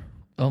star.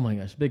 Oh my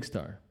gosh, big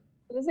star.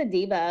 She was a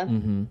diva.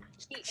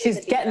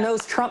 She's getting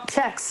those Trump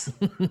checks.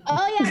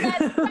 Oh yeah,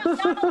 that's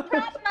Donald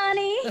Trump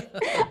money.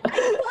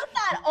 I love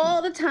that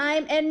all the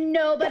time, and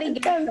nobody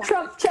gets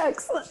Trump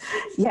checks.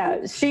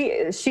 Yeah,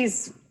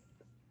 she's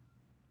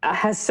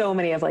has so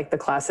many of like the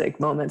classic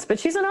moments, but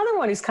she's another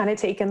one who's kind of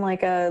taken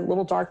like a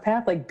little dark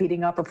path, like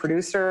beating up a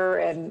producer,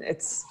 and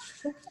it's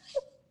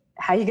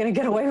how you gonna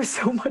get away with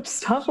so much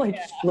stuff? Like,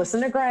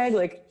 listen to Greg,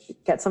 like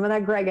get some of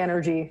that Greg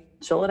energy,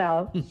 chill it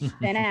out.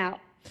 Then out.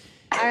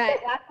 All right,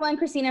 last one,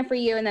 Christina, for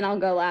you, and then I'll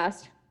go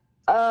last.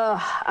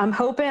 I'm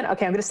hoping.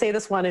 Okay, I'm gonna say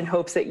this one in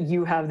hopes that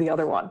you have the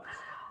other one.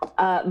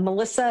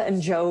 Melissa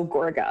and Joe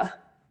Gorga.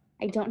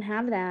 I don't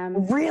have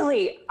them.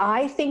 Really,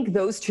 I think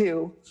those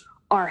two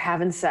are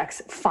having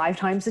sex 5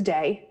 times a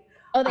day.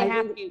 Oh, they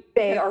have to.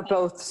 They are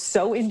both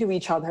so into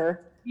each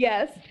other.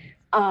 Yes.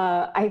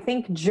 I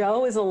think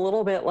Joe is a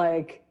little bit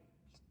like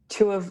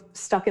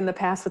stuck in the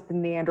past with the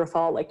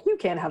Neanderthal. Like, you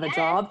can't have a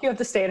job. You have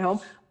to stay at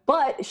home.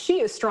 But she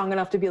is strong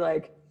enough to be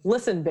like,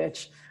 listen,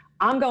 bitch,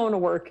 I'm going to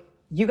work.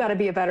 You got to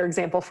be a better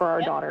example for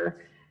our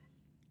daughter.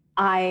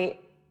 I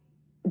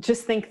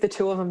just think the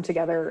two of them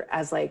together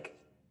as like,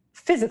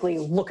 physically,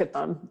 look at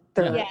them.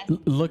 They're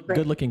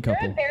good-looking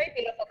couple. They're a very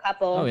beautiful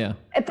couple. Oh yeah.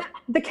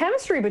 The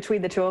chemistry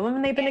between the two of them,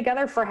 and they've been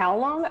together for how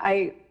long?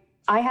 I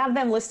have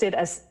them listed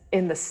as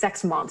in the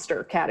sex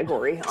monster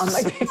category on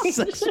my page.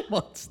 Sex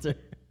monster.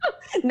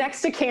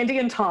 Next to Candy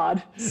and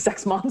Todd,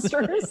 sex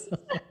monsters.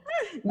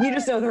 You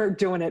just know they're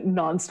doing it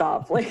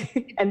nonstop,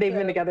 like, and they've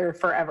been together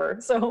forever.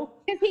 So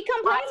because he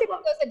complains if he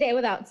goes a day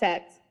without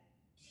sex.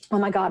 Oh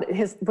my God,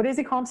 what does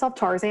he call himself?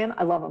 Tarzan?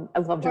 I love him. I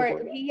love Joe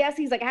Gorga. Yes,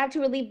 he's like, I have to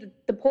relieve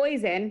the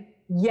poison.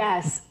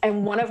 Yes,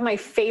 and one of my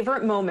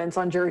favorite moments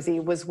on Jersey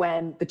was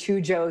when the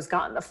two Joes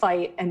got in the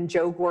fight and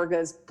Joe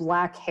Gorga's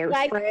black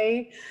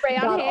hairspray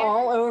got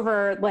all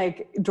over,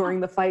 like, during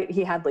the fight.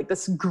 He had like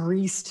this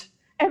greased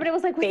everybody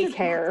was like, what's fake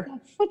hair.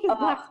 What's this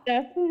black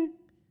stuff?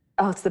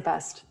 Oh, it's the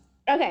best.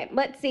 Okay,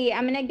 let's see.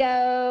 I'm gonna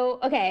go.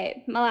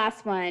 Okay, my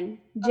last one.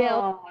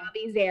 Jill,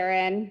 Bobby,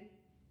 Zarin.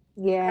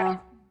 Yeah.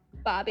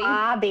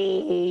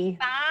 Bobby.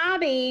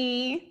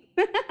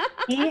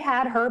 He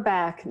had her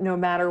back no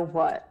matter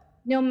what.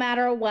 No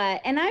matter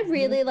what. And I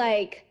really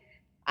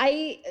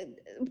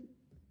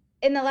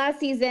in the last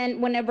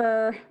season, it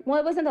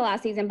wasn't the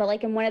last season, but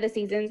like in one of the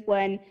seasons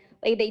when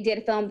like they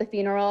did film the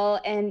funeral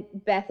and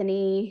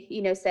Bethany,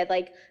 said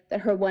like that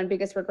her one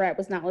biggest regret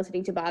was not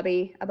listening to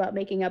Bobby about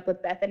making up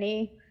with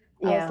Bethany.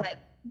 I was like,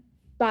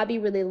 Bobby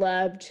really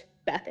loved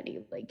Bethany.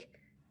 Like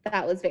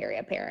that was very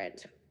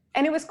apparent.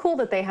 And it was cool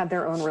that they had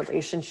their own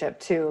relationship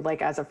too,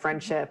 like as a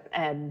friendship.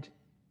 And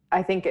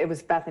I think it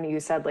was Bethany who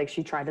said like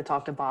she tried to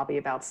talk to Bobby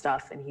about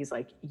stuff and he's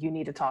like, you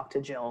need to talk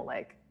to Jill.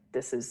 Like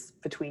this is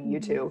between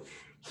you two.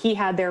 He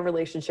had their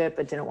relationship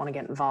but didn't want to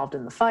get involved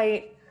in the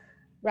fight.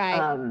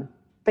 Right.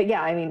 But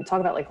yeah, I mean,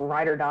 talk about like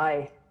ride or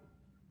die.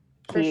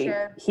 For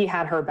sure. He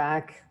had her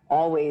back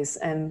always.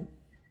 And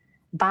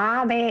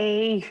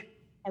Bobby,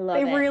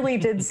 they really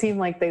did seem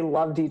like they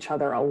loved each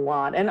other a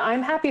lot. And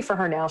I'm happy for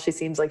her now. She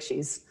seems like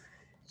she's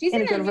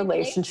in a good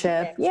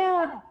relationship.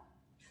 Yeah.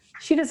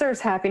 She deserves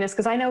happiness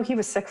because I know he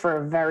was sick for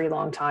a very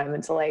long time,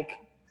 and to like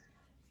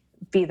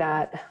be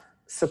that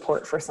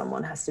support for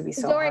someone has to be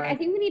so hard. I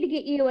think we need to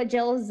get you a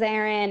Jill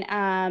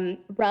Zarin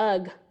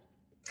rug.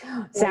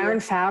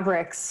 Zarin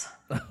Fabrics.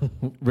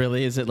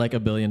 Really? Is it like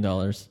 $1 billion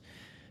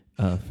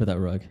for that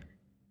rug?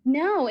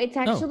 No, it's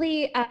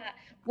actually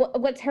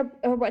what's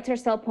her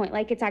sell point?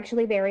 Like it's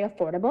actually very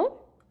affordable.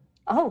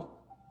 Oh.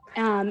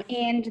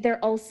 And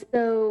they're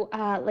also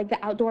like the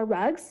outdoor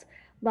rugs,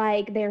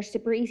 like they're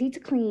super easy to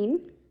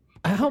clean.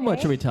 How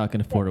much are we talking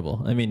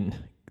affordable? I mean,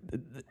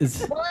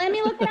 well, let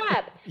me look it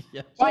up.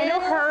 Yeah. Well, I know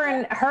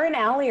her and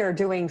Allie are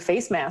doing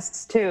face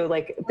masks too.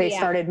 Like they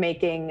started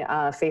making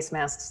face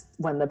masks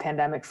when the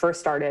pandemic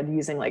first started,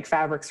 using like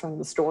fabrics from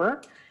the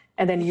store,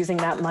 and then using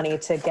that money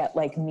to get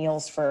like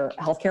meals for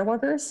healthcare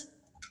workers,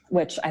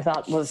 which I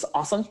thought was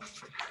awesome.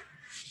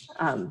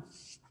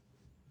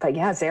 But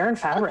yeah, Zarin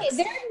Fabrics. Okay,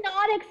 they're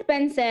not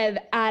expensive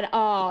at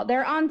all.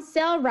 They're on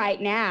sale right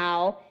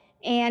now,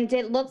 and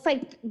it looks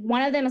like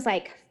one of them is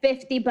like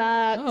 $50.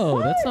 Oh,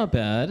 that's not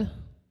bad.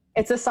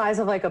 It's the size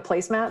of like a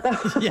placemat,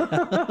 though. Yeah.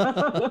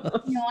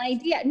 No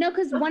idea. No,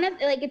 because one of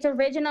like it's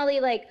originally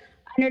like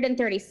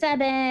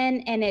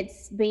 $137, and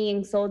it's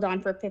being sold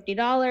on for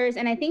 $50.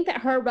 And I think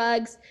that her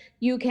rugs,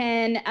 you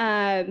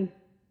can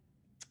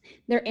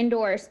they're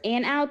indoors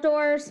and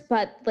outdoors,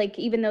 but like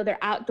even though they're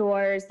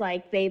outdoors,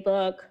 like they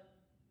look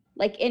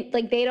like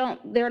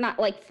they're not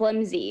like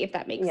flimsy, if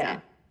that makes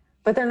sense.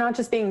 But they're not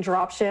just being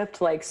drop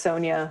shipped like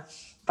Sonia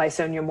by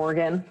Sonia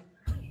Morgan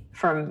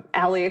from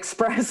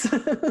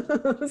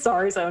AliExpress.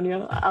 Sorry,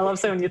 Sonia. I love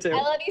Sonia too.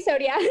 I love you,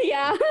 Sonia.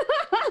 Yeah.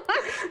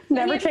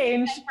 Never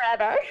change.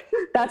 Forever.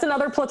 That's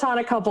another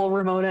platonic couple,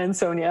 Ramona and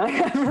Sonia. I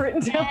have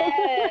written down.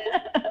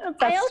 Yes.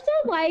 I also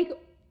like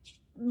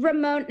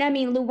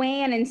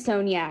Luann and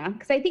Sonia,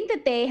 because I think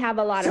that they have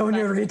a lot of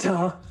Sonia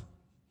Rita.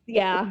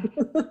 Yeah.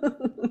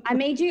 I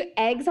made you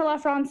eggs a la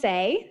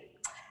francais.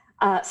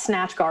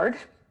 Snatch guard.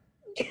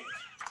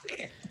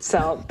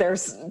 So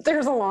there's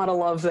a lot of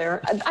love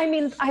there. I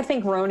mean, I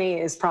think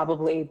Roni is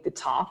probably the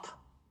top.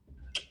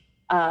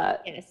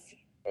 Yes.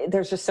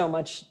 There's just so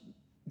much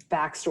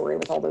backstory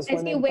with all those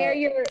women. As you wear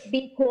your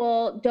be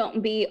cool,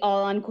 don't be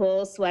all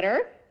uncool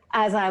sweater.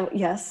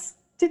 Yes,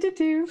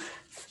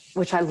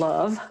 which I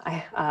love.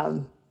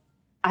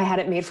 I had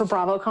it made for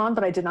BravoCon,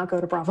 but I did not go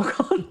to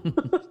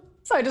BravoCon.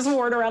 So I just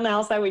wore it around the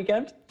house that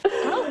weekend.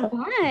 Oh,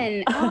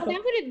 fun. Oh,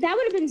 that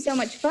would have been so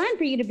much fun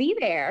for you to be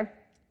there.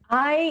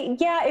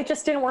 It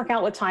just didn't work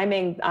out with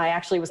timing. I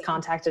actually was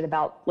contacted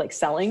about like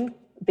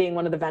being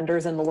one of the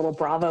vendors in the little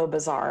Bravo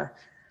bazaar.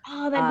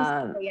 Oh,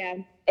 that'd be so, yeah.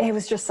 It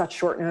was just such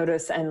short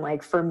notice. And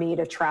like for me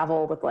to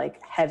travel with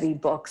like heavy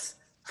books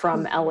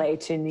from LA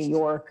to New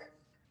York,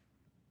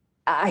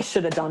 I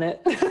should have done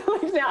it.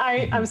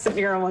 I'm sitting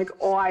here, I'm like,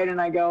 why didn't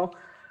I go?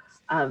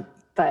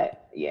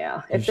 But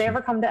yeah, if they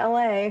ever come to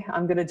LA,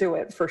 I'm going to do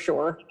it for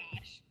sure.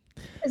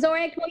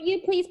 Zorik, will you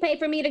please pay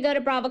for me to go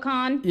to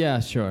BravoCon? Yeah,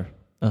 sure.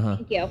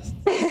 Thank you.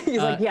 He's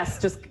like, yes,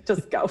 just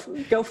go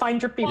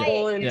find your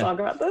people and talk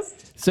about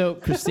this. So,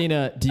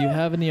 Christina, do you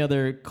have any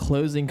other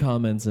closing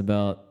comments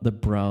about the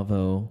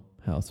Bravo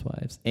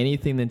housewives?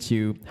 Anything that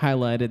you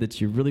highlighted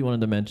that you really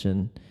wanted to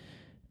mention?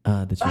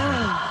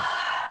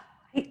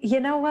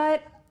 You know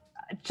what?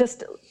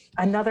 Just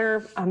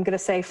another, I'm going to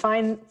say,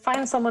 find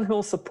someone who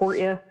will support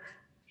you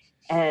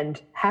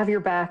and have your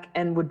back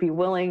and would be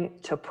willing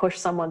to push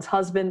someone's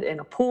husband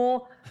in a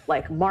pool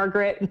like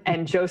Margaret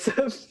and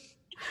Joseph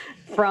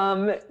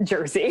from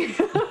Jersey.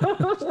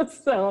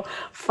 So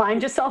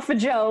find yourself a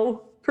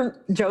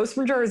Joe's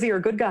from Jersey are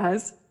good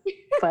guys,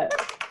 but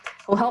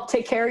will help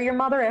take care of your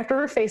mother after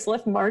her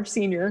facelift, Marge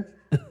Sr.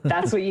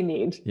 That's what you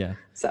need. Yeah.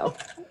 So.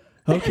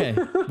 Okay.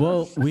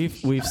 Well,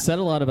 we've said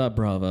a lot about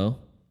Bravo.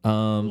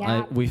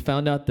 We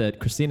found out that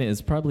Christina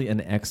is probably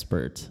an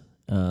expert.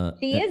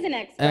 She is an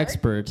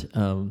expert.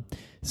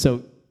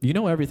 So you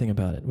know everything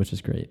about it, which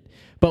is great.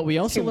 But we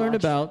also learned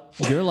about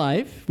your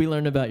life. We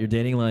learned about your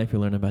dating life. We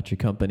learned about your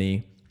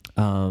company.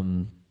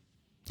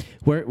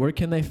 Where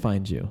can they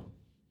find you?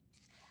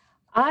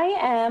 I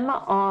am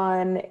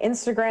on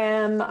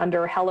Instagram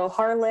under Hello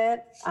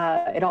Harlot.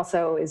 It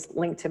also is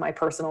linked to my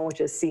personal,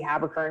 which is C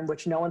Haberken,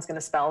 which no one's going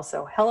to spell.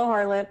 So Hello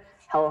Harlot,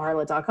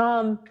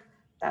 HelloHarlot.com.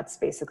 That's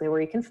basically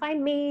where you can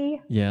find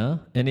me. Yeah.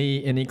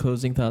 Any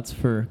closing thoughts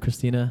for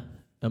Christina,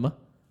 Emma?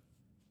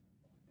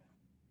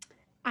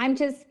 I'm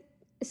just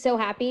so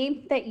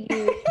happy that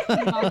you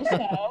came on the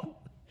show.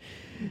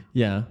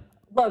 Yeah.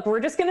 Look, we're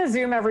just going to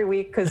Zoom every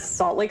week because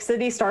Salt Lake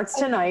City starts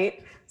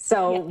tonight.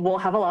 So we'll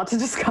have a lot to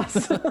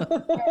discuss.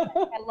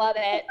 I love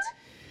it.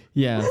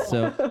 Yeah.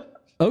 So,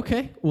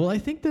 okay. Well, I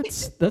think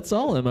that's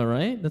all, Emma,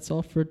 right? That's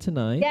all for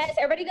tonight. Yes.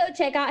 Everybody go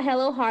check out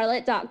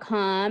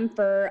HelloHarlot.com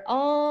for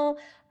all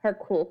her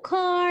cool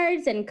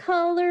cards and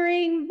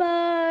coloring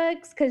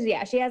books. Because,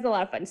 she has a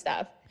lot of fun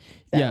stuff.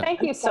 So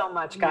thank you so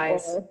much,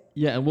 guys.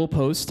 Yeah, and we'll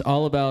post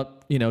all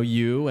about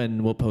you,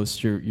 and we'll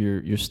post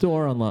your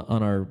store on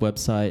our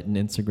website and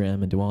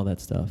Instagram and do all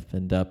that stuff.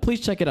 And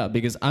please check it out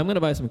because I'm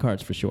gonna buy some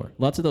cards for sure.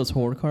 Lots of those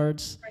horror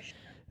cards.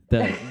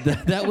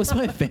 That was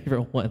my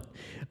favorite one.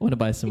 I want to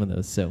buy some of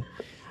those. So,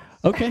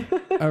 okay,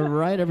 all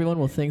right, everyone.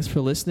 Well, thanks for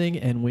listening,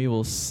 and we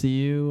will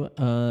see you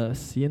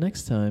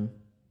next time.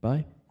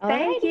 Bye.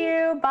 Thank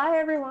you. Bye,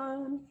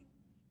 everyone.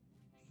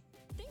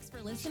 Thanks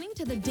for listening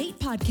to the Date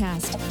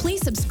Podcast.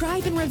 Please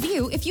subscribe and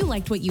review if you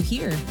liked what you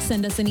hear.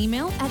 Send us an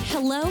email at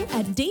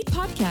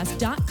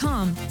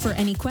hello@datepodcast.com for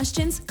any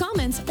questions,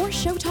 comments, or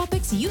show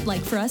topics you'd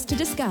like for us to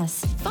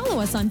discuss. Follow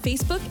us on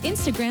Facebook,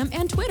 Instagram,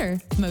 and Twitter.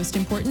 Most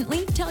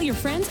importantly, tell your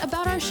friends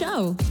about our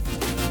show.